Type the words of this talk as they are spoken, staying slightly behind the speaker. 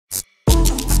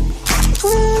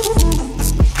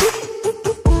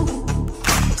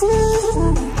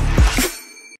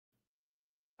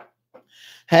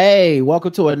Hey,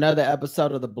 welcome to another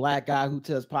episode of the Black Guy Who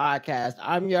Tells podcast.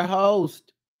 I'm your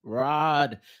host,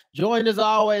 Rod, joined as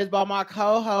always by my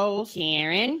co-host,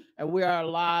 Karen. And we are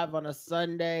live on a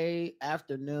Sunday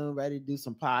afternoon, ready to do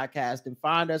some podcasting.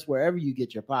 Find us wherever you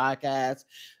get your podcasts.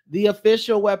 The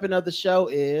official weapon of the show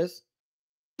is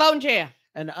phone chair.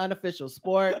 And the unofficial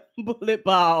sport, bullet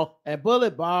ball. And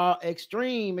bullet ball,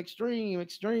 extreme. And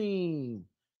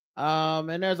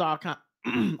there's all kinds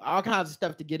of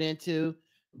stuff to get into.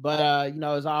 But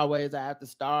as always, I have to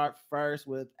start first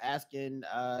with asking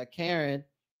Karen,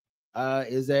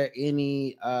 is there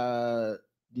any do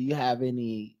you have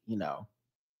any,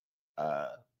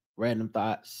 random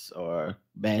thoughts or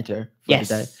banter for yes.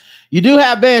 today? You do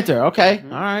have banter. Okay.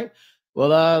 Mm-hmm. All right.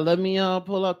 Well, let me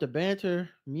pull up the banter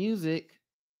music.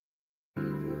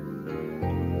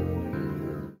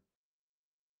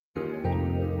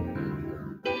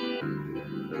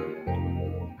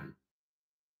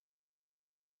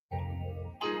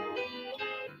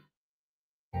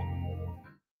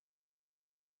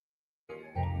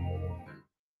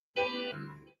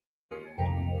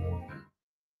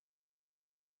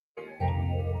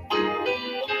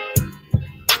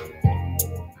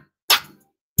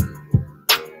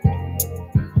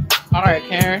 All right,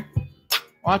 Karen,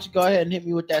 why don't you go ahead and hit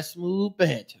me with that smooth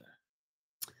banter?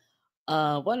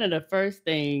 One of the first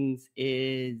things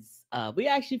is we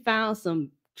actually found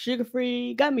some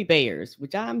sugar-free gummy bears,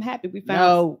 which I'm happy we found.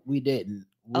 No, we didn't.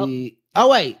 Oh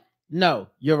wait, no,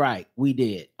 you're right. We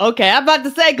did. Okay, I'm about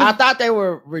to say. I thought they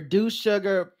were reduced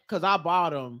sugar because I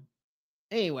bought them.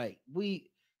 Anyway,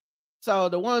 so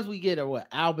the ones we get are what,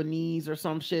 Albanese or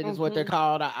some shit is what they're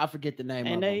called. I forget the name of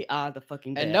them. And they are the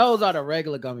fucking best. And those are the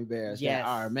regular gummy bears that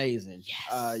are amazing.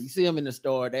 Yes. You see them in the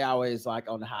store. They always like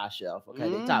on the high shelf. Okay,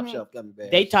 they top shelf gummy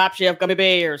bears. They top shelf gummy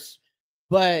bears.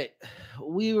 But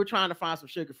we were trying to find some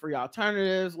sugar-free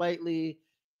alternatives lately.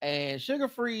 And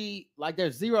sugar-free, like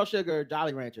there's zero sugar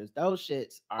Jolly Ranchers. Those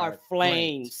shits are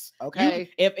flames.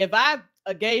 Okay. If I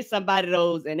gave somebody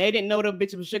those and they didn't know them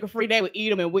bitches were sugar-free, they would eat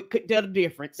them and we couldn't tell the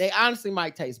difference. They honestly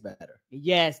might taste better.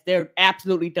 Yes, they're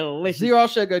absolutely delicious. Zero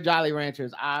sugar Jolly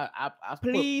Ranchers.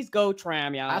 Please go try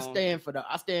them, y'all. I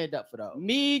stand up for those.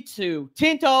 Me too.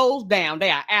 10 toes down. They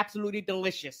are absolutely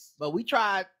delicious. But we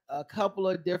tried a couple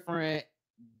of different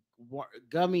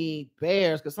gummy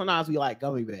bears because sometimes we like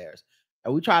gummy bears.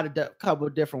 And we tried a couple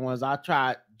of different ones. I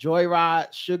tried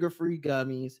Joyride sugar-free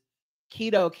gummies,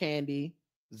 keto candy,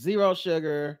 zero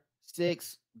sugar,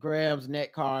 6 grams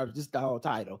net carbs, just the whole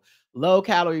title.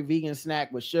 Low-calorie vegan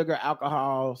snack with sugar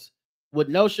alcohols, with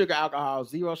no sugar alcohol,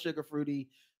 zero sugar fruity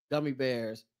gummy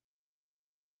bears.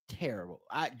 Terrible.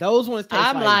 Those ones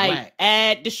taste like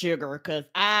add the sugar because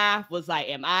I was like,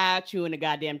 am I chewing the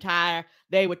goddamn tire?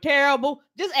 They were terrible.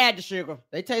 Just add the sugar.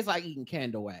 They taste like eating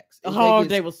candle wax.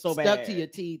 They were so bad. Stuck to your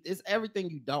teeth. It's everything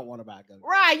you don't want about gummy.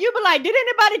 Right. You be like, did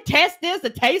anybody test this or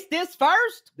taste this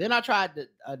first? Then I tried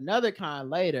another kind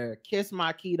later, Kiss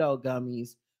My Keto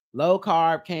gummies, low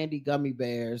carb candy gummy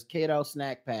bears, keto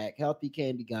snack pack, healthy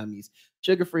candy gummies,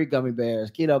 sugar-free gummy bears,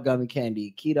 keto gummy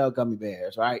candy, keto gummy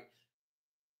bears, right?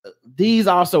 These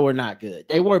also were not good.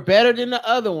 They were better than the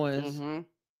other ones,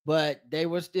 but they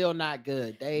were still not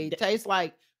good. They taste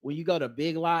like when you go to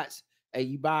Big Lots and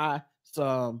you buy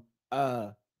some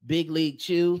Big League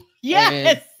Chew.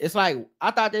 Yes. It's like, I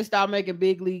thought they stopped making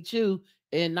Big League Chew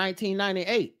in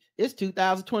 1998. It's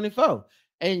 2024.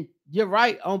 And you're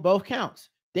right on both counts.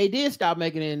 They did stop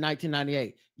making it in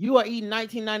 1998. You are eating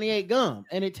 1998 gum,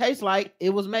 and it tastes like it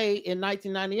was made in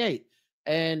 1998.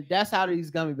 And that's how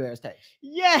these gummy bears taste.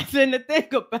 Yes, and the thing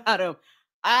about them,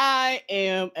 I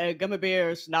am a gummy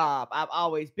bear snob. I've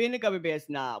always been a gummy bear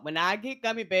snob. When I get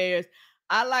gummy bears,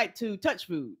 I like to touch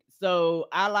food. So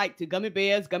I like to gummy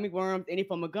bears, gummy worms, any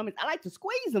form of gummies. I like to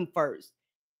squeeze them first.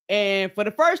 And for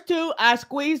the first two, I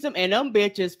squeezed them, and them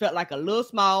bitches felt like a little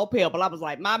small pebble. I was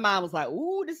like, my mind was like,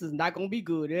 ooh, this is not going to be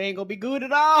good. It ain't going to be good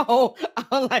at all.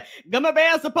 I'm like, gummy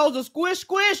bears supposed to squish.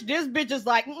 This bitch is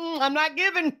like, I'm not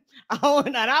giving.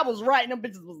 And I was right. Them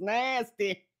bitches was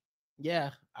nasty.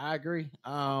 Yeah, I agree.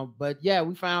 But yeah,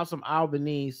 we found some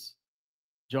Albanese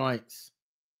joints.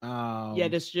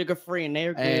 They're sugar-free, and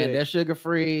they're good. And they're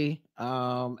sugar-free.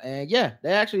 And yeah,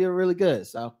 they actually are really good.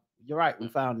 So you're right. We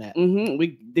found that.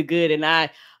 We did good. And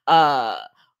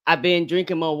I've been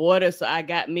drinking more water. So I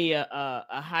got me a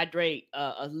hydrate,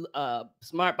 a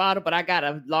smart bottle, but I got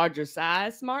a larger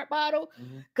size smart bottle.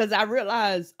 Cause I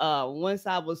realized, once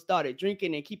I started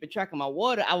drinking and keeping track of my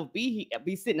water, I would be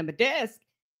sitting at my desk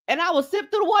and I would sip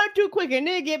through the water too quick and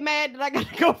then get mad that I got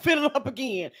to go fill it up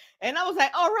again. And I was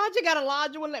like, oh, Roger got a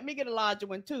larger one. Let me get a larger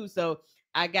one too. So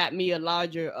I got me a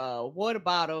larger water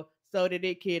bottle. so that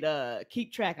it could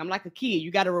keep track. I'm like a kid.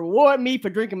 You got to reward me for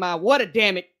drinking my water.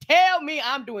 Damn it! Tell me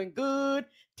I'm doing good.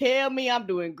 Tell me I'm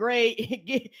doing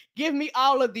great. Give me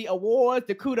all of the awards,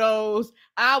 the kudos.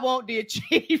 I want the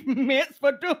achievements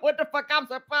for doing what the fuck I'm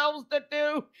supposed to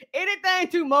do. Anything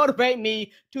to motivate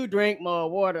me to drink more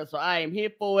water. So I am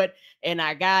here for it, and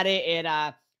I got it.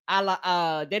 And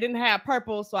they didn't have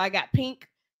purple, so I got pink.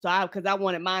 So because I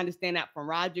wanted mine to stand out from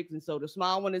Roger's, and so the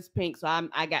small one is pink. So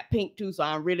I got pink too. So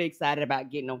I'm really excited about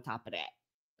getting on top of that.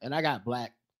 And I got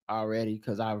black already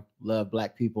because I love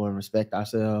Black people and respect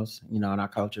ourselves, you know, in our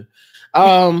culture.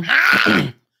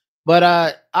 But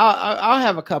I'll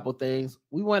have a couple things.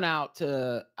 We went out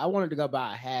to. I wanted to go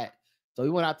buy a hat, so we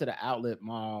went out to the outlet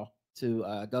mall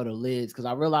to go to Lids because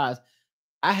I realized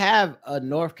I have a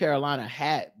North Carolina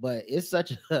hat, but it's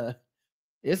such a.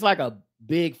 It's like a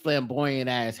big flamboyant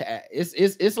ass hat.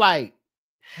 It's like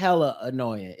hella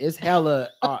annoying. It's hella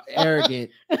arrogant,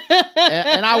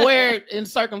 and I wear it in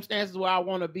circumstances where I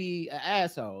want to be an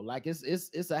asshole. Like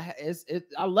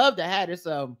I love the hat. It's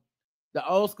the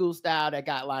old school style that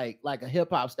got like a hip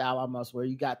hop style almost, where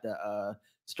you got the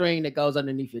string that goes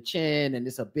underneath your chin, and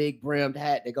it's a big brimmed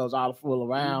hat that goes all full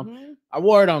around. Mm-hmm. I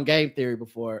wore it on Game Theory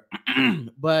before,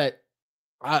 but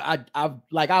I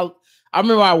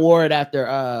remember I wore it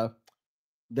after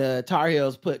the Tar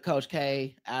Heels put Coach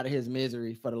K out of his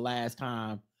misery for the last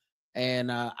time.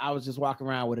 And I was just walking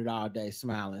around with it all day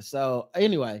smiling. So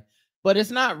anyway, but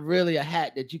it's not really a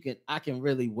hat that I can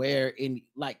really wear in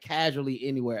like casually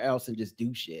anywhere else and just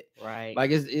do shit. Right.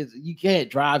 Like it's you can't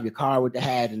drive your car with the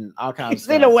hat and all kinds of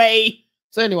stuff. In a way.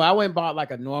 So anyway, I went and bought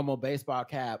like a normal baseball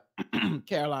cap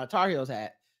Carolina Tar Heels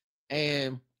hat.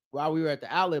 And while we were at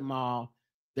the outlet mall,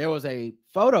 there was a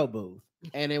photo booth,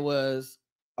 and it was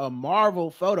a Marvel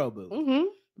photo booth, mm-hmm.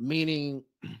 meaning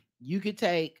you could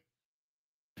take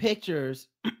pictures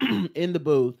in the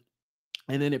booth,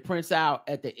 and then it prints out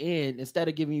at the end. Instead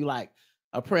of giving you like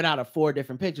a printout of 4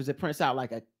 different pictures, it prints out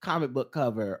like a comic book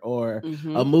cover or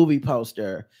mm-hmm. a movie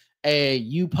poster, and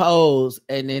you pose,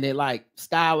 and then it like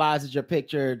stylizes your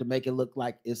picture to make it look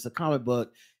like it's a comic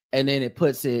book, and then it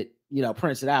prints it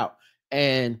out.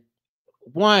 And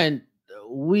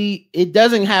it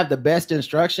doesn't have the best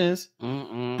instructions,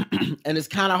 and it's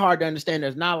kind of hard to understand.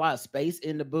 There's not a lot of space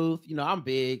in the booth. You know, I'm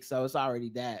big, so it's already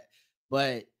that.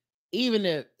 But even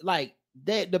if like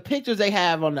the pictures they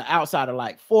have on the outside are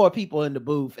like 4 people in the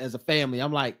booth as a family,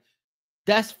 I'm like,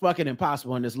 that's fucking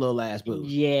impossible in this little ass booth.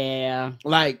 Yeah,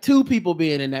 like 2 people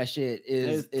being in that shit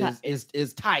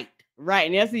is tight. Right,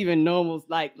 and that's even normal,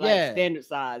 like standard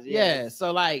size. Yeah,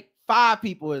 so like 5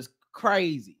 people is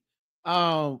crazy.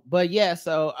 But yeah,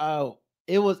 so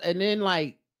it was, and then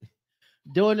like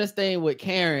doing this thing with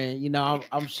Karen, you know,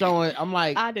 I'm showing, I'm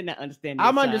like, I did not understand.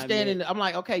 I'm understanding. I'm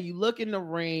like, okay, you look in the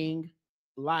ring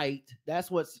light,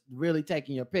 that's what's really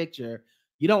taking your picture.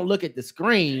 You don't look at the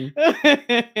screen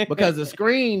because the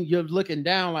screen you're looking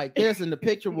down like this, and the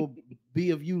picture will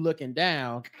be of you looking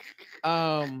down.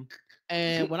 And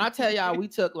when I tell y'all, we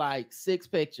took like 6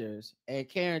 pictures, and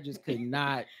Karen just could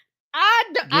not.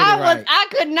 I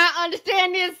could not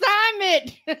understand the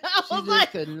assignment. I was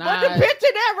like, but the picture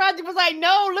that Roger was like,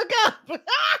 no, look up. But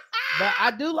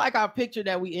I do like our picture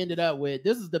that we ended up with.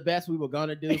 This is the best we were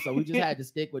gonna do, so we just had to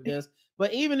stick with this.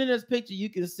 But even in this picture, you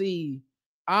can see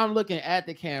I'm looking at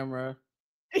the camera,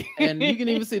 and you can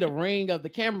even see the ring of the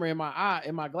camera in my eye,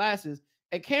 in my glasses,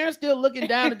 and Karen's still looking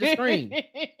down at the screen.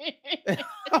 I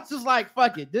was just like,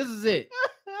 fuck it, this is it.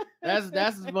 That's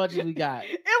as much as we got.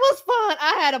 It was fun.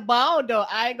 I had a ball though.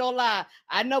 I ain't gonna lie.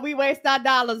 I know we waste our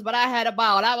dollars, but I had a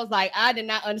ball. I was like, I did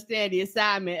not understand the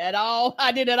assignment at all.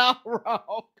 I did it all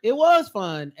wrong. It was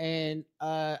fun, and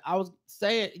I was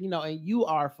saying, you know, and you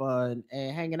are fun,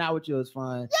 and hanging out with you is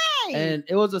fun. Yay! And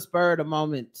it was a spur of the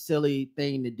moment, silly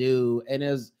thing to do, and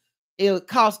it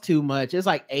cost too much. It's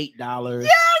like $8.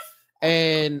 Yes.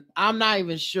 And I'm not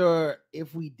even sure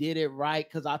if we did it right,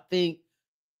 because I think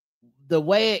the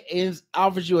way it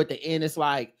offers you at the end, it's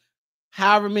like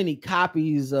however many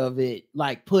copies of it,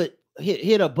 like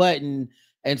hit a button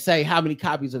and say how many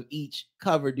copies of each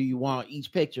cover do you want,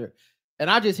 each picture.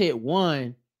 And I just hit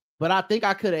 1, but I think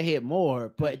I could have hit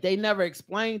more, but they never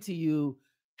explained to you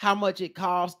how much it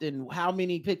cost and how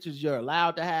many pictures you're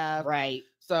allowed to have. Right.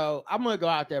 So I'm going to go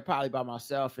out there probably by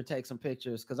myself and take some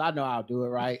pictures, because I know I'll do it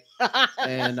right.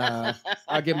 And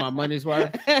I'll get my money's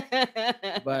worth.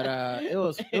 But it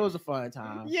was a fun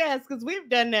time. Yes, because we've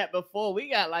done that before. We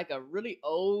got like a really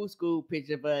old school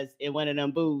picture of us in one of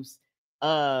them booths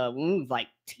when we was like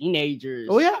teenagers.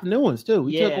 Oh, we have new ones too.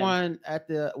 We took one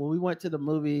when we went to the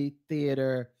movie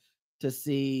theater to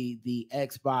see the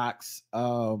Xbox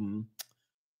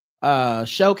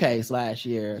showcase last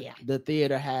year. Yeah. The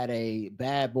theater had a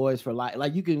Bad Boys for Life.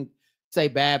 Like you can say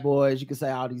Bad Boys, you can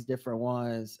say all these different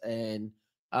ones, and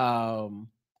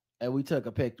we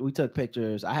took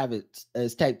pictures. I have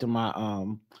it's taped to my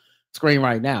screen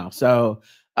right now. So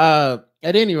at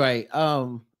any rate,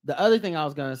 the other thing I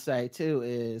was gonna say too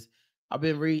is I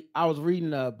was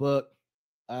reading a book.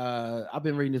 I've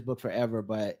been reading this book forever,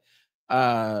 but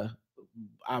I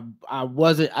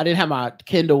didn't have my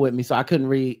Kindle with me, so I couldn't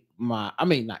read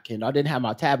not Kindle. I didn't have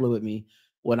my tablet with me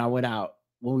when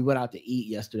we went out to eat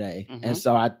yesterday. And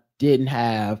so I didn't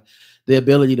have the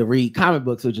ability to read comic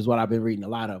books, which is what I've been reading a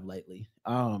lot of lately.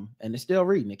 And it's still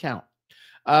reading, it count.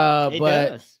 But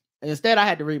does. Instead I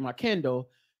had to read my Kindle.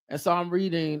 And so I'm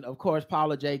reading, of course,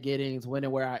 Paula J. Giddings, When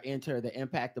and Where I Enter, The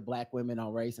Impact of Black Women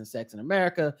on Race and Sex in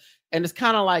America. And it's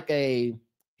kind of like a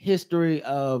history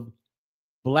of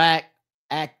Black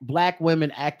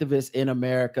women activists in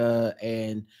America,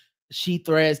 and she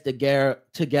threads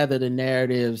together the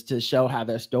narratives to show how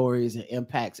their stories and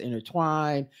impacts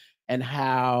intertwine and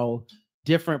how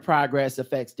different progress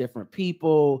affects different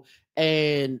people.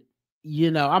 And,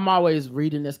 I'm always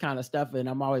reading this kind of stuff and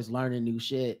I'm always learning new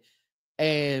shit.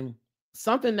 And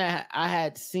something that I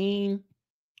had seen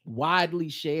widely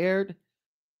shared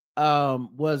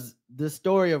was the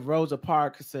story of Rosa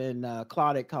Parks and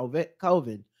Claudette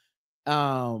Colvin.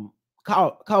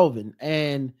 Colvin,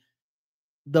 and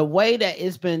the way that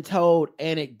it's been told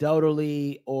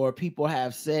anecdotally or people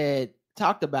have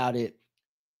talked about it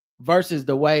versus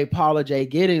the way Paula J.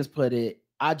 Giddings put it,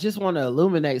 I just want to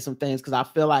illuminate some things because I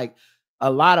feel like a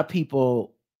lot of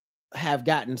people have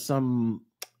gotten some,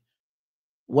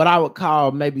 what I would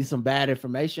call maybe some bad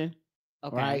information.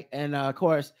 Okay. Right. And of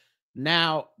course,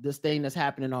 now this thing that's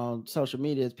happening on social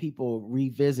media is people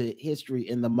revisit history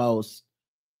in the most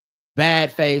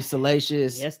bad faith,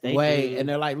 salacious way. Do. And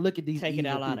they're like, look at these taking it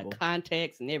out of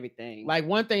context and everything. Like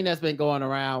one thing that's been going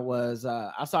around was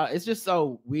I saw, it's just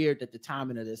so weird that the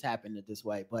timing of this happened this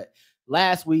way. But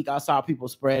last week I saw people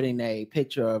spreading a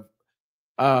picture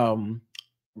of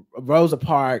Rosa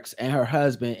Parks and her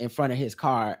husband in front of his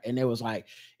car. And it was like,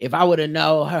 if I would have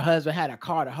known her husband had a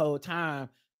car the whole time,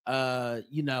 I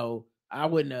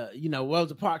wouldn't have,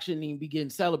 Rosa Parks shouldn't even be getting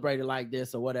celebrated like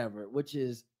this or whatever, which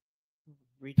is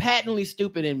patently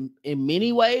stupid in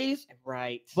many ways.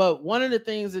 Right. But one of the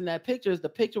things in that picture is the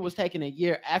picture was taken a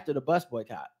year after the bus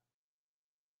boycott.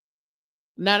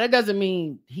 Now, that doesn't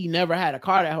mean he never had a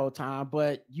car that whole time,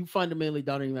 but you fundamentally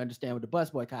don't even understand what the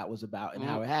bus boycott was about and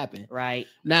how it happened. Right.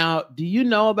 Now, do you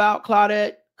know about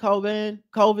Claudette Colvin?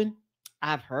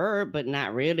 I've heard, but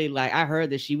not really. Like, I heard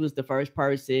that she was the first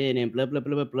person and blah, blah,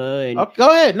 blah, blah, blah. And go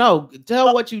ahead. No,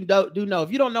 tell what you do know.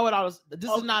 If you don't know it, this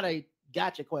is not a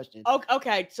gotcha question.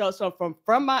 Okay. So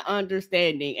from my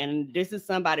understanding, and this is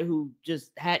somebody who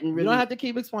just hadn't really. You don't have to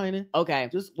keep explaining. Okay.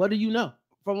 Just what do you know?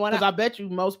 Because I bet you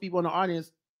most people in the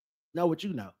audience know what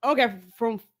you know. Okay.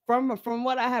 From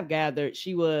what I have gathered,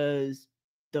 she was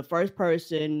the first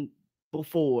person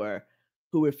before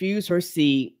who refused her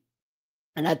seat.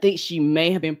 And I think she may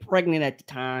have been pregnant at the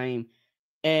time.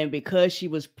 And because she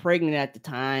was pregnant at the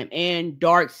time and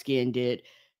dark-skinned,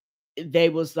 they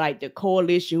was like the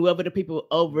coalition, whoever the people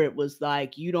over it was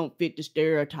like, you don't fit the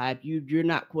stereotype. You're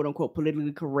not quote unquote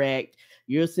politically correct.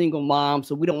 You're a single mom,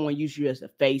 so we don't want to use you as the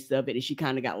face of it. And she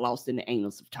kind of got lost in the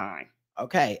annals of time.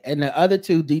 Okay. And the other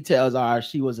two details are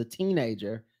she was a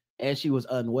teenager and she was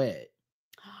unwed.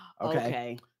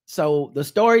 Okay. So the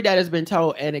story that has been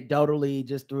told anecdotally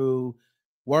just through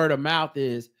word of mouth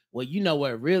is, well,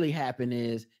 what really happened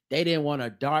is they didn't want a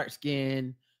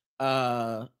dark-skinned,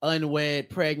 unwed,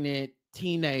 pregnant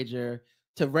teenager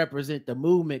to represent the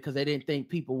movement because they didn't think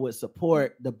people would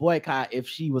support the boycott if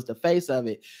she was the face of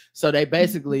it. So they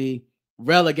basically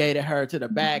relegated her to the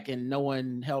back and no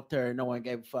one helped her. No one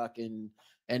gave a fuck. And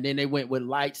then they went with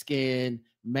light-skinned,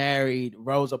 married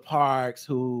Rosa Parks,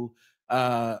 who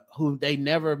they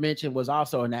never mentioned was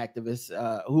also an activist,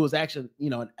 who was actually,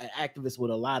 an activist with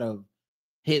a lot of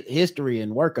history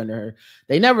and work under her.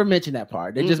 They never mentioned that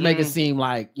part. They just make it seem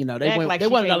like, they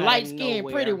wanted a light-skinned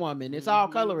pretty woman. It's all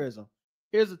colorism.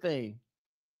 Here's the thing.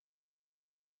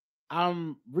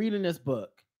 I'm reading this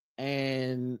book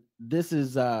and this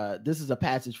is a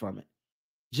passage from it.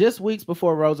 Just weeks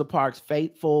before Rosa Parks'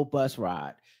 fateful bus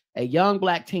ride, a young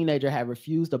Black teenager had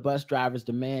refused the bus driver's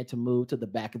demand to move to the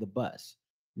back of the bus.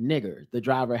 Nigger, the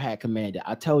driver had commanded.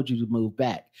 I told you to move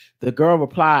back. The girl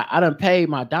replied, I done paid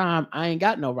my dime. I ain't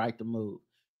got no right to move.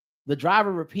 The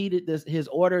driver repeated his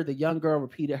order. The young girl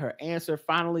repeated her answer.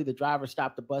 Finally, the driver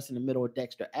stopped the bus in the middle of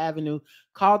Dexter Avenue,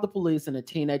 called the police, and the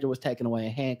teenager was taken away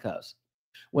in handcuffs.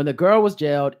 When the girl was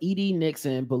jailed, E.D.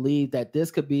 Nixon believed that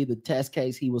this could be the test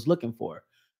case he was looking for.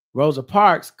 Rosa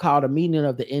Parks called a meeting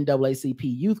of the NAACP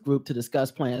youth group to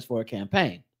discuss plans for a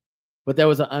campaign. But there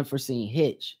was an unforeseen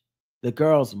hitch. The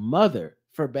girl's mother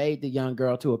forbade the young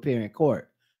girl to appear in court,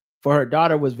 for her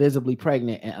daughter was visibly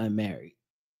pregnant and unmarried.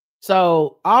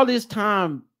 So all this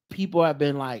time, people have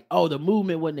been like, oh, the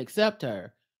movement wouldn't accept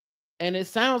her. And it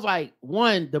sounds like,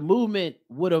 one, the movement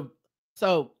would have.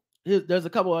 So there's a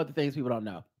couple other things people don't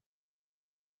know.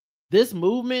 This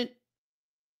movement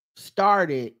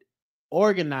started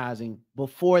organizing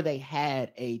before they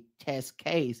had a test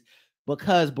case,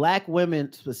 because Black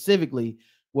women specifically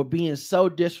were being so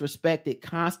disrespected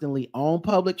constantly on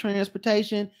public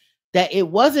transportation that it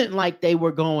wasn't like they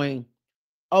were going,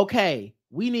 okay,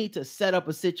 we need to set up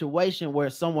a situation where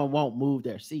someone won't move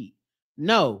their seat.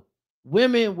 No,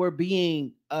 women were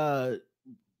being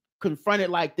confronted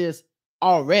like this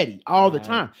already, all the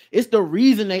time. It's the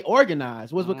reason they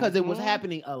organized was because it was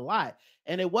happening a lot.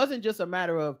 And it wasn't just a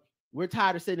matter of we're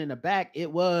tired of sitting in the back.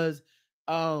 It was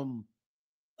it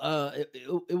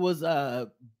was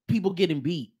people getting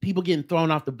beat, people getting thrown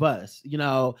off the bus,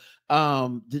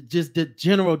 just the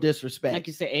general disrespect, like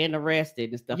you said, and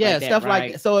arrested and stuff like that. Stuff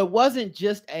like that. So it wasn't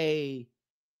just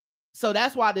so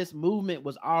that's why this movement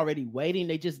was already waiting.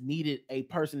 They just needed a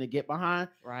person to get behind.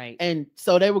 Right. And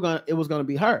so it was gonna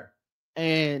be her.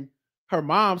 And her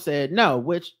mom said no,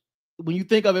 which when you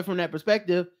think of it from that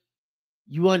perspective,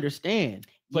 you understand.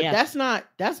 But that's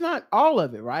not all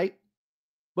of it, right?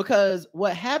 Because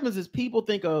what happens is people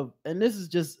think of, and this is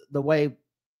just the way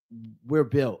we're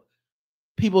built,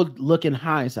 people look in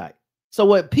hindsight. So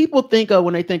what people think of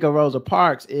when they think of Rosa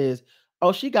Parks is,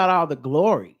 oh, she got all the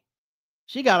glory.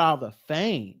 She got all the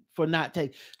fame for not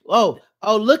taking, oh,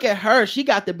 look at her. She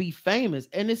got to be famous.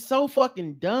 And it's so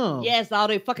fucking dumb. Yes, all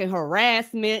the fucking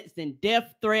harassments and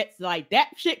death threats, like that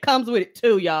shit comes with it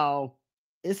too, y'all.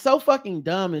 It's so fucking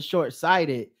dumb and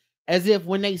short-sighted. As if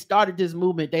when they started this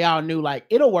movement, they all knew, like,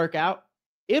 it'll work out.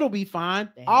 It'll be fine.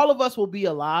 Damn. All of us will be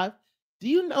alive. Do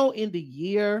you know in the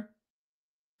year,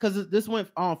 because this went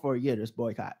on for a year, this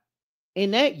boycott.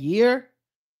 In that year,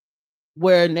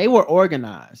 where they were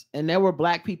organized and there were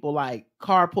Black people like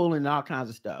carpooling and all kinds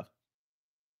of stuff,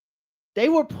 they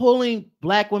were pulling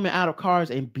Black women out of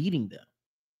cars and beating them.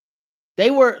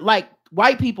 They were like,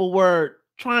 white people were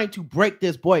trying to break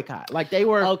this boycott. Like they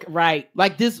were right.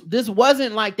 Like this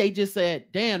wasn't like they just said,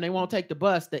 damn, they won't take the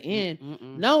bus, the end.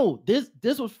 No, this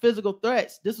was physical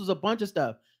threats. This was a bunch of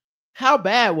stuff. How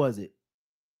bad was it?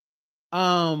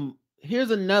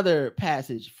 Here's another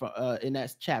passage in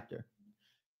that chapter.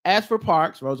 As for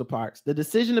Parks, Rosa Parks, the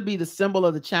decision to be the symbol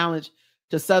of the challenge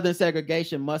to Southern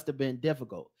segregation must have been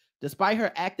difficult, despite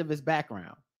her activist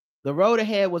background. The road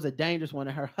ahead was a dangerous one,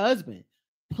 and her husband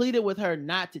pleaded with her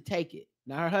not to take it.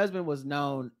 Now, her husband was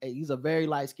known, he's a very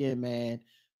light-skinned man,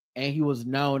 and he was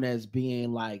known as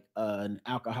being like an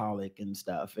alcoholic and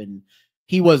stuff, and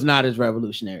he was not as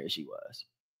revolutionary as she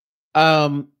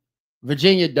was.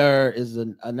 Virginia Durr is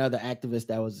another activist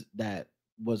that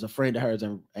was a friend of hers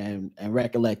and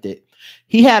recollected.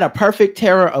 He had a perfect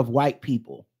terror of white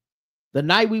people. The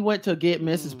night we went to get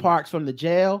Mrs. Parks from the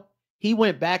jail, we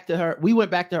went back to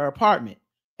her apartment,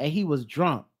 and he was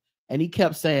drunk. And he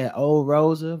kept saying, oh,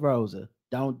 Rosa, Rosa,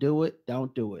 don't do it.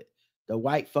 Don't do it. The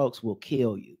white folks will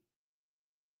kill you.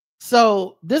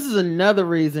 So this is another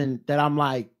reason that I'm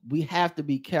like, we have to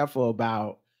be careful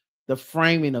about the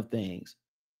framing of things,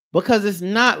 because it's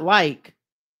not like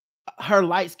her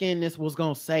light-skinnedness was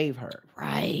going to save her.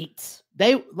 Right.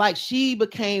 She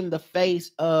became the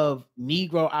face of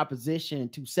Negro opposition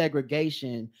to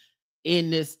segregation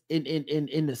in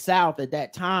the South at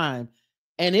that time.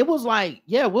 And it was like,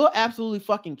 yeah, we'll absolutely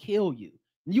fucking kill you.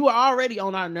 You were already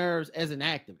on our nerves as an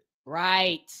activist.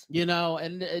 Right.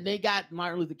 And they got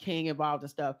Martin Luther King involved and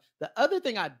stuff. The other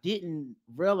thing I didn't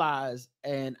realize,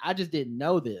 and I just didn't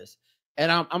know this,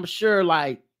 and I'm sure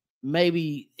like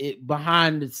maybe it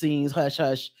behind the scenes, hush,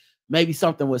 hush, maybe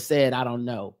something was said. I don't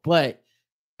know. But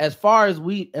as far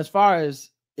as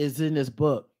is in this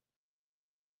book,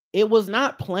 it was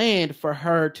not planned for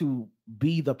her to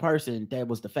be the person that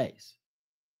was the face.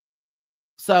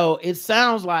 So it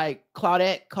sounds like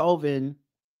Claudette Colvin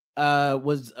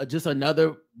was just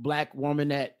another Black woman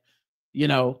that,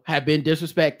 had been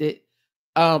disrespected.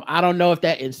 I don't know if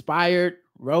that inspired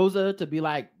Rosa to be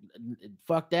like,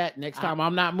 fuck that, next time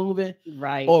I'm not moving.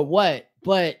 Right. Or what.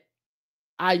 But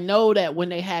I know that when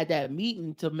they had that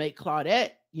meeting to make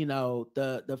Claudette,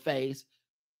 the face,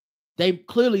 they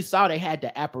clearly saw they had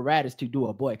the apparatus to do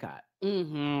a boycott.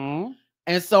 Mm-hmm.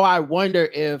 And so I wonder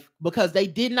if, because they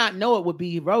did not know it would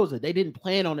be Rosa, they didn't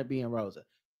plan on it being Rosa.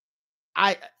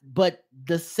 But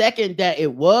the second that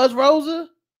it was Rosa,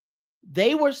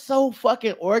 they were so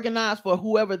fucking organized for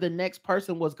whoever the next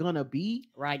person was gonna be.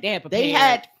 Right. They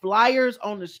had flyers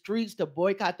on the streets to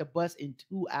boycott the bus in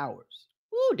 2 hours.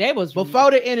 Ooh, they was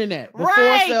before the internet, before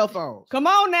cell phones. Come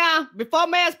on now, before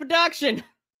mass production.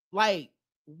 Like,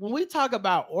 when we talk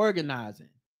about organizing,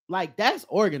 like, that's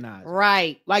organized.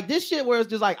 Right. Like, this shit where it's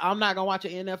just like, I'm not gonna watch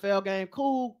an NFL game.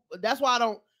 Cool. That's why I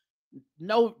don't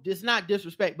know. It's not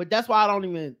disrespect, but that's why I don't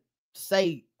even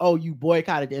say, oh, you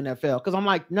boycotted the NFL. Because I'm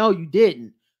like, no, you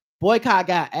didn't. Boycott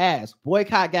got ass.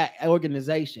 Boycott got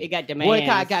organization. It got demands.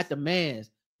 Boycott got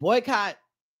demands. Boycott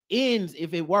ends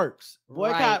if it works.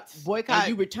 Boycott. And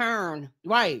you return.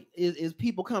 Right. Is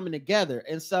people coming together.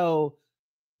 And so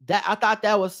that I thought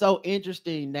that was so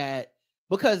interesting, that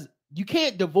because you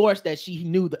can't divorce that she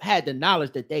had the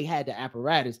knowledge that they had the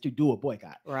apparatus to do a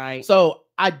boycott. Right. So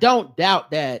I don't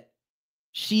doubt that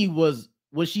she was,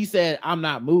 when she said I'm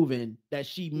not moving, that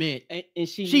she meant, and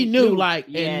she knew like,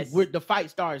 yes. and the fight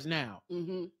starts now.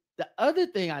 Mm-hmm. The other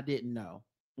thing I didn't know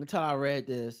until I read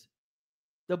this,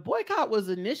 the boycott was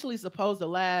initially supposed to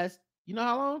last, you know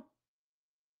how long?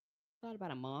 Thought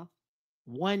about a month.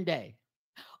 1 day.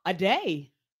 A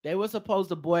day. They were supposed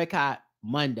to boycott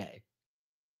Monday.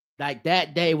 Like,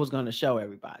 that day was going to show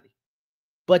everybody.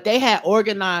 But they had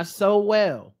organized so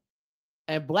well.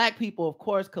 And Black people, of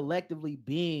course, collectively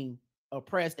being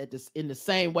oppressed in the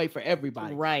same way for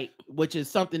everybody. Right. Which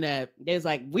is something that there's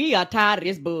like, we are tired of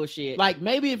this bullshit. Like,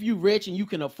 maybe if you rich and you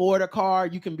can afford a car,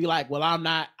 you can be like, well,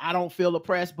 I don't feel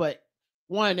oppressed. But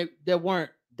one, there weren't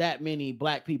that many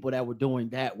Black people that were doing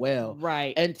that well.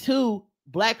 Right. And two,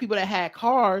 Black people that had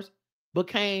cars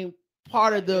became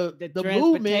part of the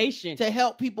movement to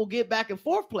help people get back and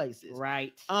forth places.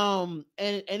 Right. And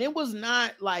it was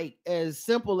not like as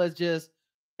simple as just,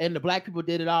 and the Black people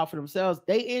did it all for themselves.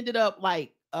 They ended up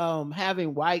like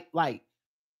having white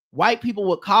people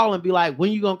would call and be like,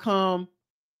 when you gonna come?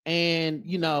 And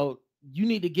you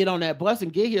need to get on that bus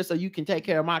and get here so you can take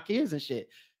care of my kids and shit.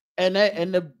 And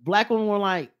the Black women were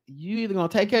like, you either gonna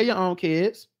take care of your own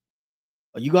kids,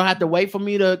 or you gonna have to wait for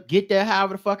me to get there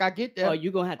however the fuck I get there. Or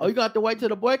you gonna have to wait till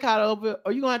the boycott over,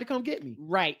 or you gonna have to come get me.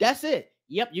 Right. That's it.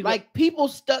 Yep. People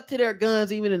stuck to their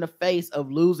guns even in the face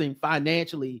of losing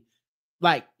financially,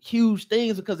 like, huge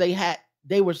things, because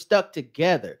they were stuck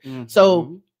together. Mm-hmm.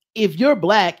 So if you're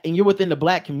Black and you're within the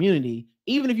Black community,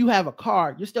 even if you have a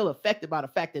car, you're still affected by the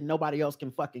fact that nobody else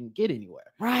can fucking get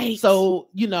anywhere. Right. So,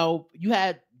 you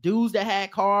had dudes that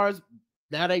had cars.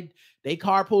 Now they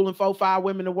carpooling 4-5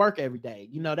 women to work every day,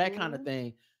 that kind of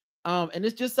thing. And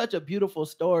it's just such a beautiful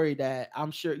story that I'm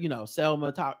sure,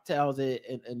 Selma tells it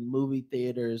in movie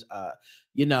theaters,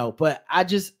 but I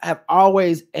just have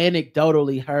always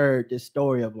anecdotally heard this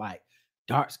story of like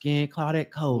dark-skinned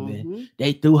Claudette Colvin. Mm-hmm.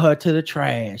 They threw her to the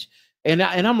trash. And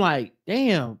I'm like,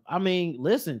 damn, I mean,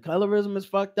 listen, colorism is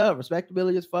fucked up.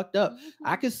 Respectability is fucked up. Mm-hmm.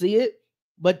 I can see it.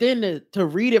 But then to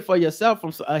read it for yourself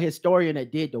from a historian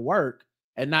that did the work,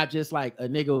 and not just like a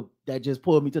nigga that just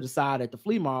pulled me to the side at the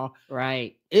flea mall.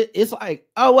 Right. It's like,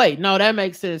 oh wait, no, that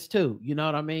makes sense too. You know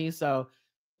what I mean? So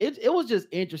it was just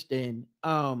interesting.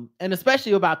 And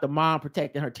especially about the mom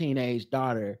protecting her teenage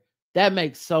daughter. That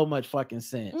makes so much fucking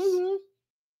sense. Mm-hmm.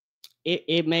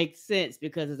 It makes sense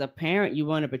because as a parent, you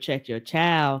want to protect your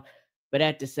child, but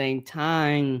at the same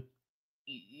time,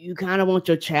 you kind of want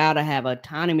your child to have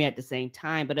autonomy at the same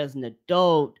time. But as an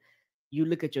adult, you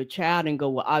look at your child and go,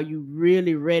 well, are you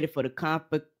really ready for the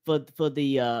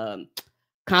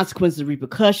consequences,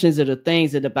 repercussions of the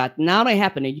things that about not only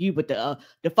happen to you, but to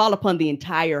fall upon the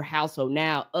entire household?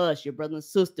 Now, us, your brothers and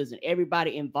sisters, and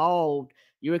everybody involved,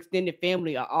 your extended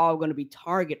family are all going to be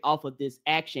target off of this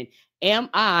action. Am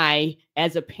I,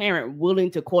 as a parent,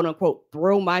 willing to quote unquote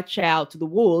throw my child to the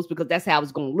wolves? Because that's how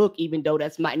it's going to look, even though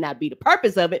that might not be the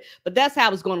purpose of it, but that's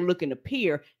how it's going to look and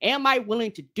appear. Am I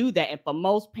willing to do that? And for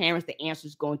most parents, the answer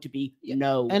is going to be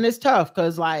no. And it's tough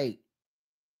because like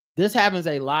this happens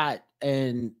a lot.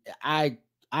 And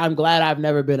I'm glad I've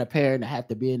never been a parent to have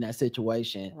to be in that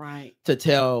situation. Right. To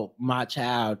tell my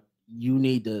child, you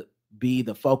need to be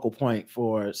the focal point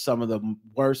for some of the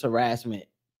worst harassment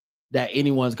that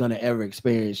anyone's going to ever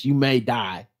experience. You may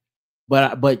die,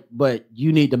 but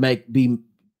you need to be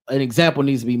an example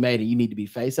needs to be made, and you need to be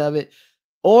face of it.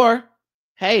 Or,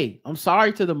 hey, I'm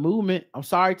sorry to the movement. I'm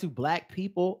sorry to Black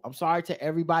people. I'm sorry to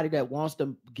everybody that wants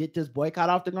to get this boycott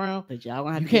off the ground. But y'all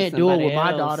gonna have you can't do it with else.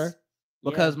 My daughter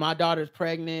because my daughter's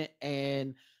pregnant,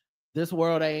 and this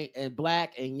world ain't, and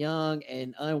Black and young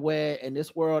and unwed, and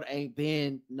this world ain't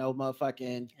been no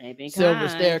motherfucking silver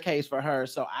staircase for her.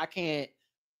 So I can't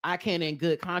in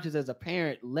good conscience as a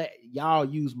parent let y'all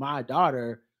use my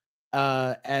daughter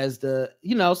as the,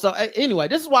 so anyway,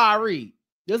 this is why I read.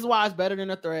 This is why it's better than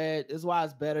a thread. This is why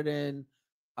it's better than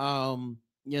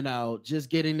just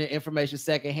getting the information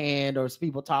secondhand or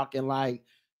people talking like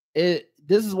it.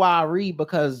 This is why I read,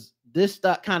 because this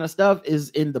kind of stuff is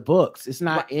in the books. It's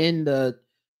not in the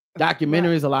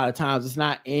documentaries. A lot of times it's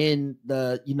not in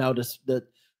the, the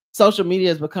social media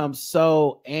has become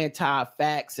so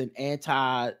anti-facts and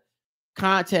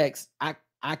anti-context.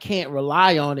 I can't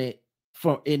rely on it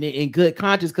in good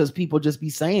conscience, because people just be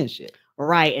saying shit.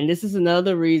 Right. And this is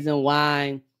another reason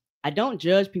why I don't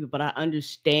judge people, but I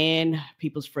understand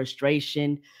people's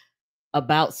frustration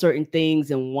about certain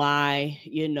things and why,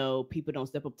 people don't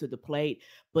step up to the plate.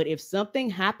 But if something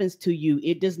happens to you,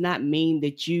 it does not mean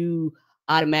that you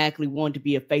automatically want to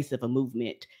be a face of a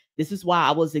movement. This is why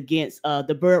I was against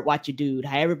the bird watcher dude,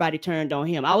 how everybody turned on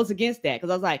him. I was against that, because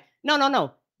I was like,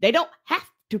 no. They don't have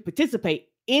to participate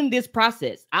in this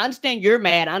process. I understand you're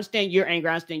mad. I understand you're angry.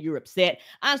 I understand you're upset.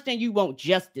 I understand you want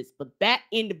justice. But that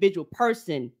individual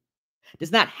person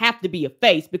does not have to be a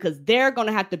face, because they're going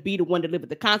to have to be the one to live with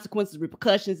the consequences,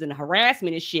 repercussions, and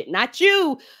harassment and shit. Not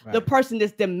you, the person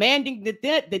that's demanding that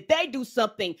they do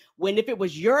something, when if it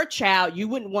was your child, you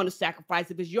wouldn't want to sacrifice.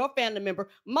 If it's your family member,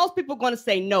 most people are going to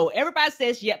say no. Everybody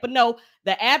says yeah, but no.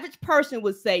 The average person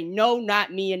would say no,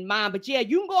 not me and mine. But yeah,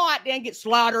 you can go out there and get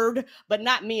slaughtered, but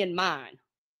not me and mine.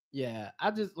 Yeah,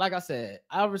 like I said,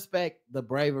 I respect the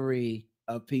bravery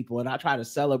of people, and I try to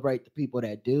celebrate the people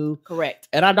that do. Correct.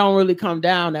 And I don't really come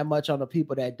down that much on the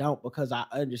people that don't, because I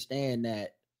understand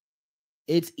that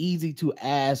it's easy to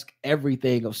ask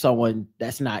everything of someone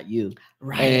that's not you.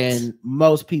 Right. And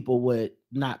most people would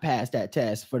not pass that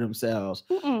test for themselves.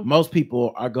 Most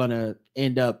people are going to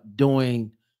end up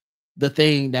doing the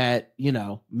thing that,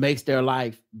 makes their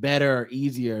life better or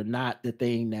easier, not the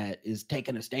thing that is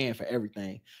taking a stand for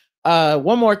everything.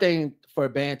 One more thing for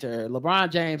banter.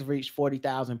 LeBron James reached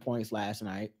 40,000 points last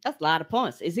night. That's a lot of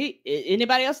points. Is he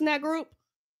anybody else in that group?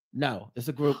 No, it's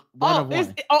a group one of one. It's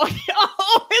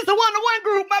the one-to-one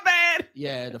group. My bad.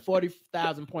 Yeah, the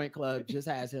 40,000 point club just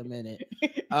has him in it.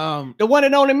 The one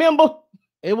and only member.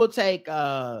 It will take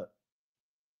it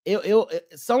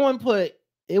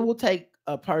will take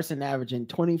a person averaging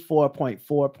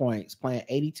 24.4 points, playing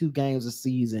 82 games a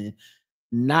season,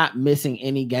 not missing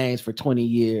any games for 20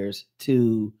 years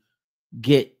to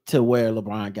get to where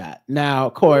LeBron got. Now,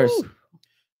 of course,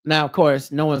 no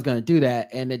one's going to do that.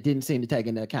 And it didn't seem to take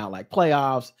into account like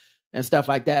playoffs and stuff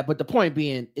like that. But the point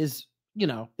being is,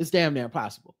 it's damn near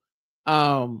impossible.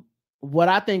 What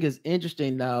I think is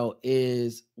interesting, though,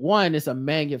 is one, it's a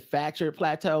manufactured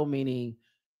plateau, meaning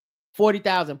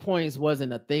 40,000 points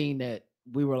wasn't a thing that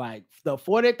we were like, the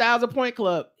 40,000 point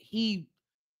club,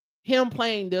 him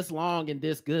playing this long and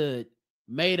this good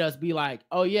made us be like,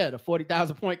 oh yeah, the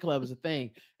 40,000 point club is a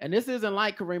thing. And this isn't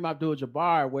like Kareem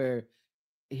Abdul-Jabbar, where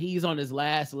he's on his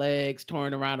last legs,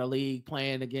 touring around the league,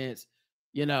 playing against,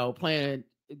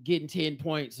 getting 10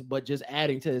 points, but just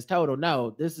adding to his total.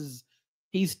 No,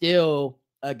 he's still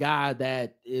a guy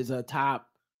that is a top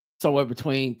somewhere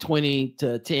between 20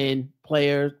 to 10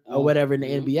 players or whatever in the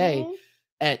NBA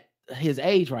at his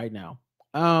age right now.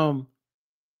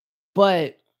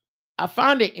 But I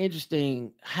find it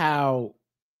interesting how,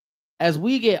 as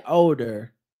we get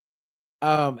older,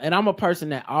 and I'm a person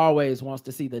that always wants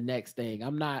to see the next thing.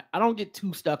 I don't get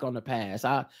too stuck on the past.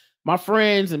 My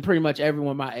friends and pretty much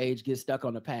everyone my age gets stuck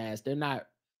on the past.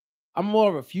 I'm more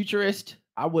of a futurist.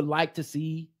 I would like to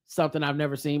see something I've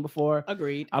never seen before.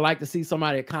 Agreed. I like to see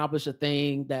somebody accomplish a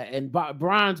thing and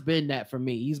Brian's been that for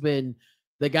me. He's been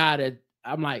the guy that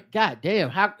I'm like, God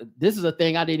damn, how this is a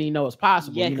thing I didn't even know was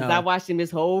possible. Yeah, because I watched him his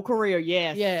whole career.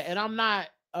 Yes. Yeah, and I'm not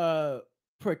a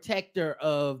protector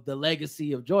of the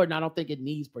legacy of Jordan. I don't think it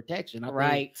needs protection.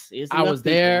 I was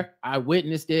there. I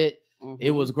witnessed it.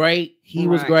 It was great. He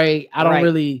was great. I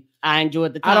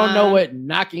enjoyed the time. I don't know what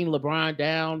knocking LeBron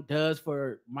down does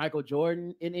for Michael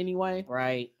Jordan in any way.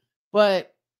 Right.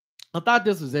 But I thought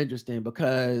this was interesting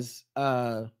because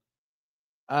I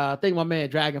think my man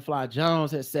Dragonfly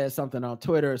Jones has said something on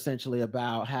Twitter essentially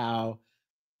about how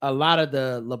a lot of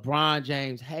the LeBron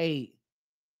James hate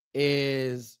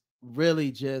is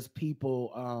really just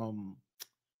people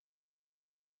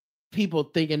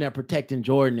thinking they're protecting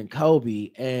Jordan and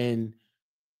Kobe, and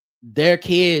their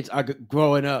kids are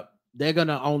growing up. They're going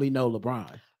to only know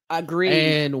LeBron. Agreed.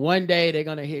 And one day they're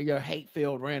going to hear your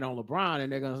hate-filled rant on LeBron,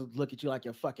 and they're going to look at you like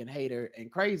you're fucking hater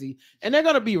and crazy. And they're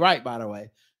going to be right, by the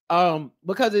way.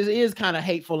 Because it is kind of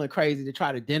hateful and crazy to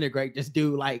try to denigrate this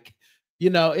dude. Like,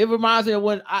 it reminds me of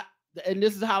when and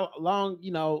this is how long,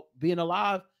 being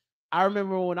alive. I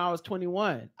remember when I was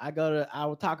 21, I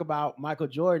would talk about Michael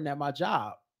Jordan at my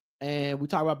job. and we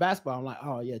talk about basketball. I'm like,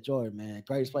 oh yeah, Jordan, man,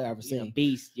 greatest player I've ever seen.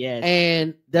 Beast, yes.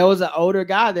 And there was an older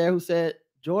guy there who said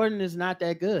Jordan is not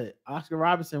that good. Oscar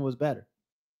Robertson was better.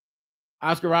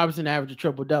 Oscar Robertson averaged a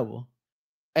triple-double.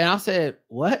 And I said,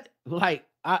 what? Like,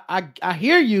 I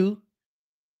hear you,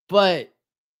 but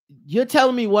you're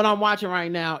telling me what I'm watching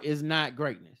right now is not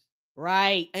greatness.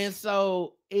 Right. And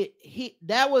so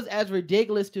that was as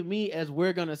ridiculous to me as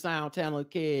we're gonna sound telling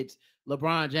kids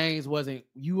LeBron James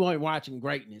you weren't watching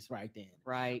greatness right then.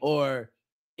 Right. Or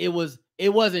it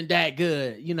wasn't that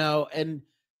good, you know. And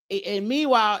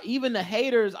meanwhile, even the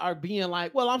haters are being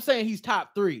like, well, I'm saying he's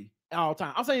top 3 all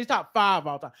time. I'm saying he's top 5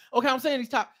 all time. Okay, I'm saying he's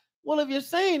top. Well, if you're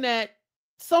saying that,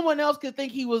 someone else could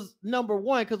think he was number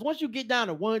 1. Because once you get down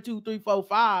to 1, 2, 3, 4,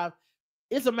 5,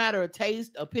 it's a matter of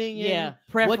taste, opinion,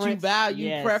 what you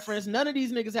value, preference. None of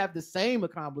these niggas have the same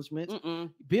accomplishments.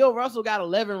 Bill Russell got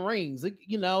 11 rings,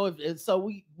 you know, so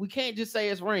we can't just say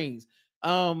it's rings.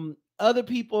 Other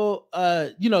people,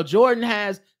 you know, Jordan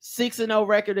has 6-0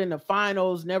 record in the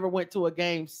finals, never went to a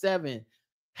game 7.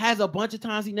 Has a bunch of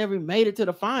times he never made it to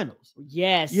the finals.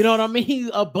 Yes. You know what I mean?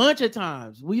 A bunch of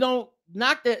times. We don't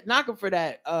knock him for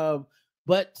that.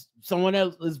 But someone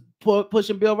else is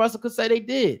pushing Bill Russell could say they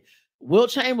did.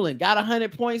 Wilt Chamberlain got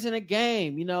 100 points in a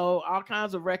game, you know, all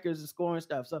kinds of records and scoring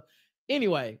stuff. So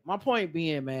anyway, my point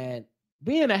being, man,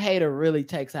 being a hater really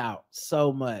takes out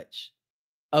so much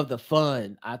of the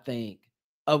fun, I think,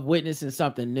 of witnessing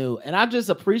something new. And I'm just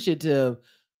appreciative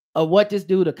of what this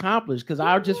dude accomplished, because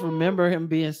I just remember him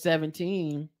being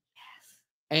 17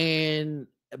 and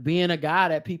being a guy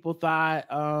that people thought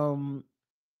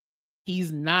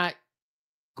he's not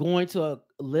going to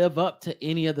live up to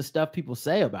any of the stuff people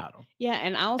say about him. Yeah,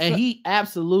 and he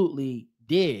absolutely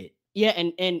did. Yeah,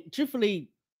 and truthfully,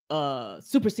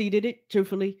 superseded it,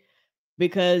 truthfully,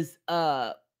 because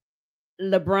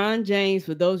LeBron James,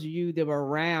 for those of you that were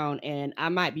around, and I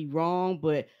might be wrong,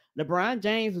 but LeBron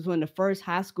James was one of the first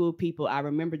high school people I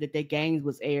remember that their games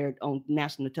was aired on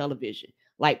national television.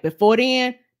 Like before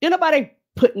then, didn't nobody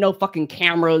put no fucking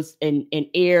cameras and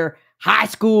air high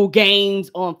school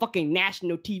games on fucking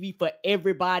national TV for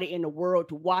everybody in the world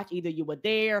to watch. Either you were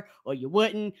there or you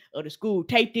wouldn't, or the school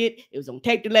taped it. It was on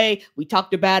tape delay. We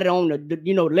talked about it on the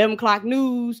 11 o'clock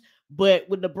news. But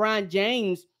with LeBron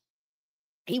James,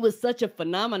 he was such a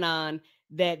phenomenon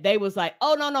that they was like,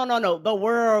 oh, no. The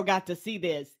world got to see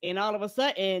this. And all of a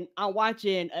sudden, I'm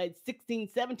watching a 16,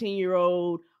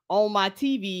 17-year-old on my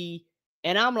TV.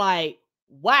 And I'm like,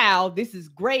 wow, this is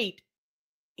great.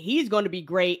 He's going to be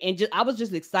great. And I was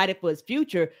just excited for his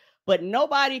future. But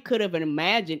nobody could have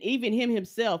imagined, even him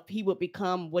himself, he would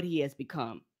become what he has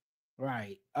become.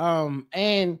 Right.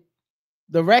 And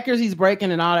the records he's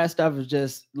breaking and all that stuff is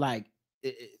just like,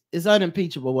 it's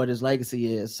unimpeachable what his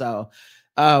legacy is. So,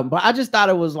 but I just thought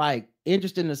it was like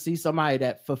interesting to see somebody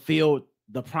that fulfilled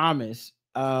the promise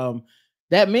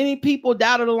that many people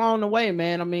doubted along the way,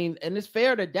 man. I mean, and it's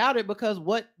fair to doubt it because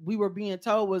what we were being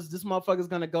told was this motherfucker's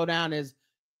going to go down as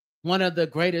one of the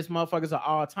greatest motherfuckers of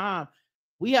all time.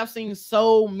 We have seen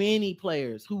so many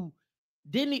players who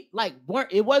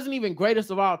weren't, it wasn't even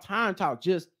greatest of all time talk,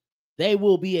 just they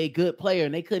will be a good player,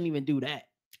 and they couldn't even do that.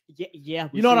 Yeah,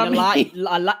 you know what I mean?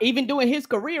 A lot, even doing his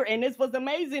career, and this was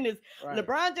amazing. Is right.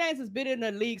 LeBron James has been in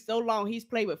the league so long, he's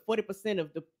played with 40%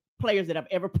 of the players that have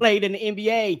ever played in the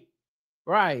NBA.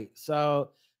 Right.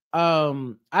 So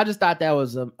I just thought that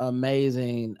was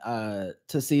amazing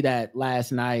to see that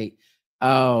last night.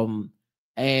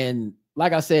 And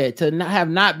like I said, to have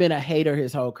not been a hater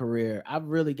his whole career, I've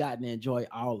really gotten to enjoy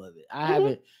all of it. I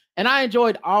haven't, and I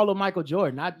enjoyed all of Michael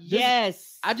Jordan. I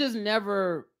just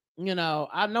never,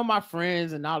 I know my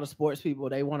friends and all the sports people,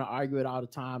 they want to argue it all the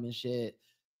time and shit.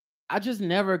 I just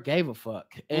never gave a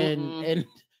fuck. And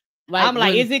like, I'm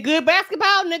like, is it good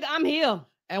basketball, nigga? I'm here.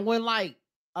 And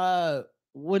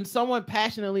when someone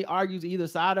passionately argues either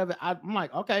side of it, I'm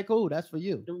like, okay, cool, that's for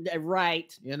you.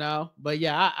 Right. But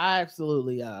yeah, I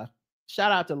absolutely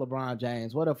shout out to LeBron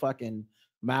James. What a fucking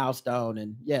milestone.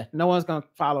 And yeah, no one's gonna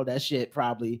follow that shit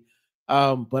probably.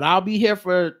 But I'll be here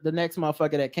for the next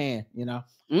motherfucker that can, All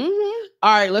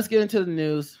right, let's get into the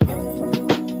news.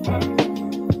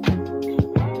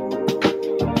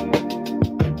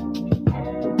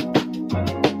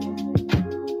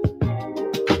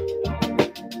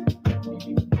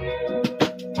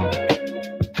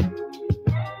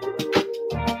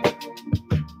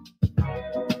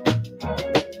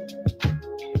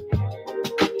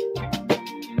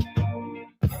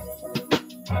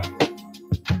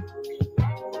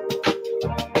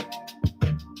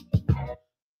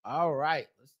 All right,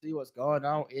 let's see what's going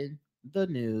on in the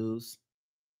news.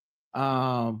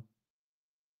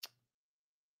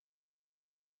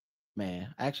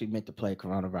 Man, I actually meant to play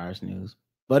coronavirus news,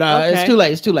 but it's Okay. too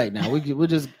late. It's too late now. We'll do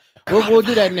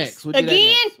that next. We'll do Again?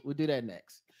 that next. We'll do that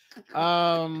next.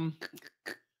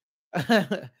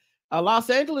 A Los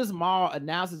Angeles mall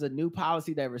announces a new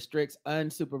policy that restricts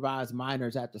unsupervised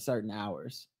minors after certain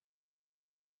hours.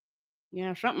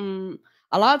 Yeah, something.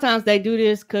 A lot of times they do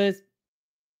this because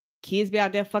kids be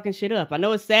out there fucking shit up. I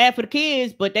know it's sad for the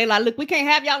kids, but they like, look, we can't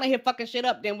have y'all in here fucking shit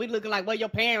up. Then we looking like, well, your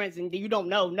parents and you don't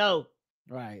know. No.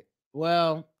 Right.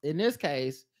 Well, in this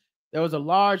case, there was a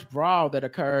large brawl that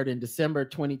occurred in December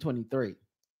 2023.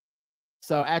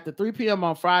 So after 3 p.m.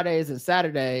 on Fridays and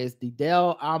Saturdays, the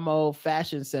Del Amo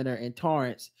Fashion Center in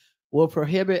Torrance will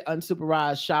prohibit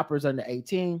unsupervised shoppers under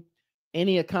 18.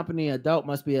 Any accompanying adult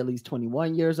must be at least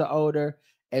 21 years or older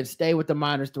and stay with the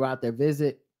minors throughout their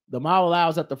visit. The mall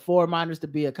allows up to 4 minors to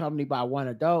be accompanied by 1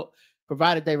 adult,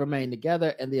 provided they remain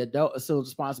together and the adult assumes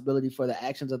responsibility for the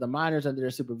actions of the minors under their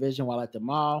supervision while at the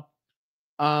mall.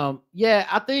 Yeah,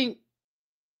 I think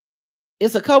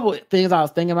it's a couple of things I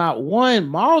was thinking about. One,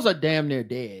 malls are damn near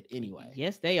dead anyway.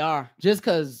 Yes, they are. Just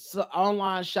because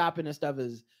online shopping and stuff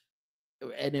is,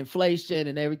 and inflation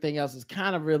and everything else is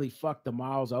kind of really fucked the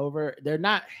malls over. They're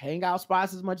not hangout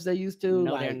spots as much as they used to.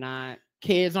 No, like, they're not.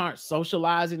 Kids aren't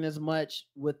socializing as much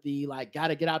with the like, got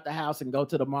to get out the house and go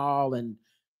to the mall and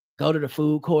go to the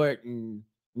food court and,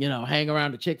 you know, hang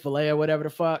around the Chick-fil-A or whatever the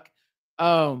fuck.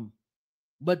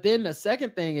 But then the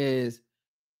second thing is,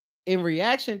 in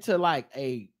reaction to like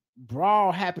a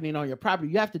brawl happening on your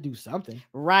property, you have to do something.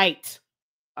 Right.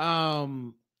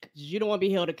 You don't want to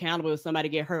be held accountable if somebody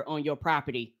get hurt on your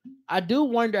property. I do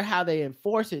wonder how they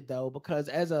enforce it though, because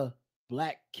as a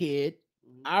black kid,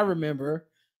 I remember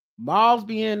malls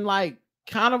being like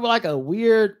kind of like a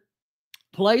weird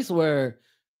place where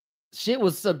shit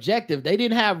was subjective. They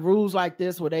didn't have rules like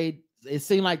this where it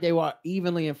seemed like they were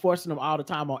evenly enforcing them all the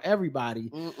time on everybody.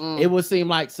 It would seem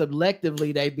like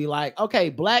selectively they'd be like, okay,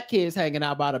 black kids hanging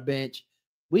out by the bench,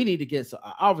 we need to get an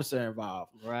officer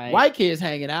involved. Right. White kids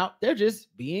hanging out, they're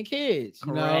just being kids.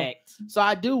 Correct. You know? So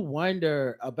I do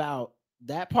wonder about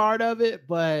that part of it,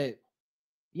 but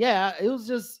yeah, it was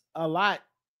just a lot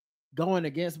going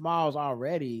against malls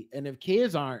already. And if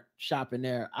kids aren't shopping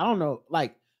there, I don't know,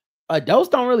 like, adults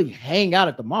don't really hang out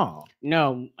at the mall.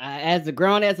 No, as a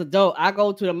grown as adult, I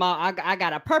go to the mall. I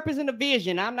got a purpose and a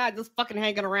vision. I'm not just fucking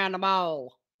hanging around the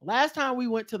mall. Last time we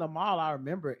went to the mall, I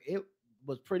remember it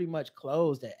was pretty much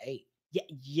closed at 8. Yeah,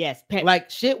 yes. Like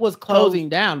shit was closing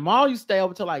down. Mall you stay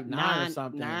open till like 9 or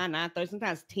something. 9:30,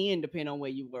 sometimes 10, depending on where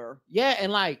you were. Yeah,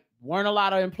 and like weren't a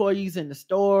lot of employees in the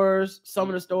stores. Some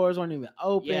of the stores weren't even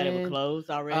open. Yeah, they were closed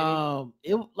already.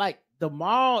 It like the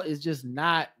mall is just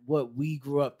not what we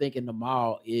grew up thinking the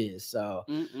mall is. So,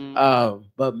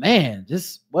 but man,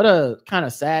 just what a kind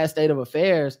of sad state of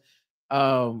affairs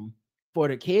for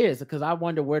the kids, because I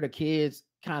wonder where the kids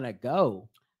kind of go.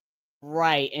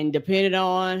 Right. And depending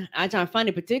on, I'm trying to find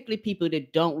it, particularly people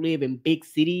that don't live in big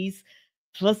cities.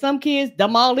 For some kids, the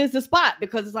mall is the spot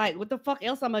because it's like, what the fuck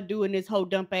else I'm gonna do in this whole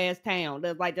dump ass town?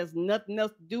 There's nothing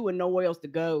else to do and nowhere else to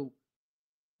go.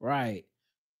 Right.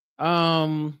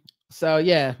 So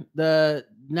yeah,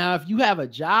 now if you have a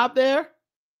job there,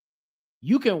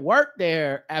 you can work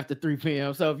there after 3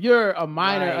 p.m. So if you're a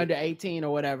minor under 18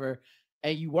 or whatever,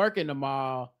 and you work in the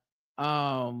mall,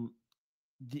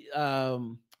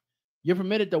 you're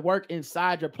permitted to work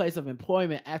inside your place of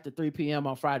employment after 3 p.m.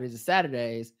 on Fridays and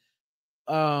Saturdays.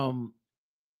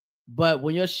 But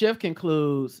when your shift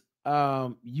concludes,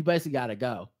 you basically got to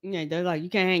go. Yeah, they're like, you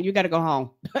can't hang, you got to go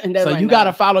home. So like, you got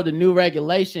to follow the new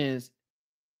regulations.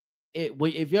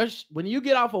 When you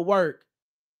get off of work,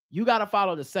 you got to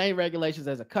follow the same regulations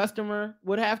as a customer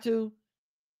would have to,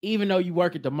 even though you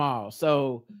work at the mall.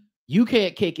 So you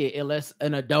can't kick it unless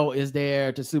an adult is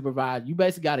there to supervise. You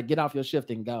basically got to get off your shift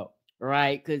and go.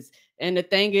 Right. And the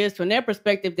thing is, from their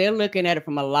perspective, they're looking at it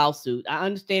from a lawsuit. I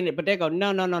understand it, but they go,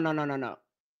 no.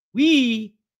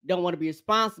 We don't want to be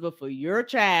responsible for your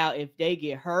child if they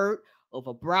get hurt or if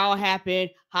a brawl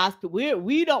happened, hospital.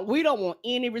 We don't want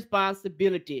any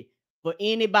responsibility for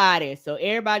anybody. So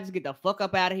everybody just get the fuck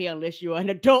up out of here unless you're an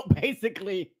adult,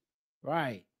 basically.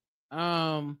 Right.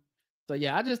 So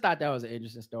yeah, I just thought that was an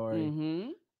interesting story.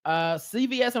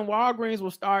 CVS and Walgreens will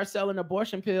start selling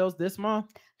abortion pills this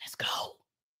month. Let's go.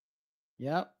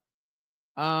 Yep.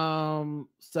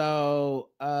 So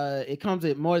it comes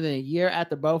at more than a year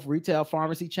after both retail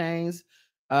pharmacy chains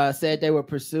said they would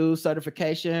pursue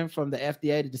certification from the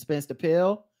FDA to dispense the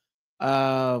pill.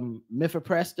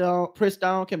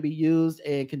 Mifepristone can be used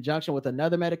in conjunction with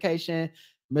another medication,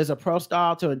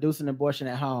 misoprostol, to induce an abortion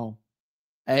at home.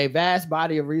 A vast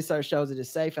body of research shows it is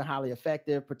safe and highly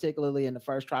effective, particularly in the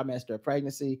first trimester of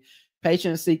pregnancy.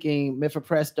 Patients seeking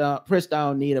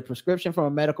mifepristone need a prescription from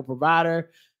a medical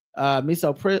provider.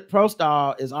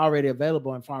 Misoprostol is already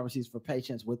available in pharmacies for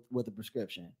patients with a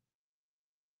prescription,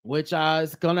 which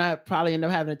is gonna probably end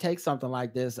up having to take something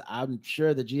like this. I'm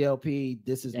sure the GLP,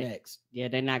 this is next. Yeah,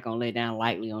 they're not gonna lay down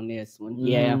lightly on this one.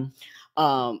 Yeah.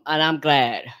 And I'm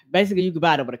glad. Basically, you can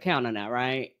buy it over the counter now,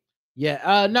 right?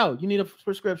 Yeah. No, you need a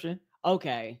prescription.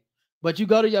 Okay. But you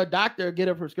go to your doctor, get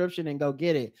a prescription, and go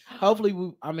get it. Hopefully,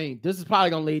 this is probably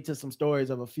gonna lead to some stories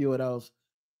of a few of those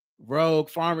rogue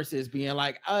pharmacists being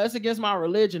like, "Oh, it's against my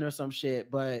religion" or some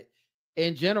shit. But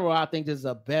in general, I think this is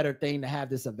a better thing to have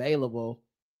this available.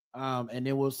 And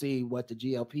then we'll see what the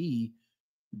GLP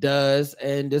does.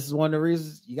 And this is one of the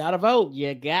reasons you gotta vote.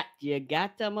 You got to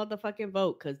motherfucking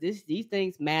vote, because these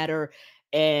things matter.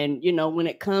 And when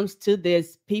it comes to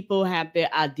this, people have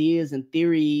their ideas and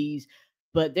theories,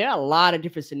 but there are a lot of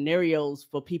different scenarios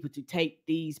for people to take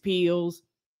these pills.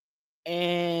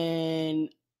 And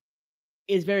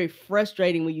it's very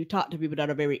frustrating when you talk to people that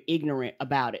are very ignorant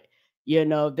about it.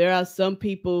 There are some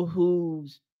people who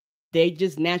they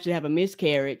just naturally have a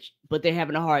miscarriage, but they're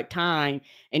having a hard time.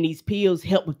 And these pills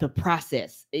help with the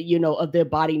process, of their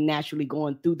body naturally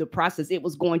going through the process it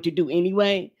was going to do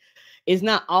anyway. It's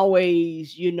not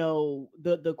always,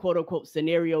 the quote unquote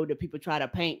scenario that people try to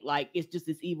paint like it's just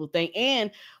this evil thing.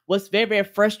 And what's very, very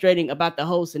frustrating about the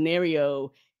whole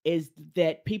scenario is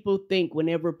that people think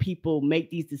whenever people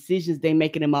make these decisions, they're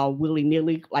making them all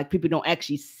willy-nilly. Like, people don't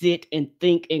actually sit and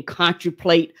think and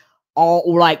contemplate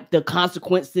all like the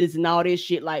consequences and all this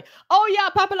shit. Like, oh yeah,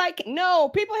 Papa, like, no,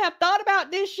 people have thought about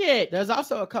this shit. There's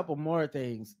also a couple more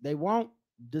things. They won't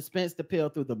dispense the pill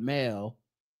through the mail,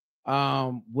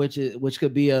 which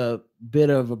could be a bit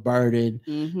of a burden.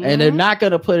 And they're not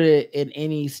going to put it in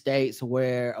any states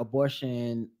where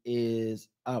abortion is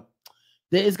up.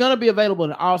 It's going to be available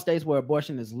in all states where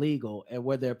abortion is legal and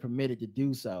where they're permitted to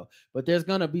do so. But there's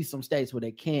going to be some states where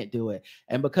they can't do it.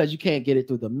 And because you can't get it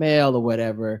through the mail or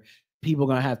whatever, people are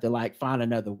going to have to find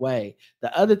another way.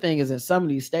 The other thing is, in some of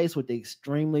these states with the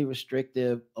extremely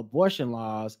restrictive abortion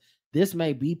laws, this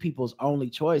may be people's only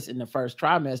choice in the first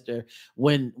trimester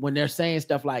when they're saying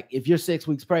stuff like, if you're 6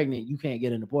 weeks pregnant, you can't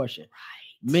get an abortion.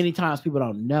 Right. Many times people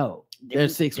don't know they're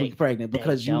 6 weeks pregnant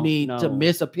because you need to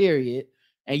miss a period.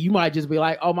 And you might just be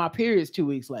like, oh, my period's 2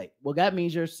 weeks late. Well, that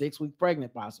means you're 6 weeks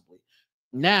pregnant, possibly.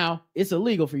 Now it's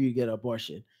illegal for you to get an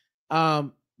abortion.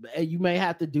 And you may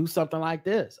have to do something like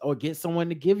this or get someone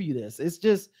to give you this. It's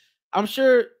just, I'm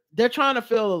sure they're trying to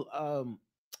fill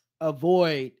a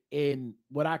void in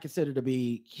what I consider to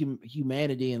be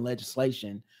humanity and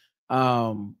legislation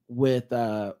with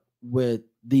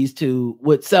these two,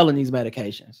 with selling these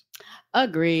medications.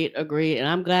 Agreed. And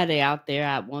I'm glad they're out there.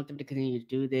 I want them to continue to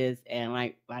do this. And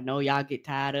I know y'all get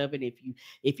tired of it.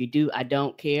 If you do, I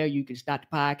don't care. You can start the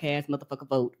podcast, motherfucker.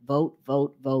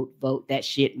 Vote. That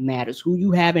shit matters. Who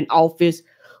you have in office,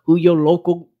 who your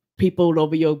local people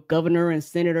over your governor and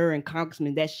senator and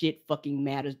congressman, that shit fucking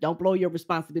matters. Don't blow your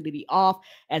responsibility off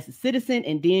as a citizen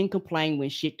and then complain when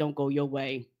shit don't go your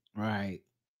way. Right.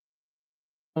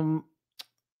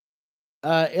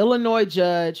 Illinois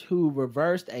judge who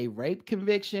reversed a rape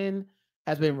conviction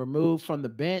has been removed from the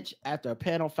bench after a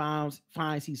panel finds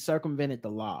he circumvented the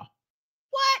law.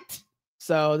 What?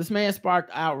 So this man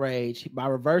sparked outrage by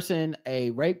reversing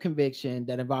a rape conviction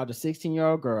that involved a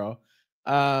 16-year-old girl.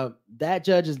 That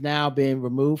judge has now been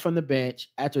removed from the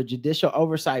bench after a judicial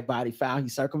oversight body found he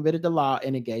circumvented the law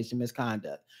and engaged in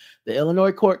misconduct. The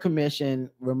Illinois Court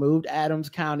Commission removed Adams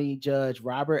County Judge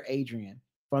Robert Adrian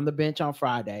from the bench on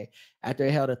Friday after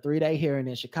they held a 3-day hearing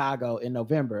in Chicago in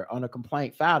November on a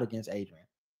complaint filed against Adrian.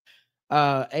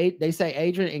 They say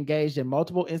Adrian engaged in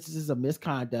multiple instances of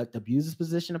misconduct, abused his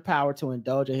position of power to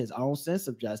indulge in his own sense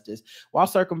of justice while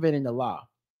circumventing the law.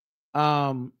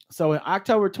 So in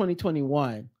October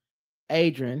 2021,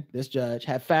 Adrian, this judge,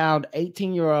 had found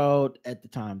 18-year-old at the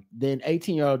time, then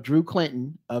 18-year-old Drew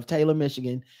Clinton of Taylor,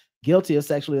 Michigan, guilty of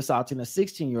sexually assaulting a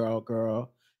 16-year-old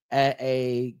girl at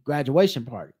a graduation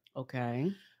party. Okay.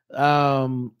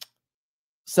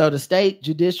 So the state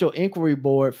judicial inquiry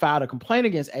board filed a complaint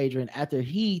against Adrian after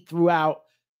he threw out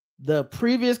the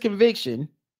previous conviction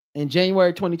in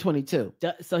January 2022.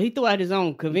 So he threw out his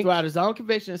own conviction. He threw out his own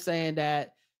conviction saying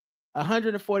that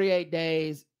 148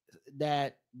 days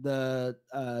that the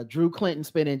Drew Clinton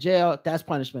spent in jail, that's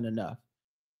punishment enough.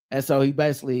 And so he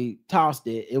basically tossed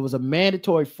it. It was a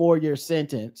mandatory 4-year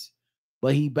sentence,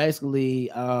 but he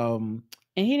basically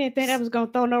and he didn't think that was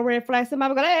gonna throw no red flag.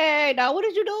 Somebody was going, hey, dog, what are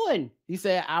you doing? He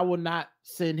said, I will not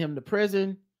send him to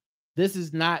prison. This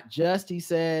is not just, he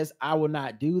says, I will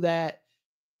not do that.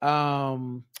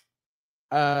 So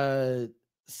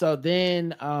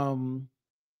then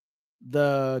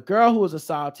the girl who was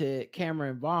assaulted,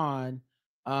 Cameron Vaughn,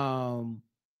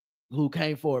 who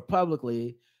came forward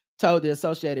publicly, told the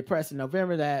Associated Press in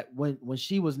November that when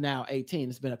she was now 18,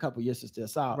 it's been a couple years since the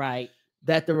assault, right,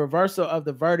 that the reversal of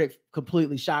the verdict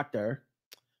completely shocked her.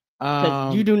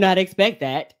 You do not expect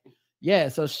that. Yeah,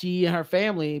 so she and her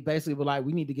family basically were like,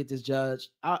 we need to get this judge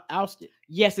ousted.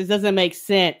 Yes, it doesn't make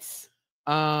sense.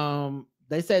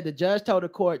 They said the judge told the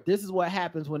court, this is what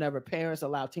happens whenever parents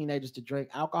allow teenagers to drink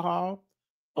alcohol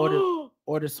or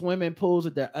to swim in pools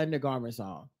with their undergarments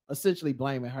on, essentially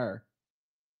blaming her.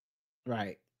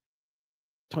 Right.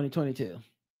 2022.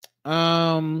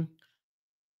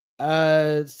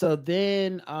 So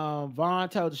then Vaughn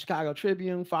told the Chicago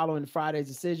Tribune following Friday's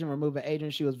decision removing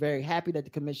Adrian, she was very happy that the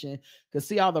commission could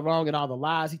see all the wrong and all the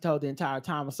lies. He told the entire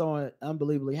time, I'm so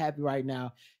unbelievably happy right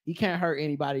now. He can't hurt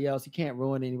anybody else. He can't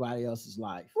ruin anybody else's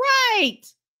life. Right.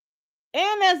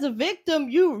 And as a victim,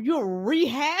 you're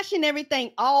rehashing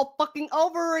everything all fucking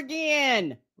over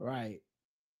again. Right.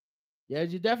 Yeah,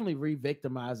 you're definitely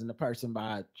re-victimizing the person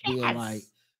by being like,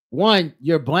 one,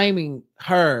 you're blaming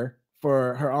her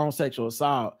for her own sexual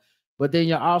assault, but then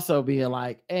you're also being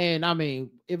like, and I mean,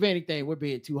 if anything, we're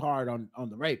being too hard on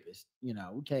the rapist. You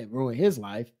know, we can't ruin his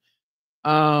life.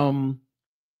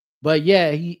 But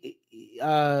yeah, he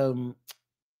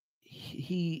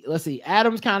let's see,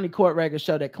 Adams County court records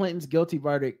show that Clinton's guilty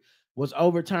verdict was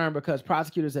overturned because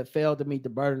prosecutors had failed to meet the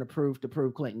burden of proof to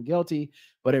prove Clinton guilty.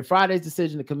 But in Friday's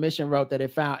decision, the commission wrote that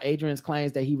it found Adrian's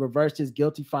claims that he reversed his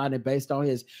guilty finding based on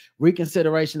his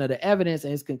reconsideration of the evidence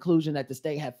and his conclusion that the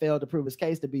state had failed to prove his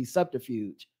case to be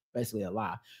subterfuge, basically a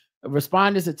lie.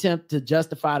 Respondents attempt to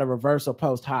justify the reversal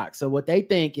post hoc. So what they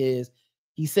think is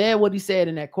he said what he said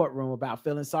in that courtroom about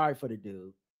feeling sorry for the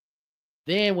dude.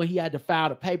 Then when he had to file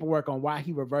the paperwork on why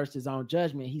he reversed his own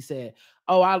judgment, he said,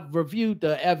 oh, I reviewed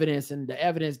the evidence and the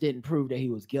evidence didn't prove that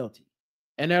he was guilty.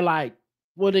 And they're like,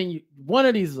 well, then one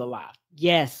of these is a lie.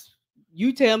 Yes.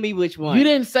 You tell me which one. You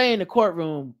didn't say in the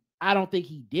courtroom, I don't think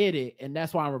he did it, and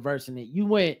that's why I'm reversing it. You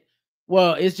went,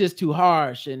 well, it's just too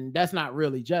harsh, and that's not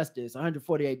really justice.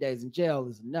 148 days in jail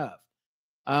is enough.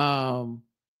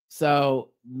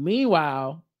 So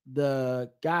meanwhile,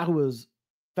 the guy who was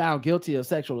found guilty of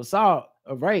sexual assault,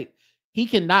 of rape, he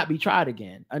cannot be tried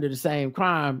again under the same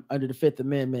crime under the Fifth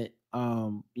Amendment.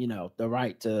 You know, the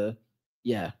right to,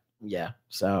 yeah.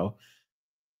 So,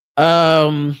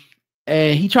 and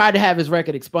he tried to have his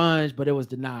record expunged, but it was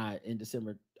denied in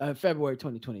February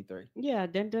 2023. Yeah,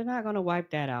 they're not gonna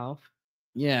wipe that off.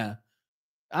 Yeah,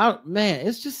 man,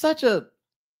 it's just such a.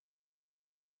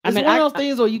 It's one of those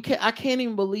things where I can't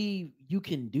even believe you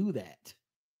can do that,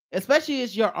 especially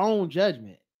it's your own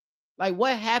judgment. Like,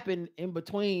 what happened in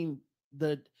between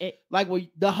the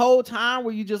whole time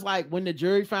where you just like, when the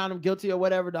jury found him guilty or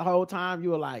whatever, the whole time you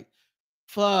were like,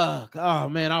 fuck, oh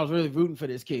man, I was really rooting for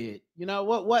this kid. You know,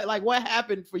 what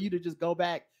happened for you to just go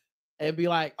back and be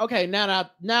like, okay, now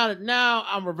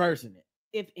I'm reversing it?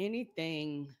 If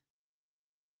anything,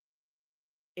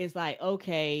 it's like,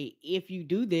 okay, if you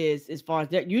do this, as far as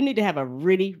that, you need to have a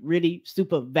really, really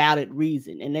super valid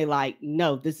reason. And they like,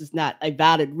 no, this is not a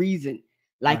valid reason.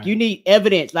 Like, right. You need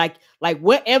evidence. Like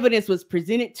what evidence was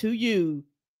presented to you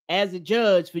as a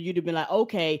judge for you to be like,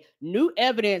 okay, new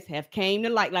evidence have came to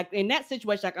light. Like in that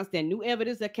situation, I can understand new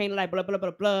evidence that came to light, blah, blah, blah,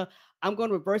 blah. I'm going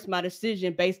to reverse my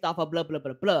decision based off of blah, blah,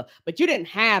 blah, blah. But you didn't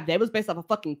have that. It was based off a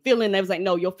fucking feeling. They was like,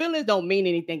 no, your feelings don't mean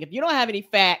anything. If you don't have any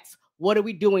facts, what are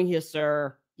we doing here,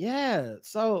 sir? Yeah.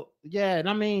 So, yeah. And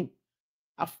I mean,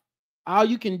 all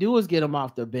you can do is get them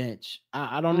off the bench.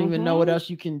 I don't even know what else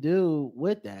you can do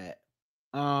with that.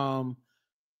 So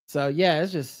yeah,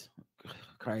 it's just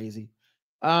crazy.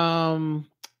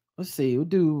 Let's see. We'll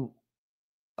do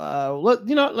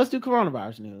let's do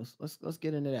coronavirus news. Let's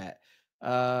get into that.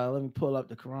 Let me pull up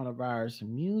the coronavirus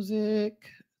music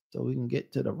so we can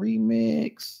get to the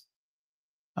remix.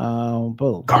 Boom.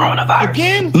 Coronavirus.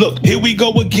 Again? Look, here we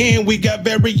go again. We got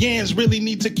variants. Really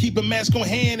need to keep a mask on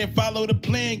hand and follow the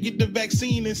plan. Get the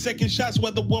vaccine and second shots,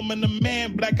 whether woman or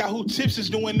man. Black out who tips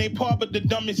is doing their part, but the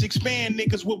dummies expand.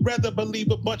 Niggas would rather believe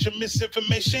a bunch of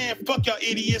misinformation. Fuck y'all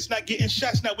idiots not getting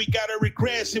shots. Now we gotta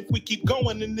regress. If we keep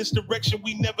going in this direction,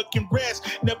 we never can rest.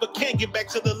 Never can get back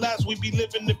to the lives we be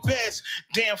living the best.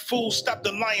 Damn fool, stop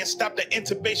the lying. Stop the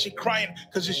intubation crying.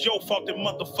 Cause it's your fault that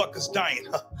motherfuckers dying.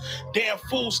 Damn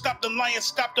fool. bull, stop the lion,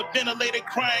 stop the ventilator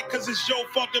crying, cause it's your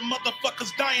fault the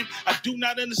motherfuckers dying. I do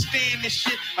not understand this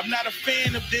shit. I'm not a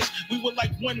fan of this. We were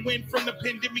like one win from the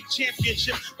pandemic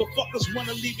championship, but fuckers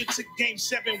wanna leave it to game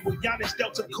 7 with Giannis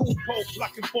Delta Kupo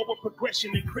blocking forward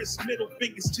progression and Chris middle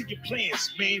fingers to your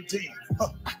plans, man. Damn.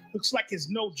 Looks like it's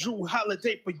no Drew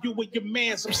Holiday for you and your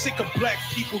mans. I'm sick of black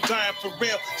people dying for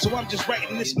real, so I'm just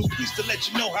writing this new piece to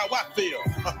let you know how I feel.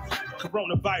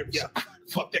 Coronavirus, yeah.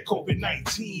 Fuck that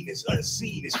COVID-19, it's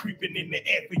unseen, it's creeping in the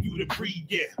air for you to breathe,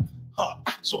 yeah.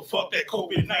 So fuck that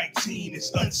COVID-19,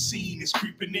 it's unseen, it's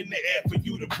creeping in the air for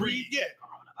you to breathe, yeah.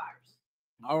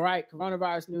 Coronavirus. All right,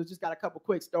 coronavirus news. Just got a couple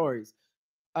quick stories.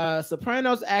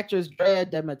 Sopranos actress Drea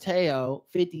De Matteo,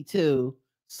 52,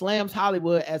 slams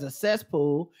Hollywood as a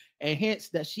cesspool and hints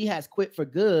that she has quit for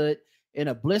good in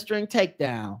a blistering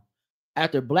takedown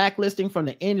after blacklisting from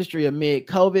the industry amid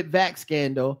COVID vax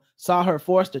scandal saw her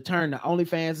forced to turn to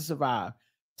OnlyFans to survive.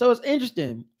 So it's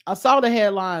interesting. I saw the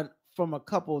headline from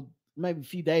maybe a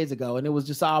few days ago, and it was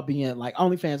just all being like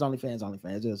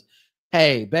OnlyFans. Just,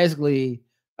 hey, basically,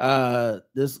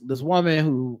 this woman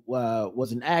who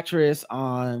was an actress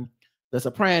on The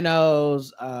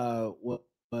Sopranos,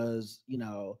 was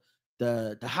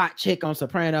the hot chick on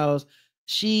Sopranos.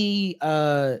 She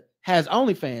has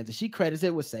OnlyFans, and she credits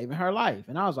it with saving her life.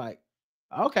 And I was like,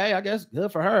 okay, I guess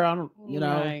good for her. I don't,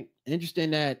 Right. Interesting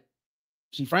that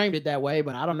she framed it that way,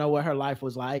 but I don't know what her life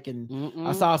was like. And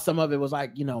I saw some of it was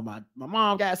like, my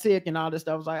mom got sick and all this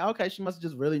stuff. I was like, okay, she must have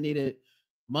just really needed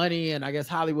money, and I guess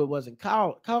Hollywood wasn't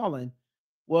calling.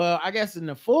 Well, I guess in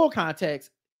the full context,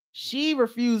 she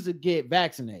refused to get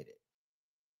vaccinated.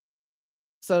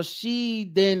 So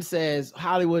she then says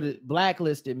Hollywood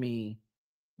blacklisted me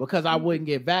because I wouldn't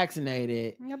get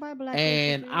vaccinated,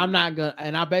 and I'm not gonna.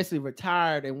 And I basically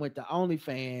retired and went to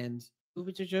OnlyFans,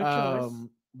 which is your choice,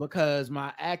 because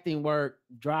my acting work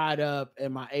dried up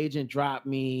and my agent dropped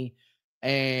me,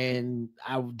 and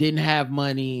I didn't have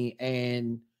money,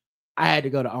 and I had to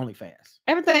go to OnlyFans.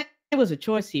 Everything was a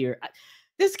choice here.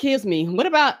 This kills me. What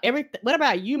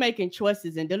about you making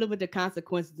choices and dealing with the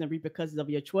consequences and repercussions of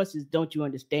your choices? Don't you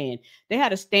understand? They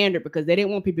had a standard because they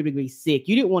didn't want people to be sick.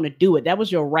 You didn't want to do it. That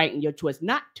was your right and your choice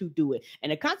not to do it.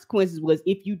 And the consequences was,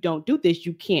 if you don't do this,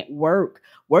 you can't work.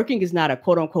 Working is not a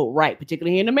quote unquote right,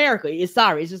 particularly here in America. It's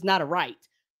just not a right.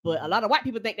 But a lot of white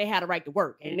people think they had a right to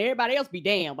work, and everybody else be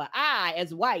damned. But I,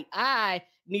 as white, I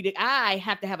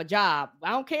have to have a job.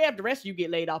 I don't care if the rest of you get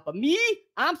laid off. But me,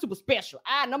 I'm super special.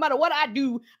 No matter what I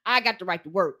do, I got the right to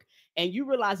work. And you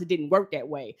realize it didn't work that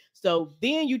way. So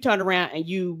then you turn around and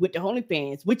you with the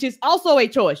OnlyFans, which is also a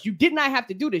choice. You did not have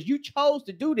to do this. You chose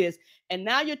to do this. And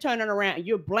now you're turning around and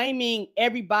you're blaming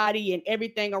everybody and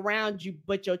everything around you,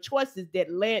 but your choices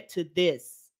that led to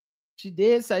this. She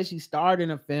did say she starred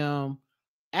in a film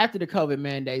after the COVID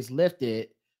mandates lifted,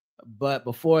 but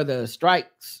before the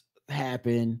strikes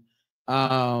happened.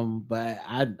 But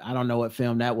I don't know what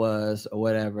film that was or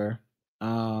whatever.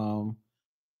 So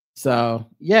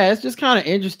yeah, it's just kind of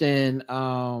interesting.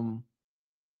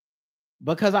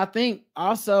 Because I think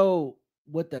also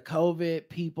with the COVID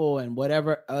people and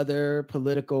whatever other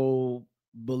political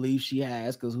belief she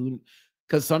has, because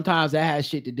sometimes that has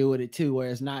shit to do with it too, where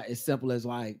it's not as simple as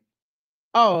like,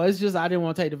 oh, it's just I didn't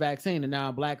want to take the vaccine and now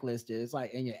I'm blacklisted. It's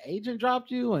like, and your agent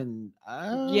dropped you, and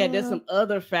yeah, there's some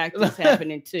other factors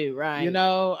happening too, right?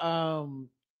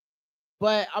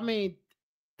 But I mean,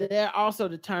 they're also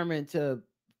determined to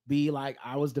be like,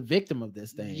 I was the victim of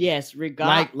this thing. Yes,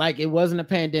 regardless. Like it wasn't a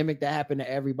pandemic that happened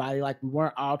to everybody. Like we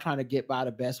weren't all trying to get by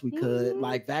the best we could.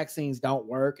 Like vaccines don't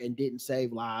work and didn't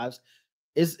save lives.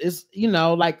 It's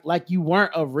like you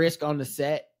weren't a risk on the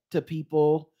set to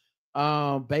people.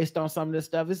 Based on some of this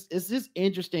stuff, it's just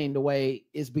interesting the way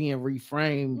it's being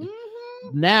reframed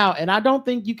now. And I don't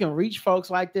think you can reach folks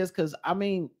like this, because I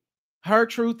mean, her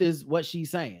truth is what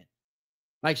she's saying.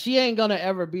 Like she ain't gonna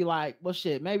ever be like, well,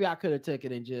 shit, maybe I could have took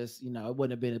it and just, it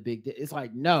wouldn't have been a big deal. It's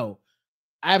like, no,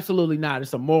 absolutely not.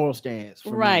 It's a moral stance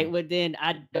for right me. Well, then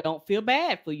I don't feel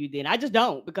bad for you. Then I just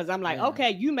don't, because I'm like,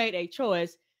 okay, you made a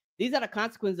choice. These are the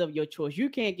consequences of your choice. You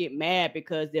can't get mad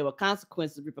because there were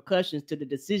consequences, repercussions to the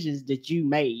decisions that you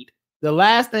made. The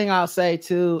last thing I'll say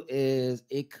too is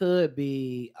it could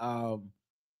be a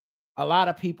lot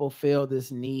of people feel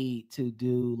this need to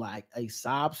do like a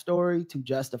sob story to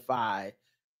justify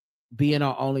being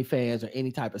on OnlyFans or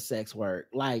any type of sex work.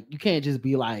 Like you can't just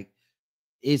be like,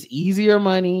 it's easier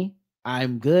money.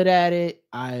 I'm good at it.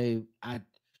 I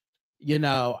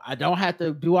don't have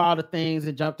to do all the things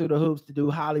and jump through the hoops to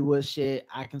do Hollywood shit.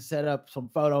 I can set up some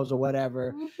photos or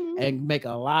whatever and make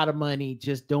a lot of money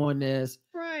just doing this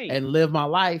and live my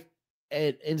life.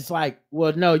 and it's like,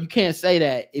 well, no, you can't say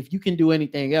that. If you can do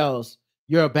anything else,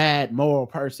 you're a bad moral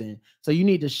person. So you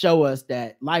need to show us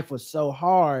that life was so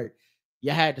hard,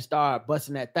 you had to start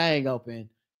busting that thing open.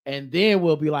 And then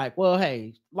we'll be like, well,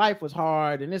 hey, life was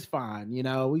hard and it's fine. You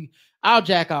know, I'll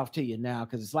jack off to you now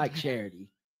because it's like charity.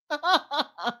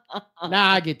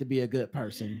 Now I get to be a good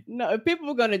person. No, if people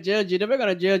are gonna judge you, they're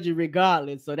gonna judge you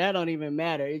regardless. So that don't even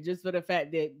matter. It's just for the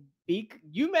fact that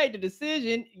you made the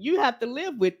decision, you have to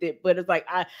live with it. But it's like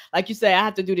you say, I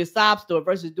have to do this sob story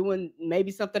versus doing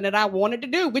maybe something that I wanted to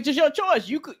do, which is your choice.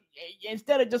 You could,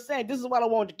 instead of just saying this is what I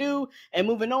want to do and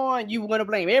moving on, you want to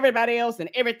blame everybody else and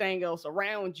everything else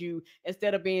around you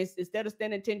instead of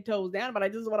standing 10 toes down. But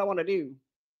this is what I want to do.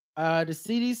 The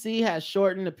CDC has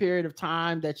shortened the period of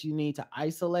time that you need to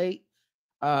isolate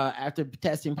after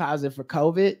testing positive for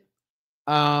COVID.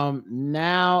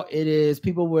 Now it is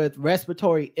people with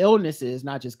respiratory illnesses,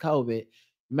 not just COVID,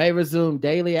 may resume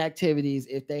daily activities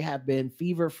if they have been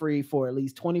fever-free for at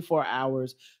least 24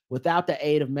 hours without the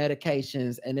aid of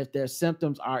medications and if their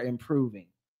symptoms are improving.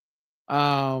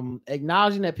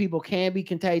 Acknowledging that people can be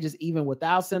contagious even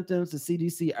without symptoms, the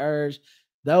CDC urged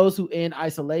those who in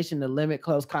isolation to limit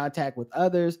close contact with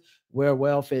others, wear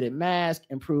well-fitted masks,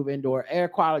 improve indoor air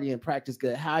quality, and practice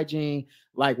good hygiene,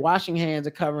 like washing hands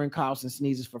and covering coughs and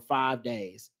sneezes for 5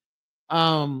 days.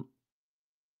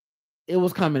 It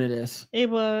was coming to this. It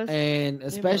was. And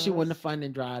especially when the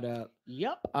funding dried up.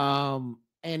 Yep. And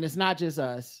it's not just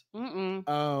us.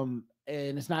 Mm-mm.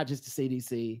 And it's not just the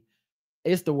CDC.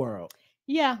 It's the world.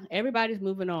 Yeah, everybody's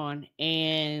moving on.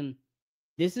 And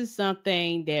this is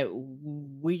something that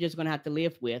we're just going to have to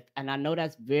live with. And I know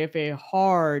that's very, very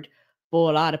hard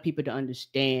for a lot of people to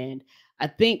understand. I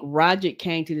think Roger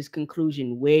came to this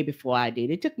conclusion way before I did.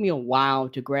 It took me a while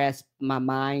to grasp my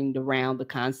mind around the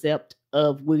concept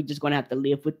of we're just going to have to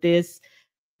live with this.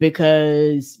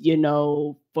 Because, you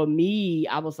know, for me,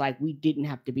 I was like, we didn't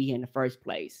have to be here in the first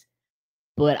place.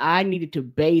 But I needed to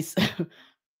base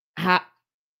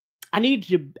I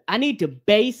need to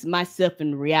base myself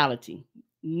in reality.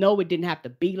 No, it didn't have to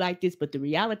be like this, but the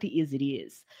reality is it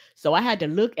is. So I had to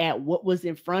look at what was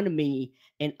in front of me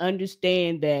and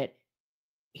understand that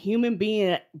human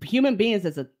beings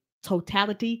as a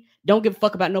totality don't give a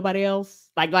fuck about nobody else.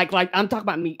 Like I'm talking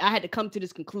about me. I had to come to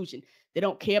this conclusion. They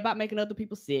don't care about making other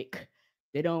people sick.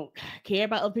 They don't care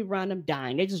about other people around them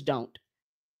dying. They just don't.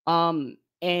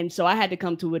 And so I had to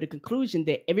come to the conclusion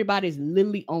that everybody's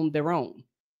literally on their own.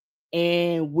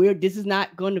 And this is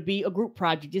not going to be a group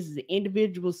project. This is an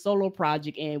individual solo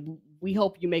project. And we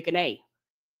hope you make an A.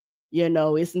 You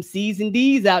know, it's some C's and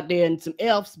D's out there and some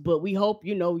F's, but we hope,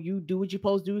 you know, you do what you're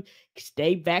supposed to do,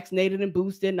 stay vaccinated and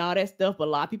boosted and all that stuff. But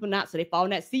a lot of people not, so they fall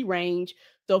in that C range.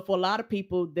 So for a lot of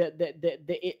people,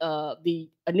 the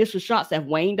initial shots have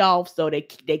waned off, so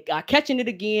they are catching it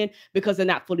again because they're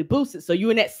not fully boosted. So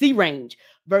you're in that C range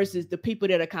versus the people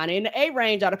that are kind of in the A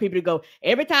range are the people that go,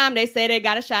 every time they say they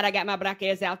got a shot, I got my black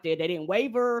ass out there. They didn't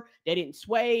waver. They didn't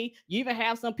sway. You even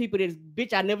have some people that is,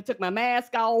 bitch, I never took my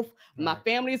mask off. Right. My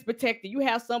family is protected. You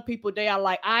have some people, they are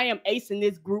like, I am acing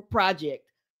this group project,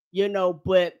 you know,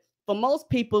 but for most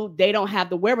people, they don't have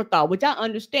the wherewithal, which I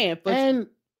understand.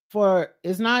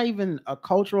 It's not even a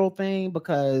cultural thing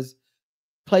because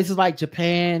places like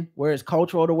Japan, where it's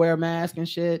cultural to wear a mask and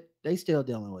shit, they still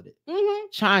dealing with it. Mm-hmm.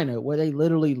 China, where they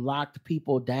literally locked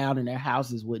people down in their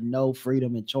houses with no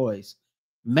freedom and choice,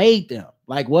 made them.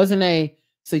 Like, wasn't a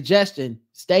suggestion,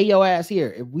 stay your ass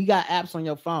here. If we got apps on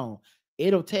your phone,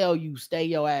 it'll tell you stay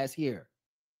your ass here.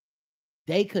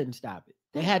 They couldn't stop it.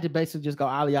 They had to basically just go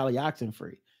ollie ollie oxen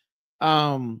free.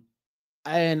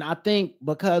 And I think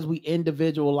because we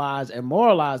individualize and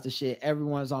moralize the shit,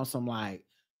 everyone's on some like,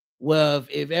 well,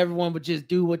 if everyone would just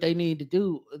do what they need to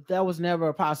do, that was never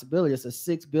a possibility. It's a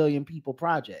 6 billion people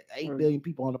project, 8 billion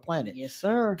people on the planet. Yes,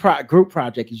 sir. Group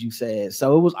project, as you said.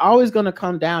 So it was always going to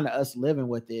come down to us living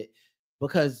with it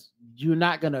because you're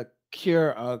not going to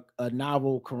cure a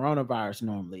novel coronavirus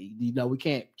normally. You know, we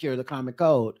can't cure the common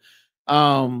cold.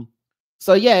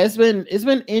 So yeah, it's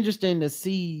been interesting to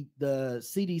see the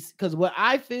CDC, because what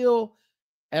I feel,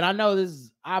 and I know this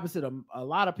is opposite of a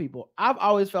lot of people, I've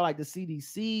always felt like the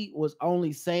CDC was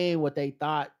only saying what they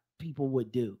thought people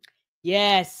would do.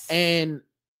 Yes. And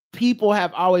people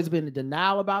have always been in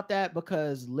denial about that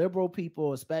because liberal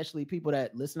people, especially people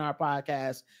that listen to our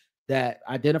podcast that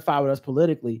identify with us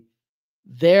politically,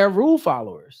 they're rule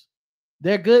followers.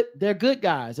 They're good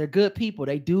guys. They're good people.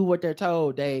 They do what they're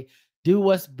told. They do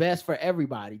what's best for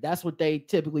everybody. That's what they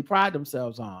typically pride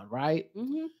themselves on, right?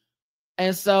 Mm-hmm.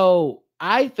 And so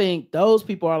I think those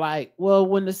people are like, well,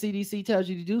 when the CDC tells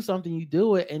you to do something, you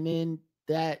do it, and then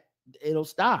that it'll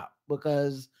stop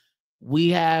because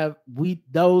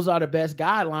those are the best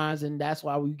guidelines, and that's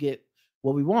why we get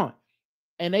what we want.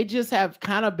 And they just have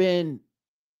kind of been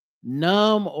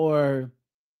numb or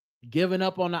given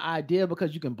up on the idea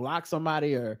because you can block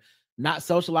somebody or not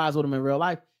socialize with them in real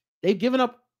life. They've given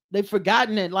up. They've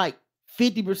forgotten that like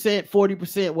 50%,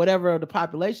 40%, whatever the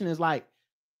population is like,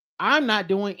 I'm not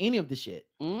doing any of the shit.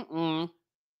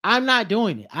 I'm not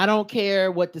doing it. I don't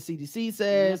care what the CDC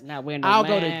says. I'll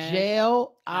go to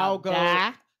jail. I'll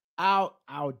die.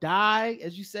 I'll die,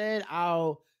 as you said.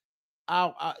 I'll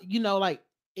you know, like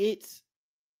this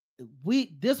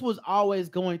was always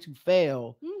going to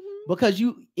fail because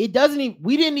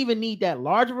we didn't even need that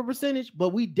large of a percentage, but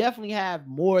we definitely have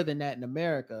more than that in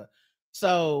America.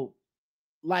 So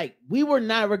like we were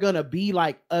never gonna be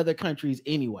like other countries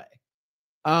anyway.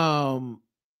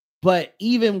 But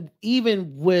even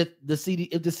with the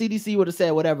if the CDC would have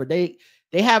said whatever, they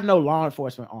have no law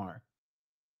enforcement arm.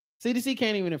 CDC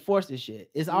can't even enforce this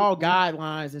shit. It's all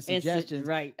guidelines and suggestions,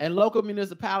 right? And local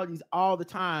municipalities all the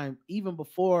time, even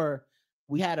before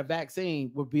we had a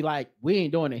vaccine, would be like, "We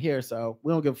ain't doing it here, so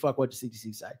we don't give a fuck what the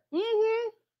CDC say."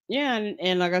 Yeah,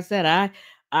 and like I said,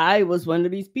 I was one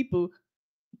of these people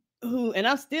who, and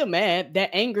I'm still mad. That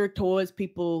anger towards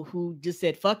people who just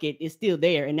said "fuck it" is still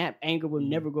there, and that anger will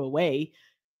never go away.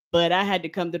 But I had to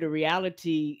come to the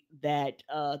reality that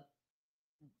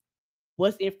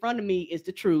what's in front of me is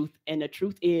the truth, and the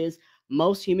truth is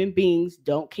most human beings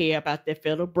don't care about their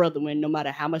fellow brethren, no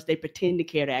matter how much they pretend to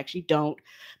care. They actually don't,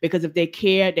 because if they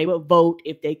care, they would vote.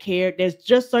 If they care, there's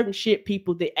just certain shit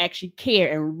people that actually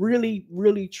care and really,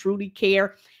 really, truly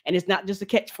care. And it's not just a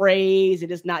catchphrase,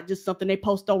 and it's not just something they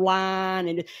post online,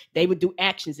 and they would do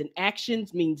actions, and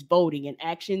actions means voting, and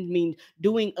actions means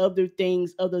doing other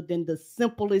things other than the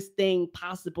simplest thing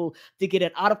possible to get an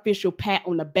artificial pat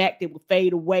on the back that will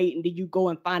fade away, and then you go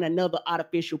and find another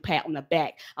artificial pat on the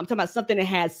back. I'm talking about something that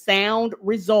has sound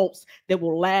results that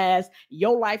will last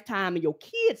your lifetime and your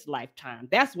kids' lifetime.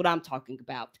 That's what I'm talking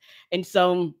about. And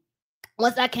so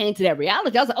once I came to that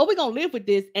reality, I was like, oh, we're going to live with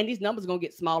this. And these numbers are going to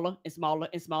get smaller and smaller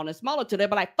and smaller and smaller till they're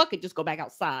like, fuck it, just go back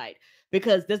outside.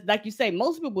 Because this, like you say,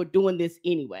 most people are doing this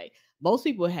anyway. Most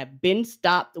people have been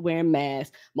stopped wearing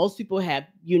masks. Most people have,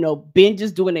 been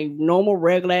just doing a normal,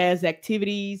 regular ass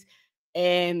activities.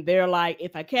 And they're like,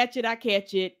 if I catch it, I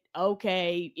catch it.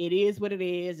 Okay, it is what it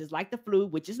is. It's like the flu,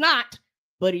 which is not.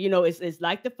 But, it's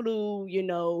like the flu,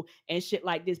 and shit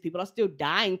like this. People are still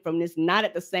dying from this, not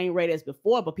at the same rate as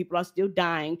before, but people are still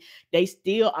dying. They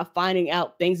still are finding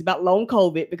out things about long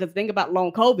COVID, because the thing about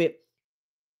long COVID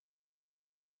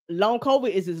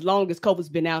is as long as COVID's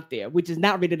been out there, which is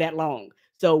not really that long.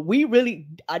 So we really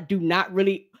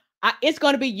it's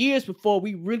going to be years before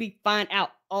we really find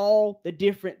out all the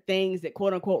different things that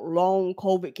quote unquote long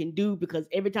COVID can do, because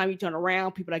every time you turn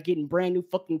around, people are getting brand new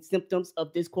fucking symptoms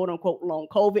of this quote unquote long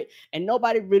COVID, and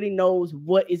nobody really knows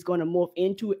what is going to morph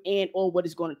into and or what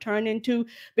it's going to turn into,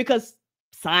 because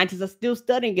scientists are still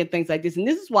studying and things like this. And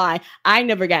this is why I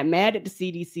never got mad at the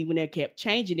CDC when they kept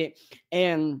changing it.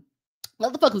 And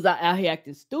motherfuckers out here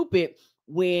acting stupid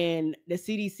when the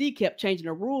CDC kept changing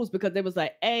the rules, because they was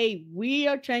like, hey, we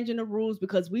are changing the rules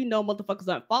because we know motherfuckers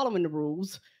aren't following the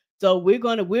rules. So we're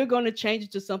gonna change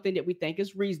it to something that we think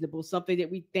is reasonable, something that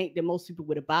we think that most people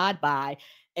would abide by.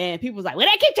 And people was like, well,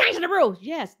 they keep changing the rules.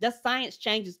 Yes, the science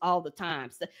changes all the time.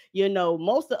 So,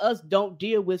 most of us don't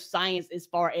deal with science as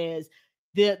far as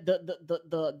the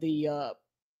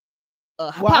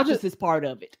hypothesis part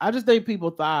of it. I just think people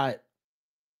thought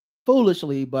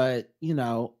foolishly, but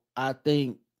I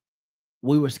think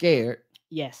we were scared.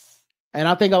 Yes. And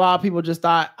I think a lot of people just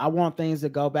thought, I want things to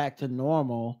go back to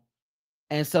normal.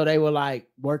 And so they were like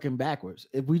working backwards.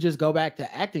 If we just go back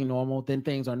to acting normal, then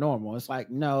things are normal. It's like,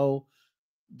 no,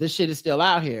 this shit is still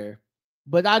out here.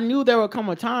 But I knew there would come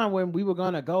a time when we were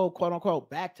going to go, quote unquote,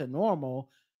 back to normal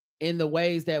in the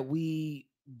ways that we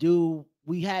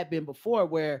had been before,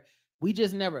 where we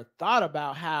just never thought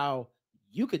about how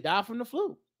you could die from the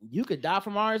flu. You could die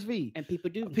from RSV. And people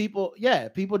do. People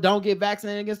don't get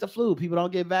vaccinated against the flu. People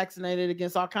don't get vaccinated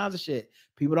against all kinds of shit.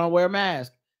 People don't wear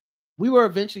masks. We were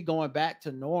eventually going back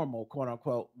to normal, quote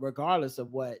unquote, regardless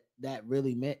of what that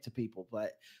really meant to people.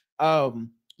 But so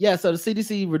the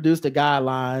CDC reduced the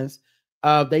guidelines.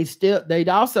 They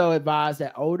also advise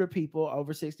that older people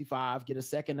over 65 get a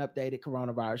second updated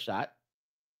coronavirus shot.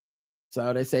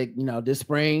 So they say, this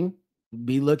spring,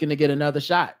 be looking to get another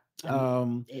shot.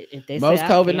 If they most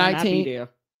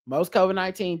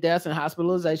COVID-19 deaths and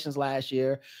hospitalizations last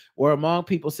year were among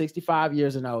people 65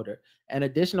 years and older. An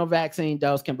additional vaccine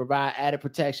dose can provide added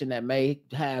protection that may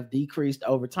have decreased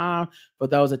over time for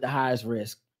those at the highest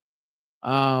risk.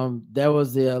 There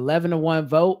was the 11-1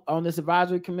 vote on this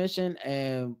advisory commission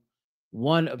and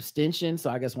 1 abstention. So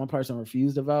I guess 1 person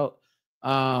refused to vote.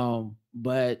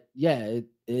 But yeah,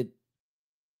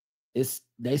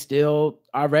 they still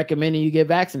are recommending you get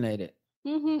vaccinated.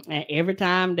 And every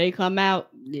time they come out,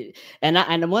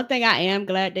 and the one thing I am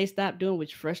glad they stopped doing,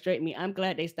 which frustrates me, I'm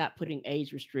glad they stopped putting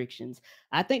age restrictions.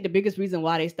 I think the biggest reason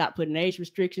why they stopped putting age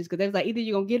restrictions because they was like either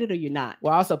you're gonna get it or you're not.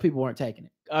 Well, also people weren't taking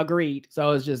it. Agreed. So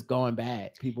it's just going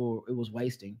bad. It was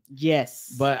wasting.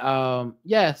 Yes. But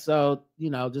yeah. So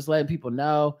just letting people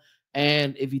know.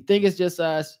 And if you think it's just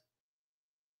us,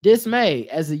 dismay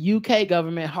as the UK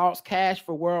government halts cash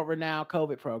for world-renowned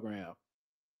COVID program.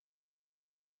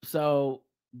 So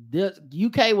the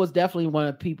UK was definitely one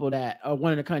of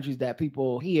the countries that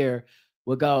people here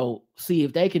would go see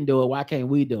if they can do it. Why can't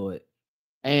we do it?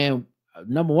 And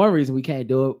number one reason we can't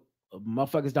do it,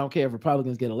 motherfuckers don't care if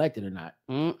Republicans get elected or not.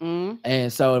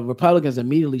 And so Republicans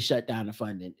immediately shut down the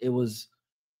funding. They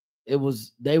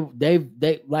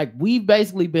like we've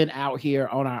basically been out here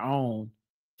on our own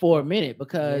for a minute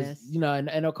because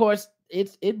and of course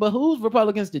it behooves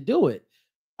Republicans to do it.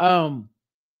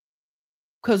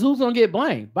 Because who's gonna get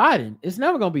blamed? Biden. It's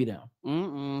never gonna be them.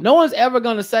 No one's ever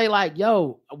gonna say like,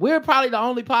 "Yo, we're probably the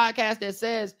only podcast that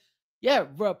says, yeah,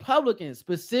 Republicans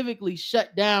specifically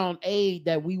shut down aid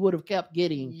that we would have kept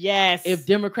getting. Yes, if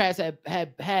Democrats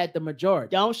had the majority.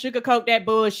 Don't sugarcoat that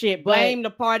bullshit. Blame the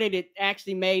party that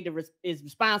actually made is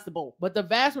responsible. But the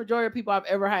vast majority of people I've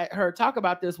ever heard talk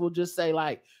about this will just say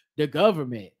like the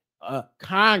government,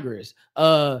 Congress,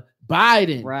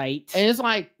 Biden, right? And it's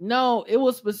like, no, it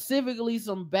was specifically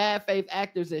some bad faith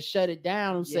actors that shut it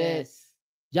down and said,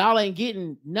 y'all ain't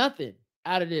getting nothing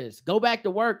out of this. Go back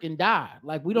to work and die.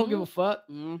 Like we don't give a fuck.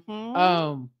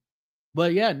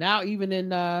 But yeah, now even in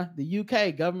the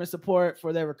UK, government support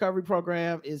for their recovery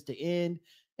program is to end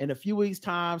in a few weeks'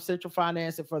 time. Central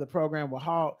financing for the program will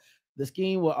halt. The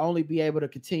scheme will only be able to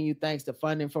continue thanks to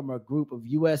funding from a group of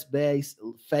US-based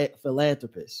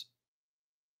philanthropists.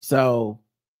 So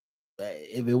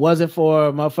if it wasn't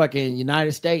for motherfucking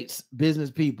United States business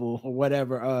people or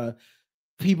whatever,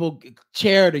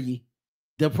 charity,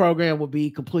 the program would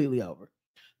be completely over.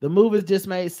 The move has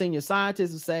dismayed senior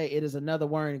scientists who say it is another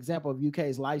worrying example of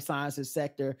UK's life sciences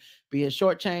sector being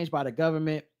shortchanged by the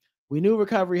government. We knew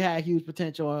recovery had huge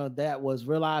potential that was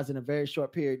realized in a very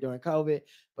short period during COVID,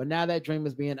 but now that dream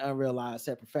is being unrealized,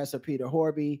 said Professor Peter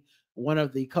Horby, one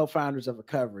of the co-founders of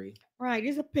Recovery. Right.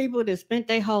 These are people that spent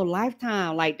their whole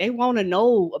lifetime. Like, they want to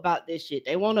know about this shit.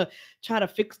 They want to try to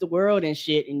fix the world and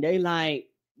shit. And they like,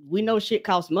 we know shit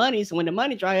costs money. So when the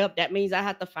money dry up, that means I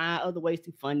have to find other ways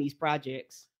to fund these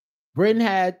projects.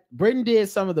 Britain did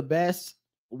some of the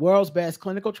world's best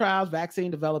clinical trials, vaccine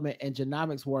development, and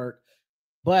genomics work.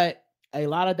 But a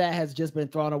lot of that has just been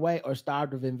thrown away or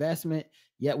starved of investment.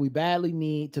 Yet we badly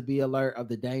need to be alert of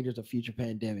the dangers of future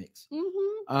pandemics.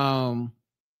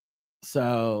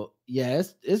 So yeah,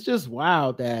 it's just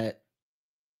wild that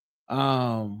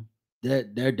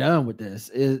they're done with this.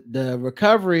 The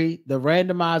recovery, the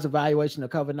randomized evaluation of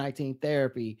COVID-19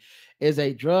 therapy is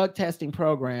a drug testing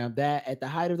program that at the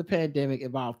height of the pandemic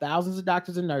involved thousands of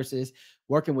doctors and nurses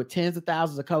working with tens of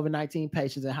thousands of COVID-19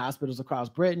 patients in hospitals across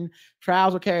Britain.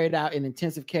 Trials were carried out in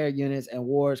intensive care units and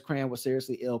wards crammed with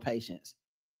seriously ill patients.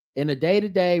 In a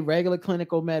day-to-day regular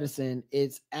clinical medicine,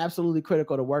 it's absolutely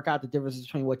critical to work out the differences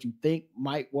between what you think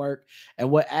might work and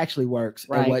what actually works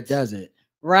and what doesn't.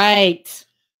 Right.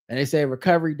 And they say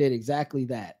recovery did exactly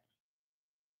that.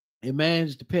 It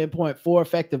managed to pinpoint 4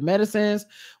 effective medicines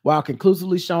while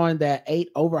conclusively showing that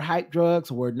 8 overhyped drugs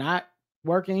were not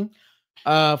working.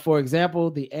 For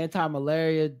example, the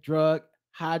anti-malaria drug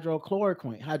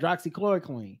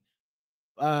hydroxychloroquine.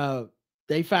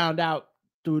 They found out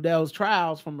through those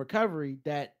trials from recovery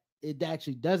that it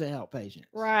actually doesn't help patients.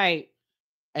 Right.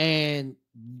 And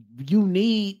you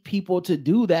need people to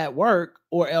do that work,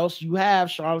 or else you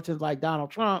have charlatans like Donald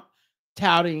Trump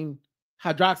touting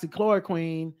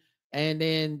hydroxychloroquine, and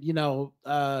then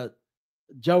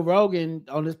Joe Rogan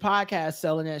on his podcast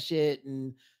selling that shit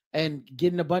and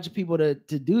getting a bunch of people to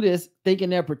do this thinking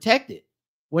they're protected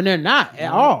when they're not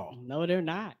at all. No, they're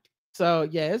not. So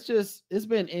yeah, it's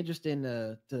been interesting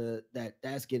to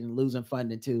that's losing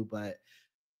funding too, but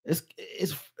it's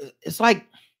like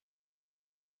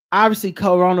obviously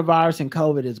coronavirus and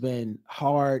COVID has been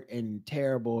hard and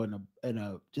terrible and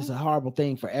a just a horrible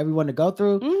thing for everyone to go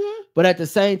through. But at the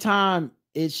same time,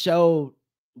 it showed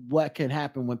what can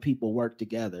happen when people work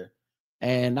together.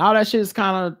 And all that shit is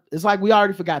it's like we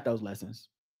already forgot those lessons.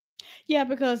 Yeah,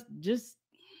 because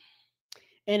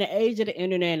in the age of the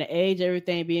internet, and the age of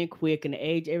everything being quick, and the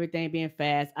age of everything being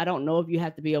fast, I don't know if you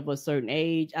have to be over a certain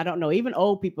age. I don't know. Even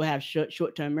old people have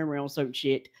short-term memory on certain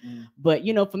shit. But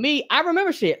for me, I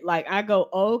remember shit. Like I go,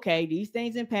 oh, okay, these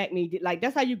things impact me. Like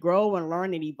that's how you grow and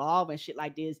learn and evolve and shit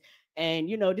like this. And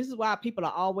this is why people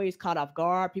are always caught off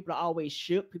guard. People are always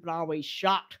shook. People are always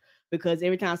shocked because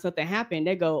every time something happens,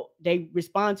 they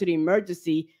respond to the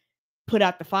emergency, put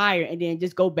out the fire, and then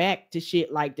just go back to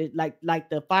shit like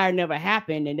the fire never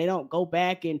happened, and they don't go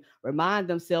back and remind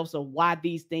themselves of why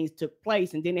these things took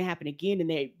place, and then it happened again, and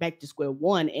they're back to square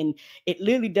one, and it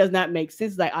literally does not make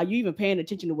sense. Like, are you even paying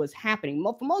attention to what's happening?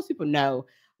 For most people, no.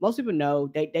 Most people know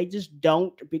they just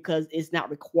don't, because it's not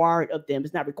required of them.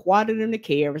 It's not required of them to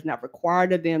care. It's not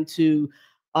required of them to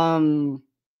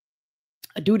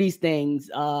do these things.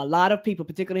 A lot of people,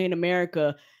 particularly in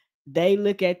America, they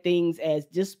look at things as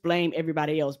just blame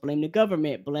everybody else, blame the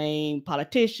government, blame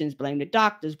politicians, blame the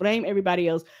doctors, blame everybody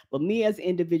else. But me as an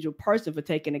individual person for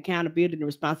taking accountability and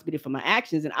responsibility for my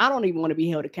actions, and I don't even want to be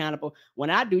held accountable when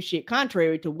I do shit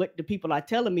contrary to what the people are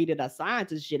telling me that are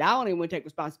scientists shit. I don't even want to take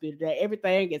responsibility for that.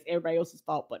 Everything is everybody else's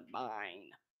fault but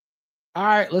mine. All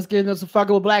right, let's get into some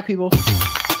fucking with black people.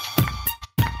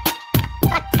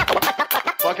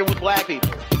 Fucking with black people.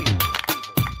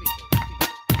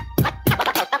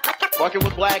 Fucking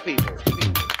with black people.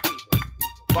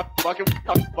 Fucking with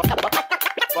black people.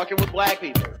 Fucking with black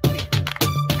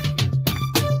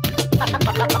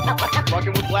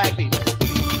people.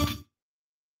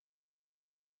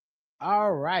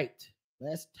 All right,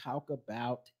 let's talk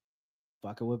about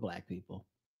fucking with black people.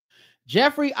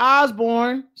 Jeffrey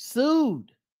Osborne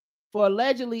sued for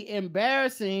allegedly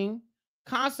embarrassing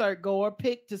concert goer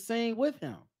picked to sing with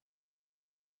him.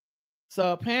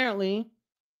 So apparently,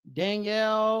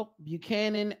 Danielle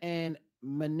Buchanan and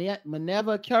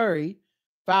Minerva Curry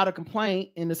filed a complaint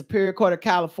in the Superior Court of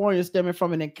California stemming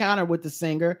from an encounter with the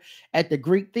singer at the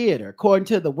Greek Theater. According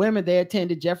to the women, they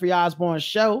attended Jeffrey Osborne's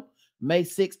show May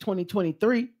 6,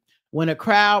 2023, when a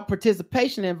crowd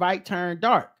participation invite turned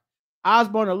dark.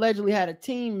 Osborne allegedly had a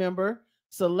team member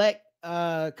select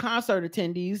concert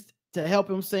attendees to help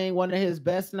him sing one of his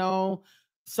best-known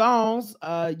songs,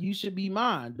 You Should Be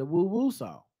Mine, the woo-woo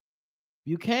song.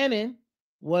 Buchanan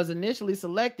was initially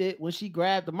selected when she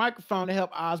grabbed the microphone to help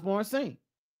Osborne sing.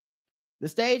 The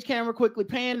stage camera quickly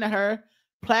panned to her,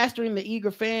 plastering the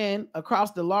eager fan across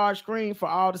the large screen for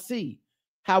all to see.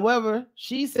 However,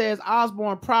 she says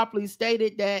Osborne promptly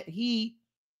stated that he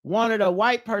wanted a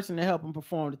white person to help him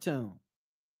perform the tune.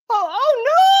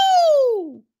 Oh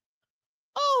no!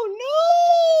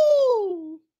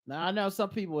 Oh no! Now, I know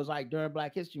some people was like during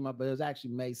Black History Month, but it was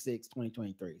actually May 6,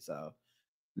 2023. So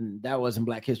that wasn't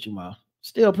Black History Month.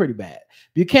 Still pretty bad.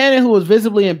 Buchanan, who was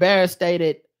visibly embarrassed,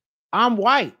 stated, "I'm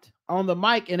white," on the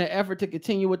mic in an effort to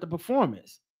continue with the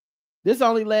performance. This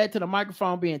only led to the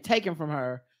microphone being taken from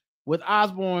her, with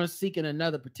Osborne seeking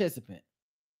another participant.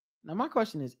 Now, my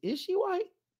question is she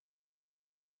white?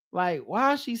 Like,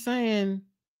 why is she saying,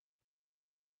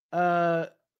 so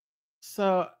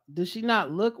does she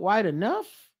not look white enough?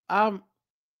 I'm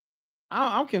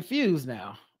confused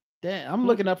now. Damn, I'm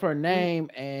looking up her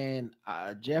name and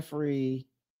Jeffrey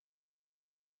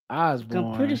Osborne.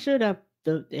 I'm pretty sure that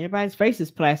everybody's face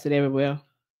is plastered everywhere.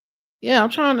 Yeah,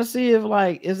 I'm trying to see if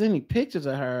is any pictures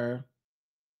of her.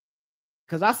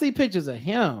 Because I see pictures of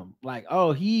him, like,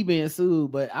 oh, he being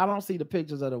sued, but I don't see the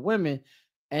pictures of the women.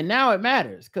 And now it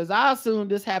matters, because I assume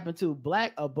this happened to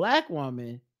a black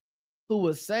woman who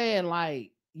was saying,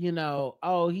 like,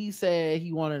 oh, he said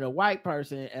he wanted a white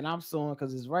person, and I'm suing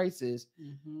because it's racist.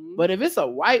 Mm-hmm. But if it's a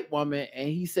white woman and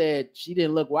he said she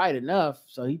didn't look white enough,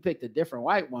 so he picked a different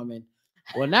white woman,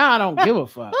 well, now I don't give a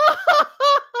fuck.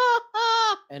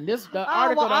 And the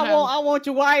article I want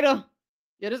you whiter.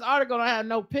 Yeah, this article don't have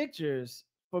no pictures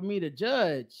for me to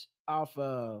judge off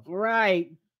of.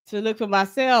 Right. To look for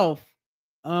myself.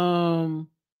 So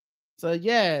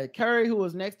yeah, Curry, who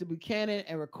was next to Buchanan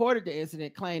and recorded the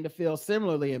incident, claimed to feel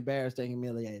similarly embarrassed and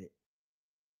humiliated.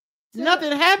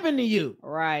 Nothing happened to you.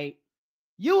 Right.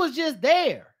 You was just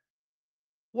there.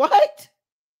 What?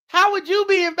 How would you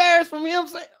be embarrassed from him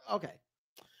saying? Okay.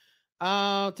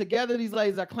 Together, these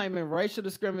ladies are claiming racial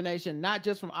discrimination, not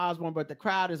just from Osborne, but the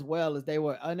crowd as well, as they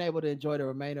were unable to enjoy the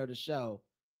remainder of the show.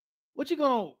 What, you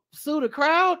gonna sue the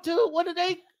crowd too?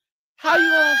 How you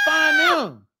gonna find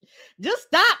them? Just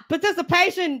stop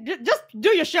participation. Just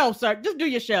do your show, sir. Just do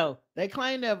your show. They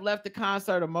claim to have left the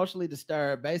concert emotionally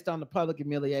disturbed based on the public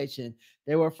humiliation.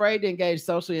 They were afraid to engage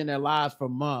socially in their lives for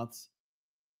months.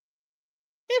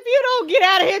 If you don't get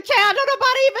out of here, child, don't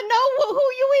nobody even know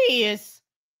who you is.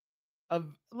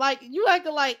 like you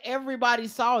acted like everybody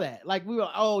saw that. Like we were,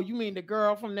 oh, you mean the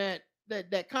girl from that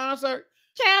concert?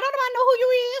 Chad, don't nobody know who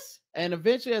you is. And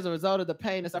eventually, as a result of the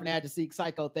pain and suffering, had to seek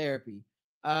psychotherapy.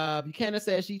 Buchanan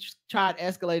said she tried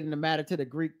escalating the matter to the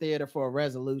Greek theater for a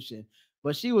resolution,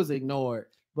 but she was ignored.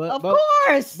 But Of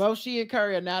course. both she and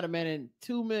Curry are now demanding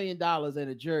 $2 million in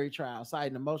a jury trial,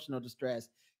 citing emotional distress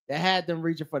that had them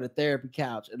reaching for the therapy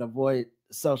couch and avoid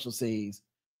social scenes.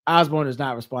 Osborne has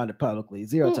not responded publicly.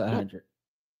 0 to 100.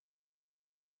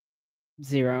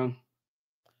 0.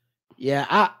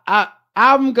 Yeah,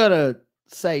 I'm gonna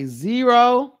say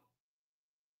 0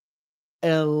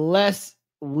 unless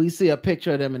we see a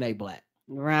picture of them and they black.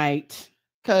 Right.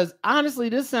 Because honestly,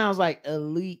 this sounds like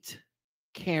elite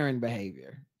Karen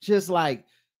behavior. Just like,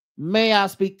 may I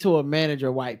speak to a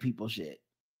manager white people shit.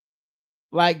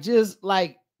 Like, just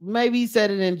like maybe he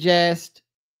said it in jest.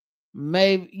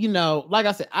 Maybe, you know, like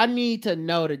I said, I need to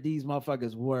know that these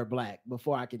motherfuckers were black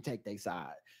before I can take their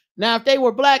side. Now, if they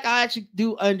were black, I actually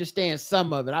do understand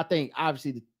some of it. I think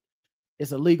obviously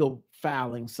it's illegal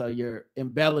fouling, so you're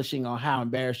embellishing on how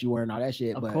embarrassed you were and all that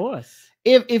shit. Of course.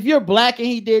 If you're black and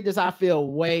he did this, I feel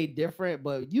way different.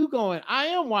 But you going, I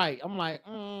am white. I'm like,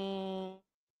 I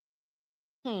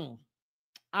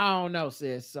don't know,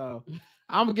 sis. So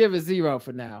I'm gonna give it 0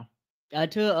 for now.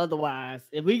 Until otherwise,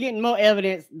 if we getting more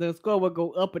evidence, the score will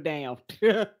go up or down.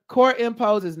 Court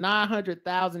imposes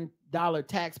 $900,000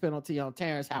 tax penalty on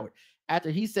Terrence Howard after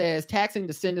he says taxing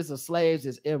descendants of slaves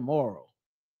is immoral.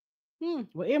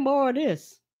 Well, immoral it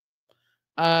is.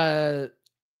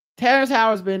 Terrence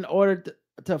Howard's been ordered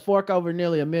to fork over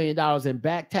nearly $1 million in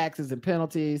back taxes and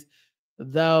penalties,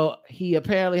 though he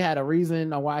apparently had a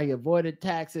reason on why he avoided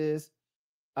taxes.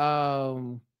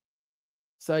 So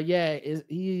yeah,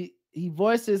 he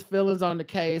voiced his feelings on the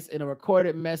case in a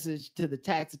recorded message to the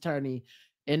tax attorney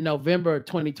in November of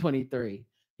 2023.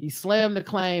 He slammed the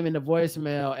claim in the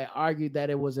voicemail and argued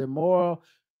that it was immoral.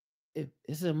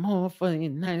 It's immoral for the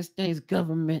United States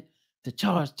government to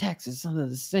charge taxes on the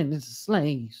descendants of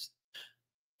slaves.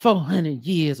 400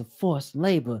 years of forced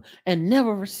labor and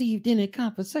never received any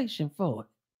compensation for it.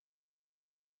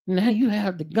 Now you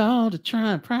have the gall to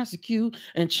try and prosecute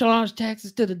and charge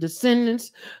taxes to the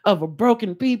descendants of a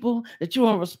broken people that you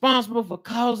are responsible for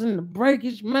causing the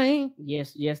breakage, man.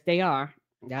 Yes, they are.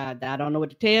 I don't know what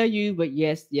to tell you, but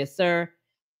yes, sir.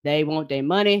 They want their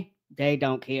money. They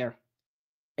don't care.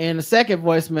 In the second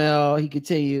voicemail, he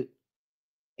continued,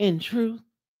 in truth,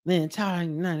 the entire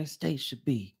United States should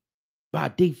be,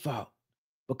 by default,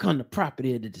 become the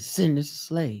property of the descendants of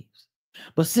slaves.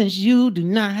 But since you do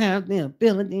not have the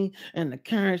ability and the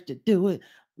courage to do it,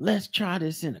 let's try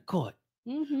this in a court.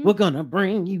 We're going to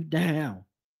bring you down.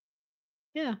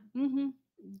 Yeah. And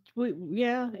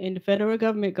the federal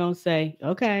government going to say,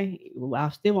 okay, well, I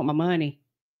still want my money.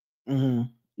 No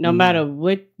matter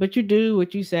what you do,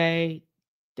 what you say,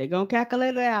 they're going to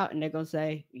calculate it out and they're going to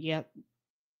say, yep,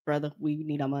 brother, we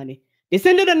need our money.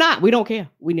 Descendant or not, we don't care.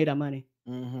 We need our money.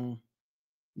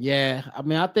 Yeah. I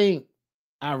mean, I think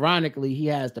ironically, he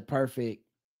has the perfect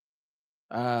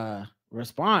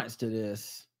response to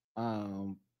this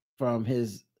from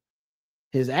his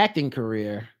acting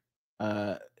career.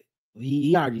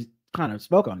 He already kind of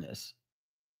spoke on this.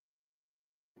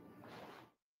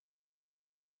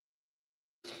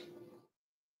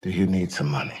 Do you need some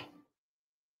money?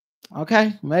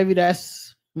 Okay, maybe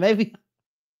that's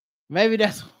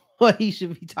what he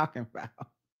should be talking about.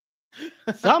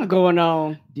 Something going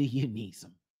on. Do you need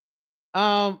some?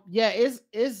 Yeah,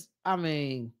 it's I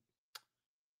mean,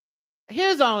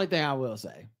 here's the only thing I will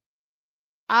say.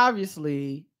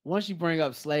 Obviously, once you bring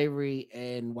up slavery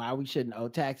and why we shouldn't owe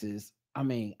taxes, I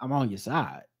mean, I'm on your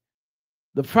side.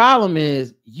 The problem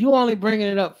is you only bringing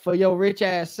it up for your rich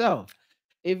ass self.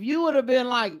 If you would have been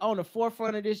like on the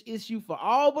forefront of this issue for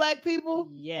all black people,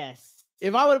 yes.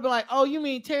 If I would have been like, oh, you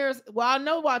mean Terrence? Well, I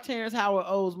know why Terrence Howard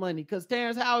owes money, because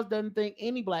Terrence Howard doesn't think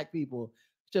any black people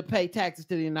should pay taxes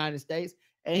to the United States.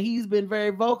 And he's been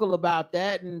very vocal about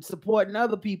that and supporting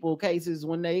other people cases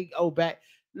when they owe back.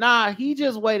 Nah, he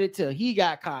just waited till he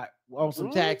got caught on some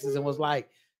taxes and was like,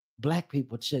 black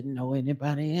people shouldn't owe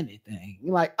anybody anything.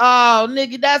 You're like, oh,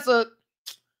 nigga,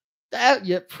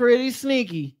 you're pretty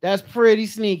sneaky. That's pretty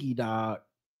sneaky, dog.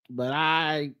 But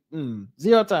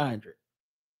 0 to 100.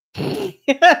 0.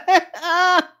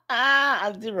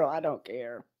 I don't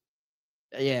care.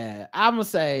 Yeah, I'm gonna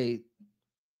say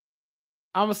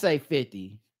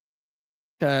 50,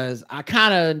 because I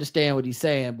kind of understand what he's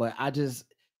saying, but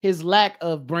his lack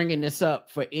of bringing this up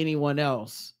for anyone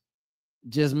else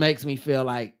just makes me feel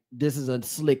like this is a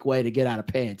slick way to get out of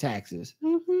paying taxes.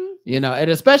 You know,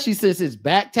 and especially since it's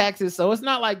back taxes, so it's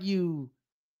not like you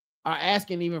are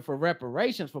asking even for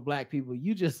reparations for black people,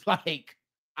 you just like,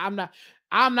 I'm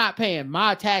not paying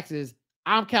my taxes.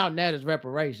 I'm counting that as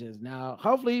reparations. Now,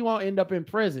 hopefully he won't end up in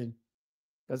prison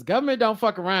because government don't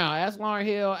fuck around. Ask Lauryn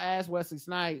Hill, ask Wesley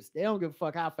Snipes. They don't give a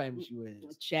fuck how famous you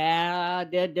is. Child,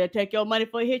 they'll take your money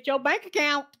before it hit your bank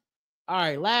account. All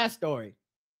right, last story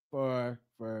for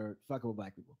fucking with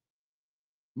black people.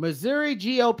 Missouri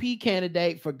GOP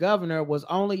candidate for governor was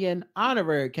only an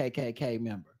honorary KKK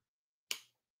member.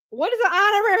 What is an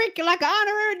honorary, like an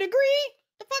honorary degree?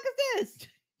 The fuck is this?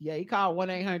 Yeah, he called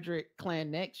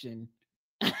 1-800-Klannection.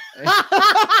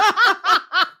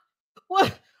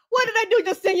 What did they do?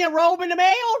 Just send your robe in the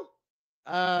mail?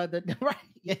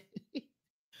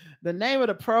 The name of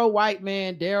the pro-white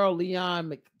man, Darrell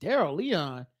Leon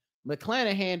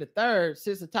McClanahan III,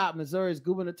 sits atop Missouri's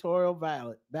gubernatorial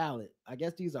ballot. I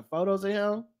guess these are photos of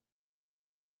him.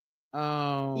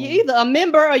 You're either a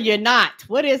member or you're not.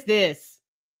 What is this?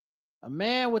 A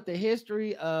man with the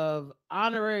history of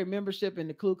honorary membership in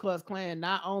the Ku Klux Klan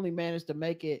not only managed to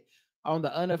make it on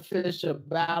the unofficial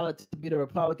ballot to be the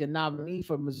Republican nominee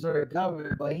for Missouri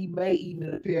governor, but he may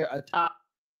even appear atop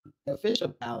the official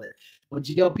ballot when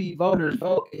GOP voters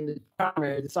vote in the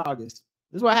primary this August.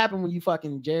 This is what happened when you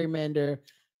fucking gerrymander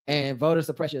and voter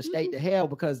suppress your state to hell,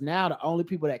 because now the only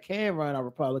people that can run are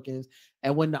Republicans.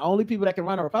 And when the only people that can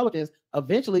run are Republicans,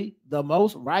 eventually the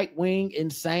most right-wing,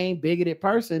 insane, bigoted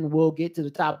person will get to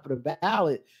the top of the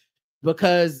ballot,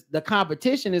 because the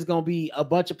competition is going to be a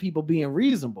bunch of people being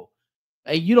reasonable.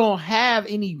 And you don't have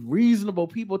any reasonable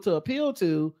people to appeal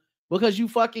to because you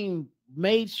fucking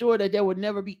made sure that there would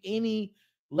never be any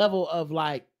level of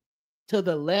like to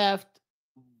the left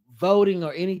voting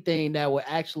or anything that would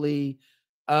actually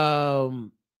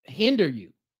hinder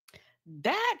you.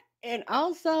 That, and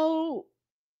also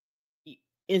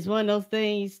is one of those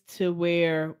things to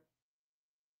where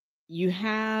you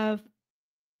have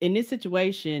in this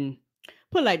situation,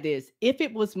 put it like this, if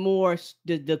it was more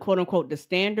the quote unquote the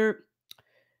standard,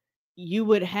 you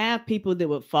would have people that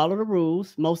would follow the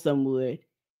rules. Most of them would.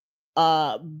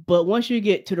 But once you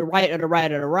get to the right,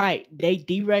 they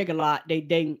deregulate, they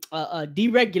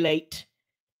deregulate,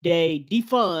 they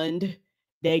defund,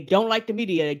 they don't like the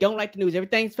media, they don't like the news,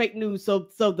 everything's fake news. So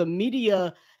the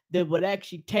media that would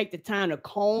actually take the time to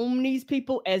comb these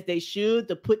people as they should,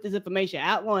 to put this information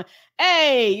out on,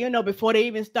 hey, before they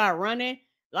even start running.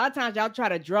 A lot of times y'all try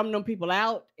to drum them people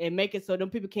out and make it so them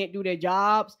people can't do their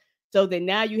jobs. So that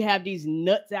now you have these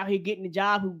nuts out here getting the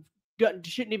job who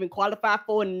shouldn't even qualify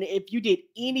for. And if you did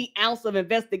any ounce of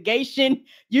investigation,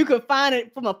 you could find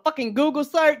it from a fucking Google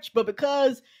search. But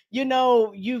because,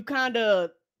 you've kind of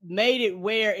made it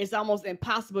where it's almost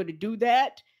impossible to do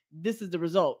that, this is the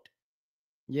result.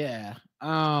 Yeah.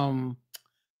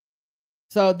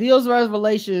 So these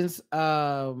revelations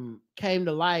came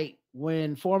to light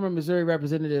when former Missouri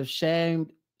Representative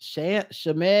Shamed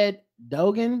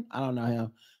Dogan, I don't know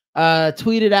him,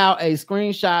 tweeted out a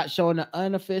screenshot showing the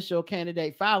unofficial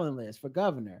candidate filing list for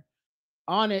governor.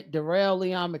 On it, Darrell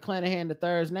Leon McClanahan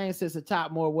III's name sits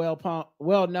atop more well-known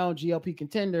GOP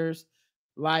contenders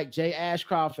like Jay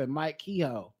Ashcroft and Mike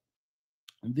Kehoe.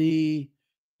 The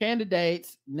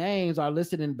candidates' names are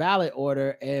listed in ballot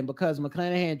order, and because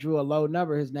McClanahan drew a low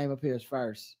number, his name appears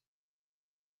first.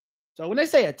 So when they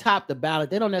say atop the ballot,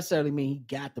 they don't necessarily mean he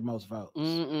got the most votes.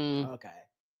 Okay.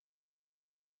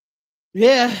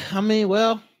 Yeah, I mean,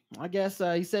 well, I guess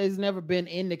he says he's never been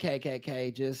in the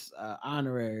KKK, just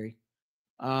honorary.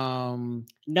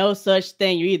 No such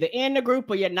thing. You're either in the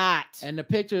group or you're not. And the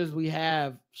pictures we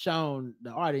have shown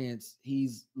the audience,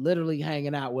 he's literally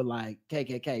hanging out with like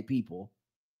KKK people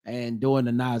and doing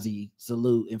the Nazi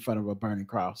salute in front of a burning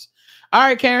cross. All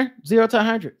right, Karen, 0 to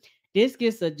 100. This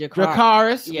gets a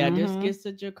Dracarys. Yeah, this gets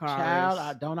a Dracarys.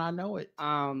 Child, I know it.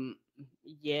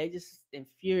 Yeah, it just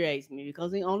infuriates me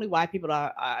because the only white people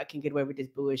I can get away with this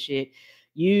bullshit.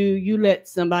 You let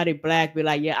somebody black be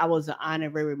like, yeah, I was an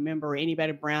honorary member, or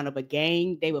anybody brown of a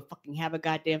gang, they would fucking have a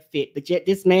goddamn fit. But yet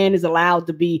this man is allowed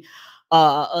to be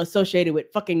associated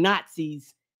with fucking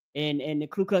Nazis and the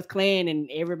Ku Klux Klan, and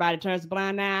everybody turns a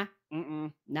blind eye.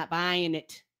 Not buying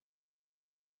it.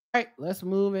 All right, let's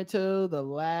move into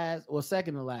the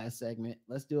second to last segment.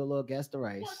 Let's do a little guess the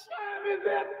race. What time is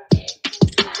it?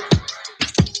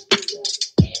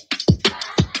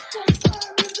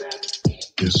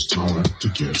 It's time to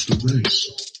guess the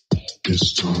race.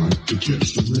 It's time to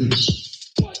guess the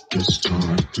race. It's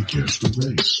time to guess the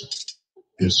race.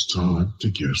 It's time to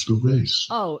guess the race.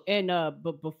 Oh, and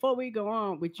but before we go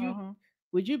on, with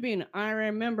you being an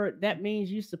honorary member, that means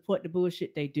you support the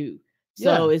bullshit they do.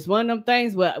 So it's one of them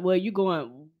things where you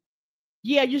going,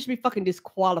 yeah, you should be fucking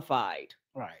disqualified.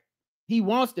 Right. he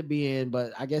wants to be in,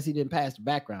 but I guess he didn't pass the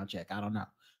background check. I don't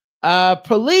know.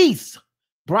 Police.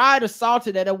 Bride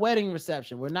assaulted at a wedding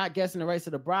reception. We're not guessing the race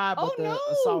of the bride, but the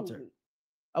assaulter.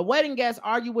 A wedding guest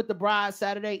argued with the bride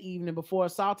Saturday evening before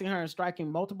assaulting her and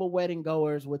striking multiple wedding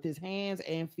goers with his hands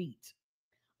and feet.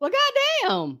 Well,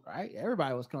 goddamn. Right?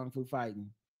 Everybody was kung fu fighting.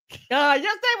 Yes,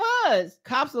 they was.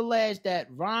 Cops alleged that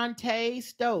Ronte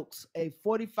Stokes, a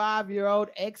 45-year-old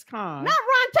ex-con, Not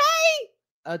Ronte,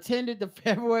 attended the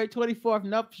February 24th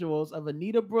nuptials of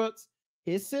Anita Brooks,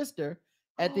 his sister,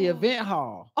 at the event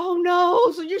hall. Oh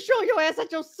no! So you show your ass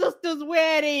at your sister's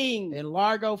wedding in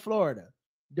Largo, Florida.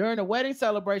 During the wedding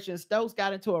celebration, Stokes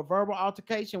got into a verbal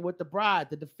altercation with the bride.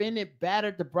 The defendant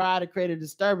battered the bride and created a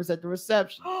disturbance at the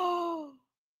reception.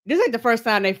 This ain't the first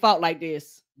time they fought like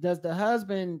this. Does the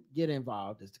husband get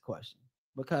involved is the question.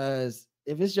 Because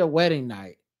if it's your wedding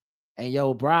night and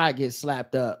your bride gets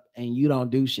slapped up and you don't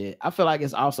do shit, I feel like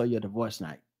it's also your divorce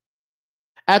night.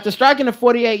 After striking the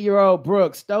 48-year-old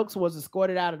Brooks, Stokes was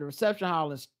escorted out of the reception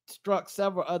hall and struck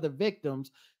several other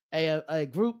victims. A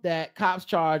group that cops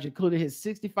charged included his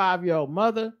 65-year-old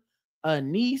mother, a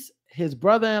niece, his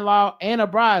brother-in-law, and a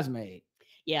bridesmaid.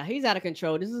 Yeah, he's out of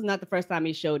control. This is not the first time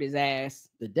he showed his ass.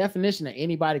 The definition of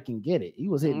anybody can get it. He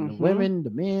was hitting the women,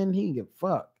 the men. He can give a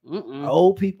fuck.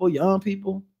 Old people, young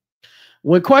people.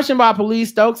 When questioned by police,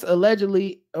 Stokes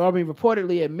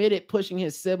reportedly admitted pushing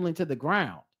his sibling to the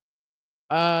ground.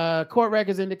 Court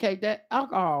records indicate that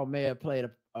alcohol may have played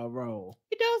a role.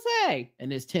 He don't say. In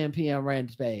this 10 p.m.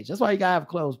 rampage. That's why you gotta have a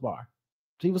closed bar.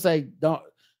 People say don't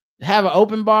have an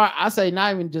open bar. I say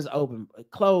not even just open, a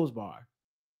closed bar.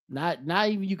 Not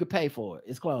even you could pay for it.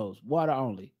 It's closed. Water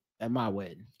only at my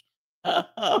wedding.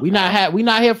 We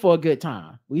not here for a good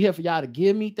time. We here for y'all to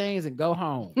give me things and go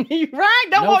home. Right?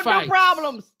 Don't want no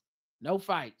problems. No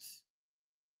fights.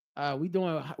 We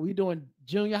doing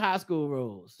junior high school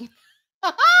rules.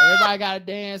 Everybody got to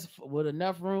dance with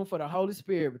enough room for the Holy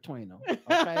Spirit between them.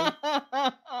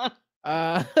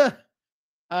 Okay.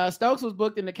 Stokes was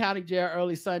booked in the county jail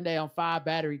early Sunday on 5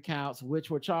 battery counts, which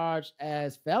were charged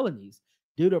as felonies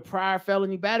due to prior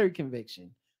felony battery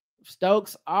conviction.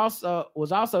 Stokes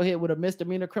was also hit with a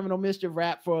misdemeanor criminal mischief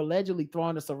rap for allegedly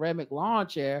throwing a ceramic lawn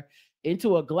chair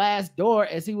into a glass door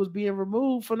as he was being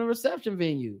removed from the reception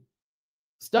venue.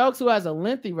 Stokes, who has a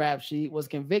lengthy rap sheet, was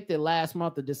convicted last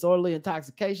month of disorderly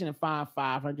intoxication and fined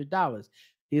 $500.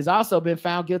 He has also been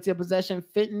found guilty of possession of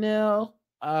fentanyl,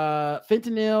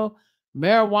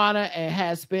 marijuana, and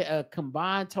has spent a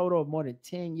combined total of more than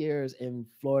 10 years in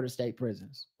Florida state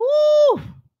prisons. Woo!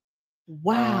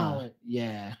 Wow.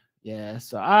 Yeah.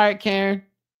 So, all right, Karen,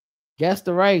 guess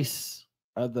the race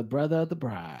of the brother of the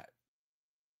bride.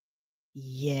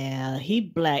 Yeah, he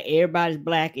black. Everybody's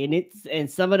black,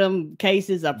 and some of them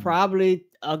cases are probably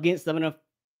against some of the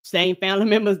same family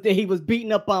members that he was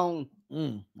beating up on.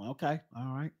 Okay,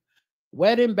 all right.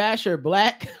 Wedding basher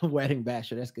black. Wedding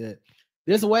basher, that's good.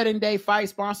 This wedding day fight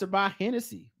sponsored by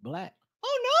Hennessy Black.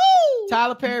 Oh no!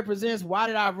 Tyler Perry presents Why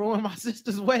Did I Ruin My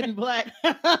Sister's Wedding Black?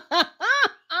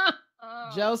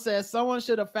 Joe says someone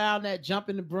should have found that jump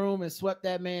in the broom and swept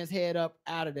that man's head up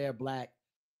out of there, Black.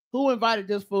 Who invited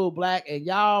this fool, Black? And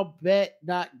y'all bet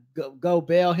not go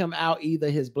bail him out either,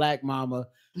 his black mama.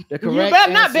 The correct you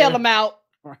better not bail him out.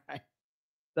 Right.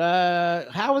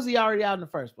 How was he already out in the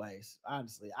first place?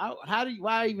 Honestly,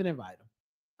 why even invite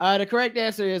him? The correct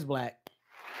answer is Black.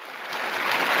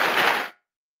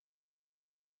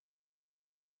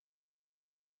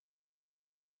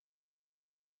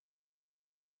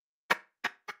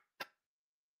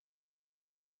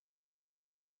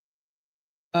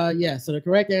 So the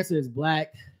correct answer is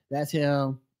Black. That's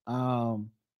him.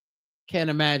 Can't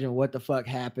imagine what the fuck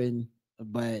happened,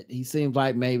 but he seems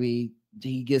like maybe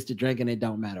he gets to drinking. It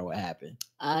don't matter what happened.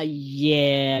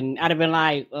 Yeah, and I'd have been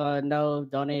like, no,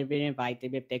 don't even invite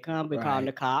them. If they come, we're calling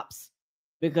the cops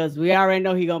because we already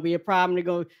know he's gonna be a problem. They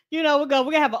go, we're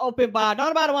gonna have an open bar.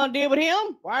 Don't nobody want to deal with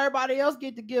him. Why everybody else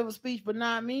get to give a speech, but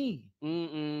not me?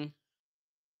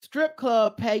 Strip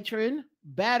club patron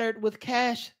battered with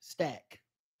cash stack.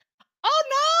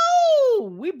 Oh no!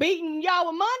 We beating y'all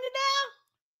with money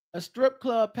now? A strip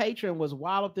club patron was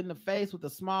walloped in the face with a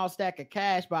small stack of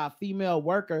cash by a female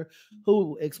worker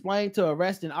who explained to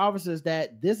arresting officers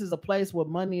that this is a place where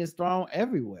money is thrown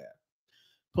everywhere.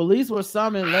 Police were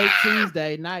summoned late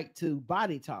Tuesday night to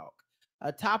Body Talk,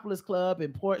 a topless club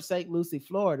in Port St. Lucie,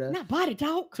 Florida. Not Body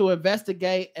Talk. To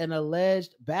investigate an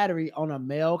alleged battery on a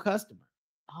male customer.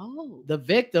 Oh. The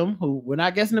victim, who we're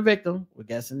not guessing the victim, we're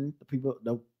guessing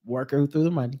the worker who threw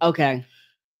the money. Okay.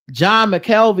 John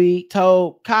McKelvey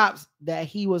told cops that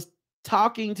he was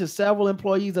talking to several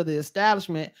employees of the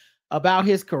establishment about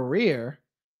his career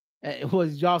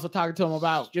Was you also talking to him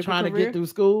about Stripper trying to career? get through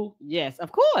school? Yes,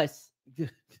 of course.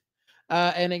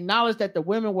 And acknowledged that the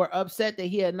women were upset that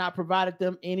he had not provided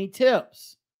them any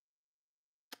tips.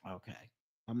 Okay.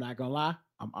 I'm not gonna lie,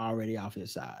 I'm already off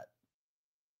his side.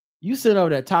 You sit over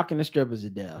there talking to strippers to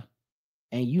death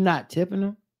and you not tipping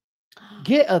them.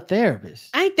 Get a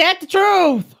therapist. Ain't that the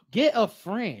truth? Get a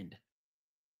friend.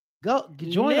 Go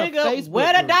join a Nigga, Facebook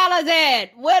where the group. dollars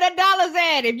at? Where the dollars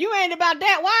at? If you ain't about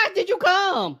that, why did you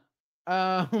come?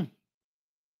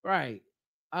 Right.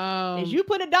 Did you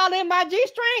put $1 in my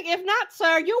G-string? If not,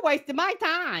 sir, you wasted my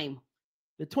time.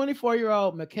 The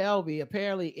 24-year-old McKelvey,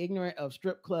 apparently ignorant of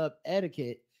strip club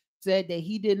etiquette, said that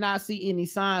he did not see any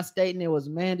signs stating it was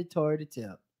mandatory to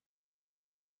tip.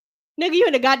 Nigga, you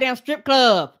in the goddamn strip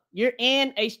club. You're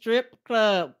in a strip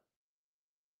club.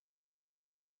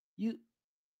 You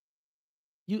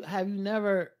have you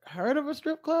never heard of a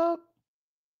strip club?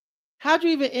 How'd you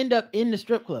even end up in the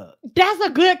strip club? That's a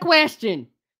good question.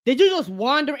 Did you just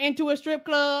wander into a strip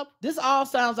club? This all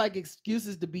sounds like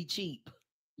excuses to be cheap.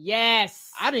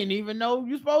 Yes. I didn't even know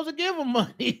you're supposed to give them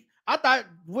money. I thought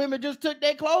women just took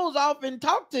their clothes off and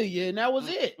talked to you, and that was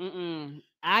it.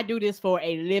 I do this for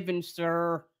a living,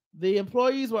 sir. The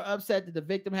employees were upset that the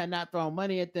victim had not thrown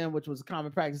money at them, which was a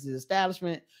common practice in the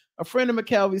establishment. A friend of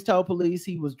McKelvey's told police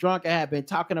he was drunk and had been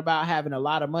talking about having a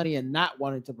lot of money and not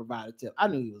wanting to provide a tip. I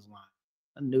knew he was lying.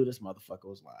 I knew this motherfucker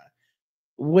was lying.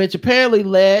 Which apparently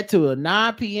led to a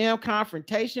 9 p.m.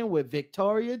 confrontation with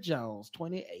Victoria Jones,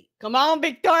 28. Come on,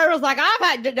 Victoria was like, I've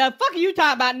had the fuck are you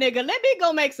talking about, nigga? Let me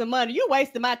go make some money. You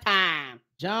wasting my time.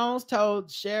 Jones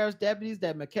told sheriff's deputies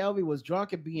that McKelvey was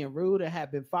drunk and being rude and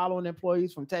had been following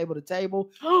employees from table to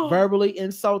table, verbally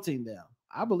insulting them.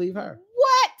 I believe her.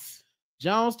 What?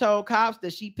 Jones told cops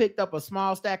that she picked up a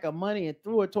small stack of money and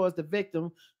threw it towards the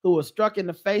victim, who was struck in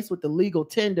the face with the legal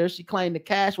tender. She claimed the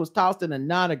cash was tossed in a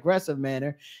non-aggressive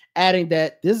manner, adding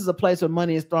that this is a place where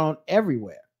money is thrown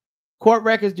everywhere. Court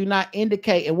records do not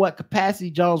indicate in what capacity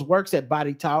Jones works at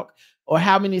Body Talk or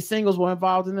how many singles were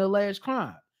involved in the alleged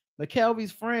crime.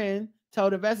 McKelvey's friend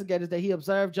told investigators that he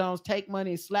observed Jones take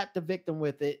money and slap the victim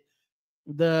with it.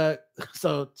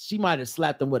 So she might have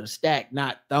slapped him with a stack,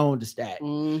 not thrown the stack.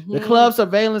 The club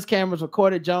surveillance cameras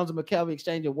recorded Jones and McKelvey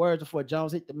exchanging words before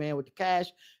Jones hit the man with the cash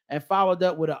and followed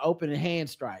up with an open hand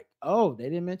strike. Oh, they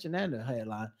didn't mention that in the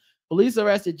headline. Police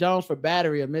arrested Jones for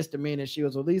battery, a misdemeanor. She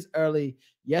was released early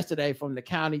yesterday from the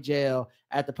county jail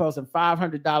after posting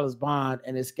 $500 bond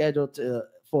and is scheduled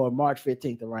for March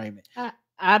 15th arraignment.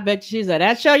 I bet she's like,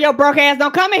 that show your broke ass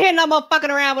don't come in here no more fucking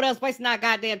around with us, wasting our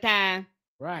goddamn time.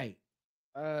 Right.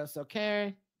 So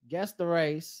Karen, guess the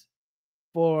race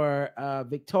for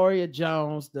Victoria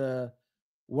Jones, the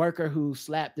worker who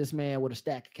slapped this man with a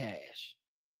stack of cash.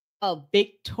 Oh,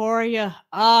 Victoria.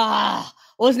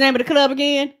 What's the name of the club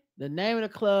again? The name of the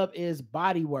club is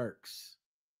Body Works.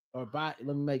 Let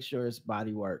me make sure it's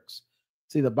Body Works.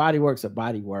 See, the Body Works or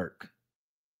Body Work.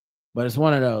 But it's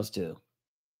one of those two.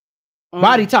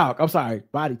 Body Talk. I'm sorry.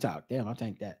 Body Talk. Damn, I'll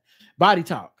take that. Body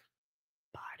Talk.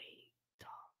 Body Talk.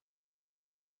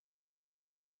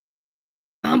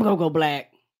 I'm gonna go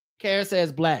black. Karen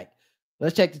says black.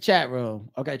 Let's check the chat room.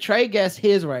 Okay, Trey guessed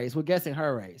his race. We're guessing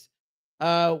her race.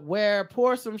 Where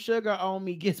Pour Some Sugar on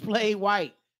Me gets played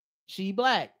white. She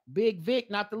black. Big Vic,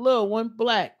 not the little one,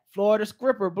 black. Florida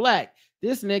Scripper, black.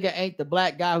 This nigga ain't the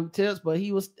black guy who tips, but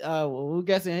he was we're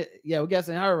guessing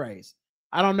her race.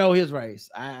 I don't know his race.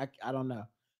 I don't know.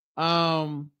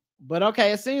 But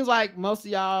okay, it seems like most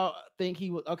of y'all think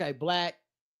he was black.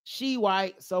 She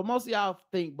white. So most of y'all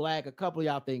think black. A couple of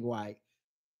y'all think white.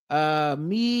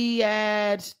 Me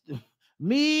and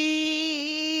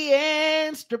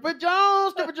Stripper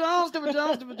Jones,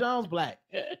 black.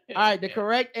 All right, the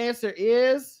correct answer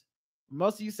is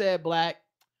most of you said black.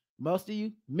 Most of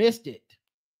you missed it.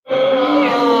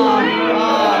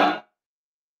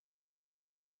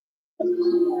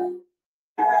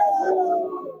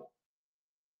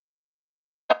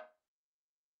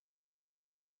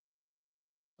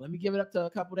 Let me give it up to a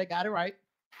couple that got it right.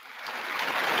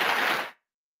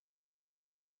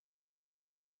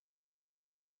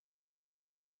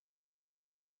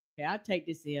 Okay, I'll take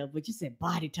this L, but you said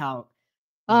Body Talk.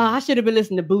 I should have been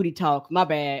listening to Booty Talk. My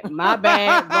bad.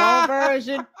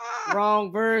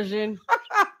 Wrong version.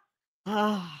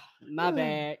 My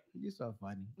bad. You're so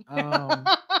funny.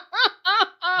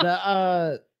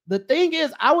 The thing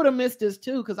is, I would have missed this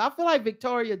too, because I feel like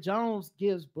Victoria Jones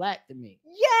gives black to me.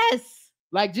 Yes.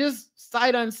 Like just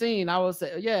sight unseen, I would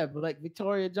say, yeah, but like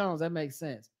Victoria Jones, that makes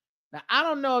sense. Now, I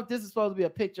don't know if this is supposed to be a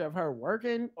picture of her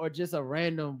working or just a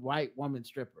random white woman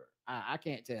stripper. I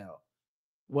can't tell.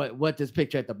 what this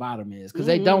picture at the bottom is, because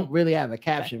they don't really have a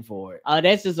caption for it. Oh,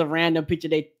 that's just a random picture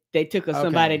they took of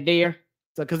somebody there.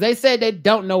 So because they said they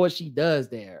don't know what she does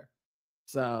there.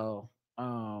 So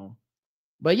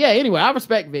but yeah, anyway, I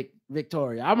respect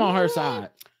Victoria. I'm on her side.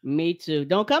 Me too.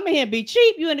 Don't come in here and be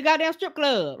cheap. You in the goddamn strip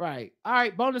club. Right. All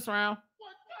right, bonus round.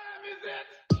 What time is it?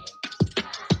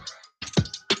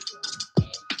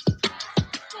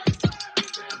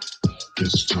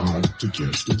 It's time to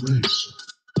guess the race.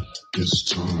 It's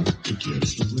time to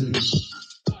guess the race.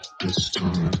 It's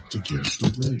time to guess the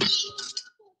race.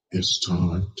 It's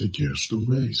time to guess the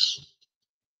race.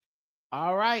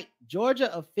 All right.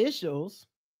 Georgia officials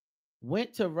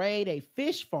went to raid a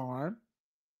fish farm,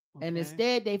 and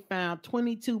instead they found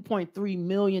 $22.3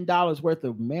 million worth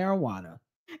of marijuana.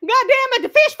 Goddamn, at the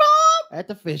fish farm? At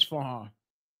the fish farm.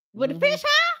 With the fish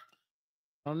high?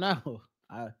 I don't know.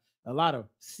 A lot of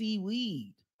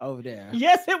seaweed over there.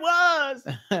 Yes, it was.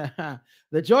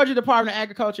 The Georgia Department of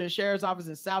Agriculture and Sheriff's Office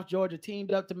in South Georgia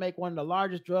teamed up to make one of the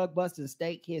largest drug busts in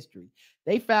state history.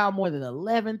 They found more than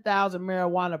 11,000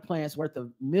 marijuana plants worth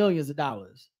of millions of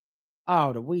dollars.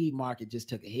 Oh, the weed market just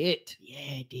took a hit.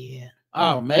 Yeah, it did.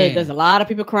 Oh, man. There's a lot of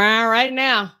people crying right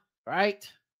now. Right?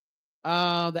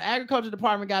 The Agriculture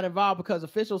Department got involved because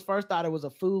officials first thought it was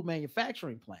a food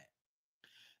manufacturing plant.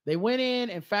 They went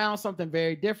in and found something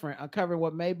very different, uncovering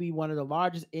what may be one of the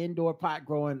largest indoor pot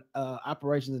growing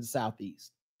operations in the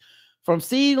Southeast. From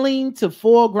seedling to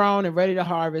full grown and ready to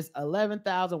harvest,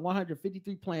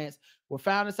 11,153 plants were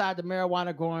found inside the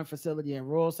marijuana growing facility in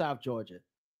rural South Georgia.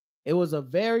 It was a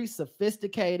very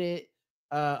sophisticated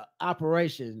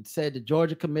operation, said the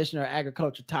Georgia Commissioner of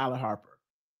Agriculture, Tyler Harper.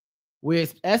 We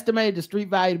estimated the street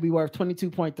value to be worth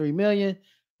 $22.3 million.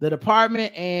 The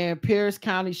department and Pierce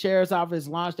County Sheriff's Office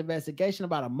launched an investigation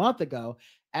about a month ago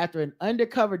after an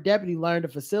undercover deputy learned the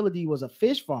facility was a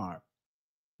fish farm.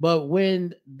 But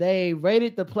when they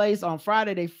raided the place on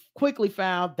Friday, they quickly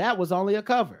found that was only a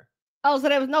cover. Oh, so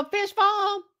there was no fish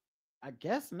farm? I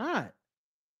guess not.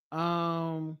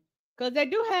 Because they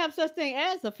do have such thing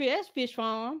as a fish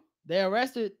farm. They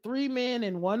arrested 3 men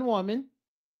and 1 woman.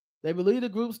 They believe the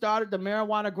group started the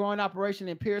marijuana growing operation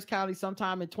in Pierce County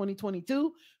sometime in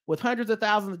 2022 with hundreds of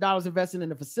thousands of dollars invested in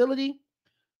the facility.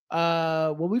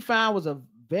 What we found was a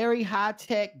very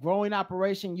high-tech growing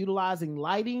operation utilizing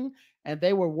lighting, and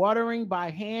they were watering by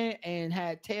hand and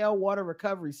had tailwater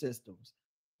recovery systems.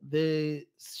 The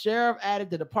sheriff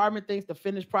added the department thinks the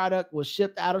finished product was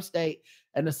shipped out of state,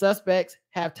 and the suspects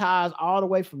have ties all the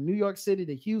way from New York City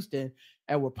to Houston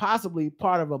and were possibly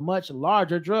part of a much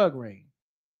larger drug ring.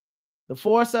 The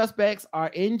 4 suspects are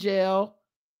in jail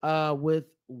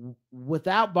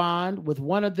without bond, with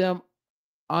one of them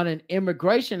on an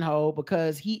immigration hold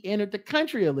because he entered the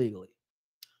country illegally.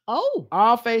 Oh.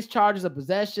 All face charges of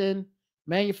possession,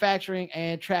 manufacturing,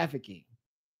 and trafficking.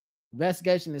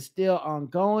 Investigation is still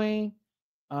ongoing.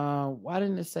 Why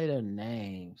didn't it say their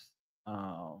names?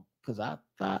 Because I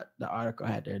thought the article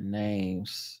had their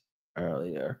names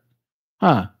earlier.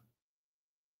 Huh.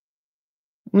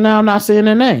 No, I'm not seeing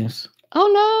their names. Oh,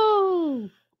 no.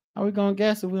 Are we going to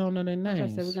guess if we don't know their I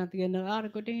names? said we're going to get another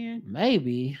article then.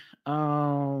 Maybe.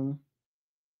 Yeah,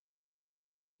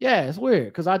 it's weird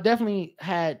because I definitely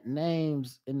had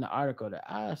names in the article that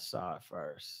I saw at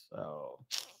first. So,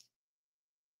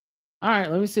 all right,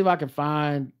 let me see if I can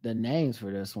find the names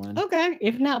for this one. Okay.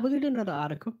 If not, we're going to do another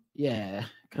article. Yeah,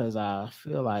 because I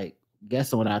feel like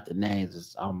guessing without the names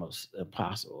is almost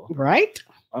impossible. Right?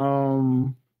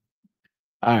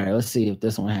 All right, let's see if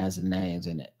this one has the names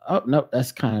in it. Oh, nope,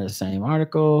 that's kind of the same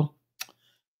article.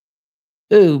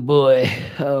 Oh, boy.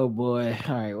 Oh, boy.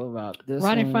 All right, what about this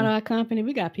Right one? in front of our company,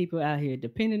 we got people out here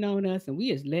depending on us, and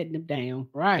we just letting them down.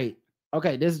 Right.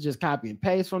 Okay, this is just copy and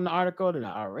paste from the article that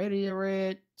I already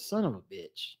read. Son of a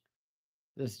bitch.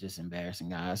 This is just embarrassing,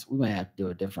 guys. We might have to do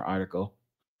a different article.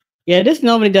 Yeah, this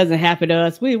normally doesn't happen to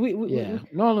us.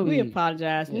 Normally we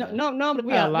apologize. Yeah. No, normally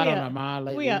we got are a lot on our mind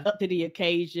lately. We are up to the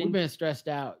occasion. We've been stressed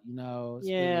out, you know.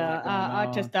 Yeah, our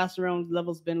testosterone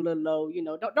levels been a little low. You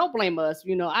know, don't blame us.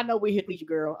 You know, I know we hit you,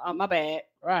 girl. My bad.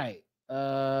 Right.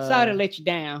 Sorry to let you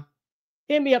down.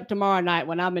 Hit me up tomorrow night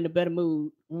when I'm in a better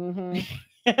mood. Mm-hmm.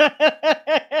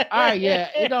 All right, yeah.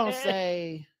 It don't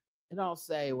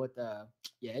say what the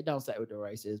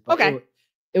race is, but okay.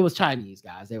 It was Chinese,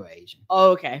 guys. They were Asian.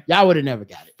 Oh, okay. Y'all would have never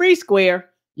got it. Free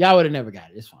square. Y'all would have never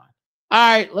got it. It's fine. All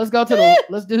right, let's go to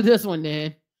let's do this one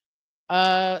then.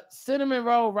 Cinnamon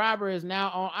roll robber is now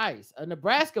on ice. A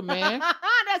Nebraska man.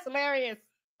 That's hilarious.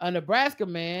 A Nebraska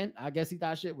man. I guess he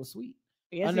thought shit was sweet.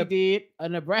 Yes, he did. A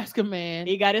Nebraska man.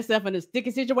 He got himself in a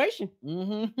sticky situation.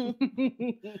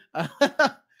 Mm-hmm.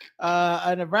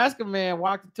 A Nebraska man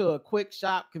walked into a quick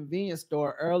shop convenience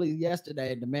store early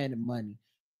yesterday and demanded money.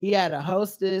 He had a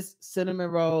Hostess cinnamon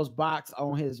rolls box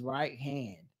on his right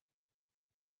hand.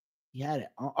 He had it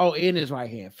in his right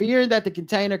hand. Fearing that the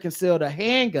container concealed a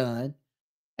handgun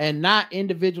and not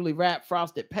individually wrapped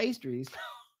frosted pastries.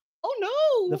 Oh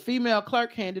no! The female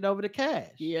clerk handed over the cash.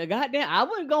 Yeah, goddamn, I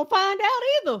wasn't gonna find out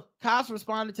either. Cops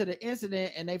responded to the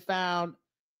incident and they found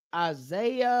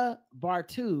Isaiah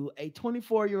Bartu, a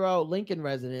 24-year-old Lincoln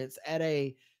resident, as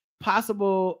a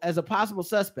possible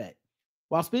suspect.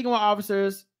 While speaking with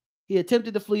officers, he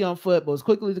attempted to flee on foot, but was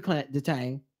quickly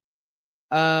detained.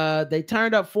 They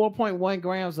turned up 4.1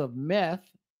 grams of meth,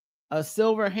 a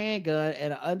silver handgun,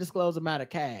 and an undisclosed amount of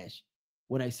cash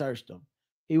when they searched him.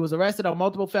 He was arrested on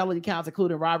multiple felony counts,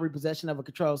 including robbery, possession of a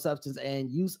controlled substance, and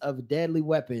use of a deadly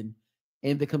weapon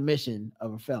in the commission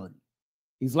of a felony.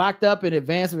 He's locked up in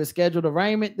advance of his scheduled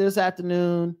arraignment this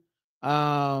afternoon.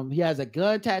 He has a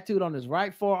gun tattooed on his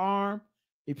right forearm.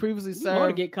 He previously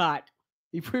served. Get caught.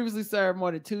 He previously served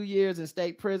more than 2 years in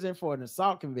state prison for an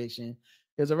assault conviction.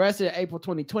 He was arrested in April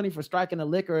 2020 for striking a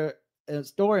liquor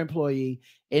store employee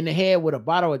in the head with a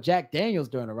bottle of Jack Daniels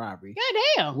during a robbery.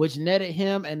 Goddamn. Which netted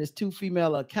him and his two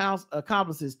female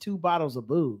accomplices 2 bottles of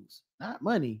booze. Not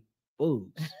money,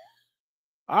 booze.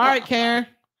 All right, Karen.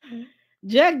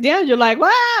 Jack Daniels, like,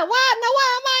 why am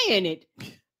I in it?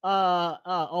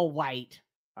 White.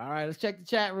 All right, let's check the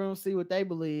chat room, see what they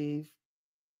believe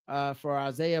for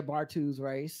Isaiah Bartu's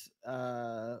race.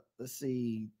 Let's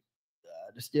see.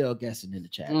 They're still guessing in the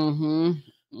chat. Mm-hmm.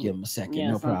 Give him a second.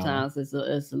 Yeah, no sometimes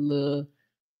problem. it's a little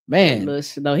man.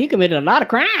 No, he committed a lot of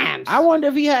crimes. I wonder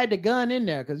if he had the gun in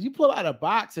there, because you pull out a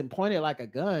box and point it like a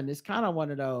gun. It's kind of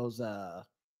one of those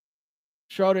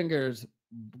Schrodinger's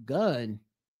gun.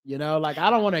 You know, like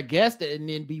I don't want to guess it and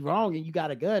then be wrong and you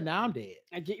got a gun. Now I'm dead.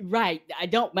 Right. I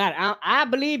don't matter. I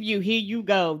believe you. Here you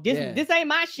go. This ain't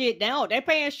my shit. They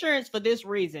pay insurance for this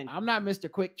reason. I'm not Mr.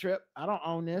 Quick Trip. I don't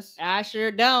own this. I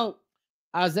sure don't.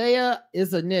 Isaiah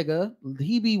is a nigga.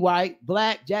 He be white,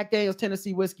 black. Jack Daniels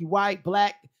Tennessee whiskey, white,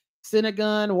 black.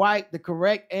 Cinnamon white. The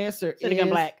correct answer Cinnamon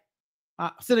is black.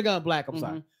 Cinnamon black. I'm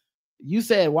sorry. You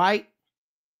said white.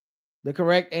 The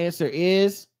correct answer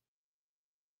is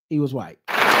he was white.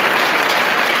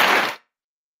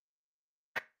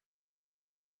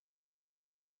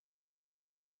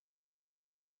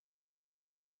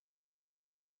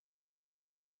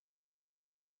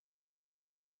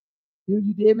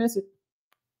 You did miss it.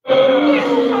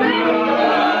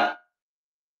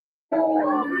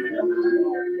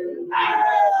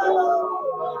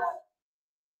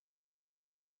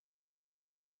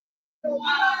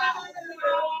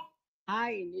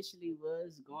 I initially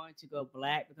was going to go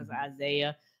black because of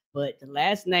Isaiah, but the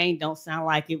last name don't sound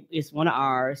like it's one of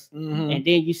ours. Mm-hmm. And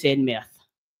then you said meth.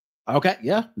 Okay,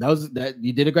 yeah, that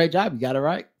you did a great job. You got it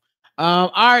right.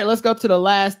 All right, let's go to the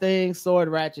last thing: sword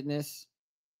ratchetness.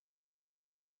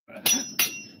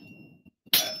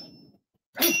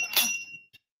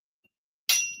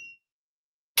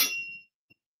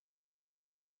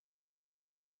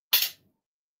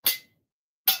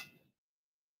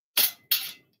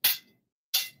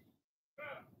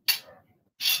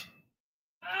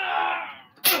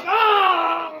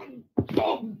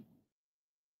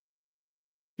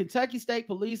 Kentucky State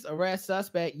Police arrest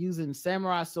suspect using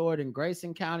samurai sword in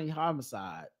Grayson County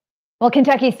homicide. Well,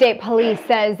 Kentucky State Police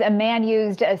says a man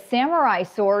used a samurai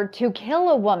sword to kill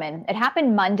a woman. It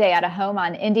happened Monday at a home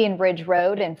on Indian Ridge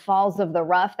Road in Falls of the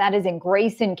Rough. That is in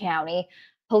Grayson County.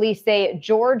 Police say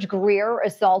George Greer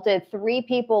assaulted 3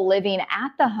 people living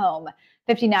at the home.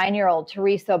 59-year-old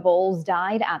Teresa Bowles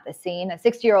died at the scene. A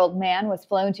 60-year-old man was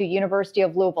flown to University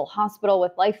of Louisville Hospital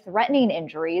with life-threatening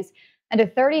injuries. And a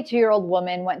 32-year-old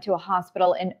woman went to a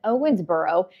hospital in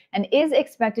Owensboro and is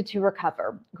expected to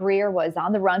recover. Greer was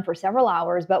on the run for several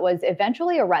hours, but was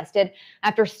eventually arrested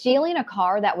after stealing a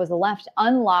car that was left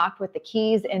unlocked with the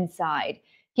keys inside.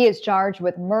 He is charged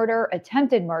with murder,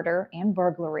 attempted murder, and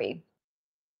burglary.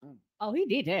 Oh, he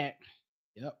did that.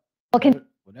 Yep. Well,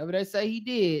 whatever they say he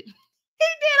did. He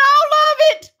did all of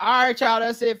it. All right, y'all.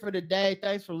 That's it for today.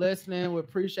 Thanks for listening. We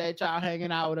appreciate y'all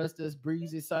hanging out with us this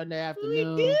breezy Sunday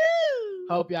afternoon. We do.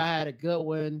 Hope y'all had a good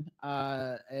one.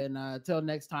 And until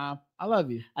next time, I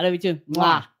love you. I love you too.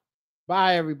 Mwah.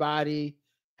 Bye, everybody.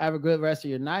 Have a good rest of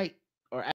your night.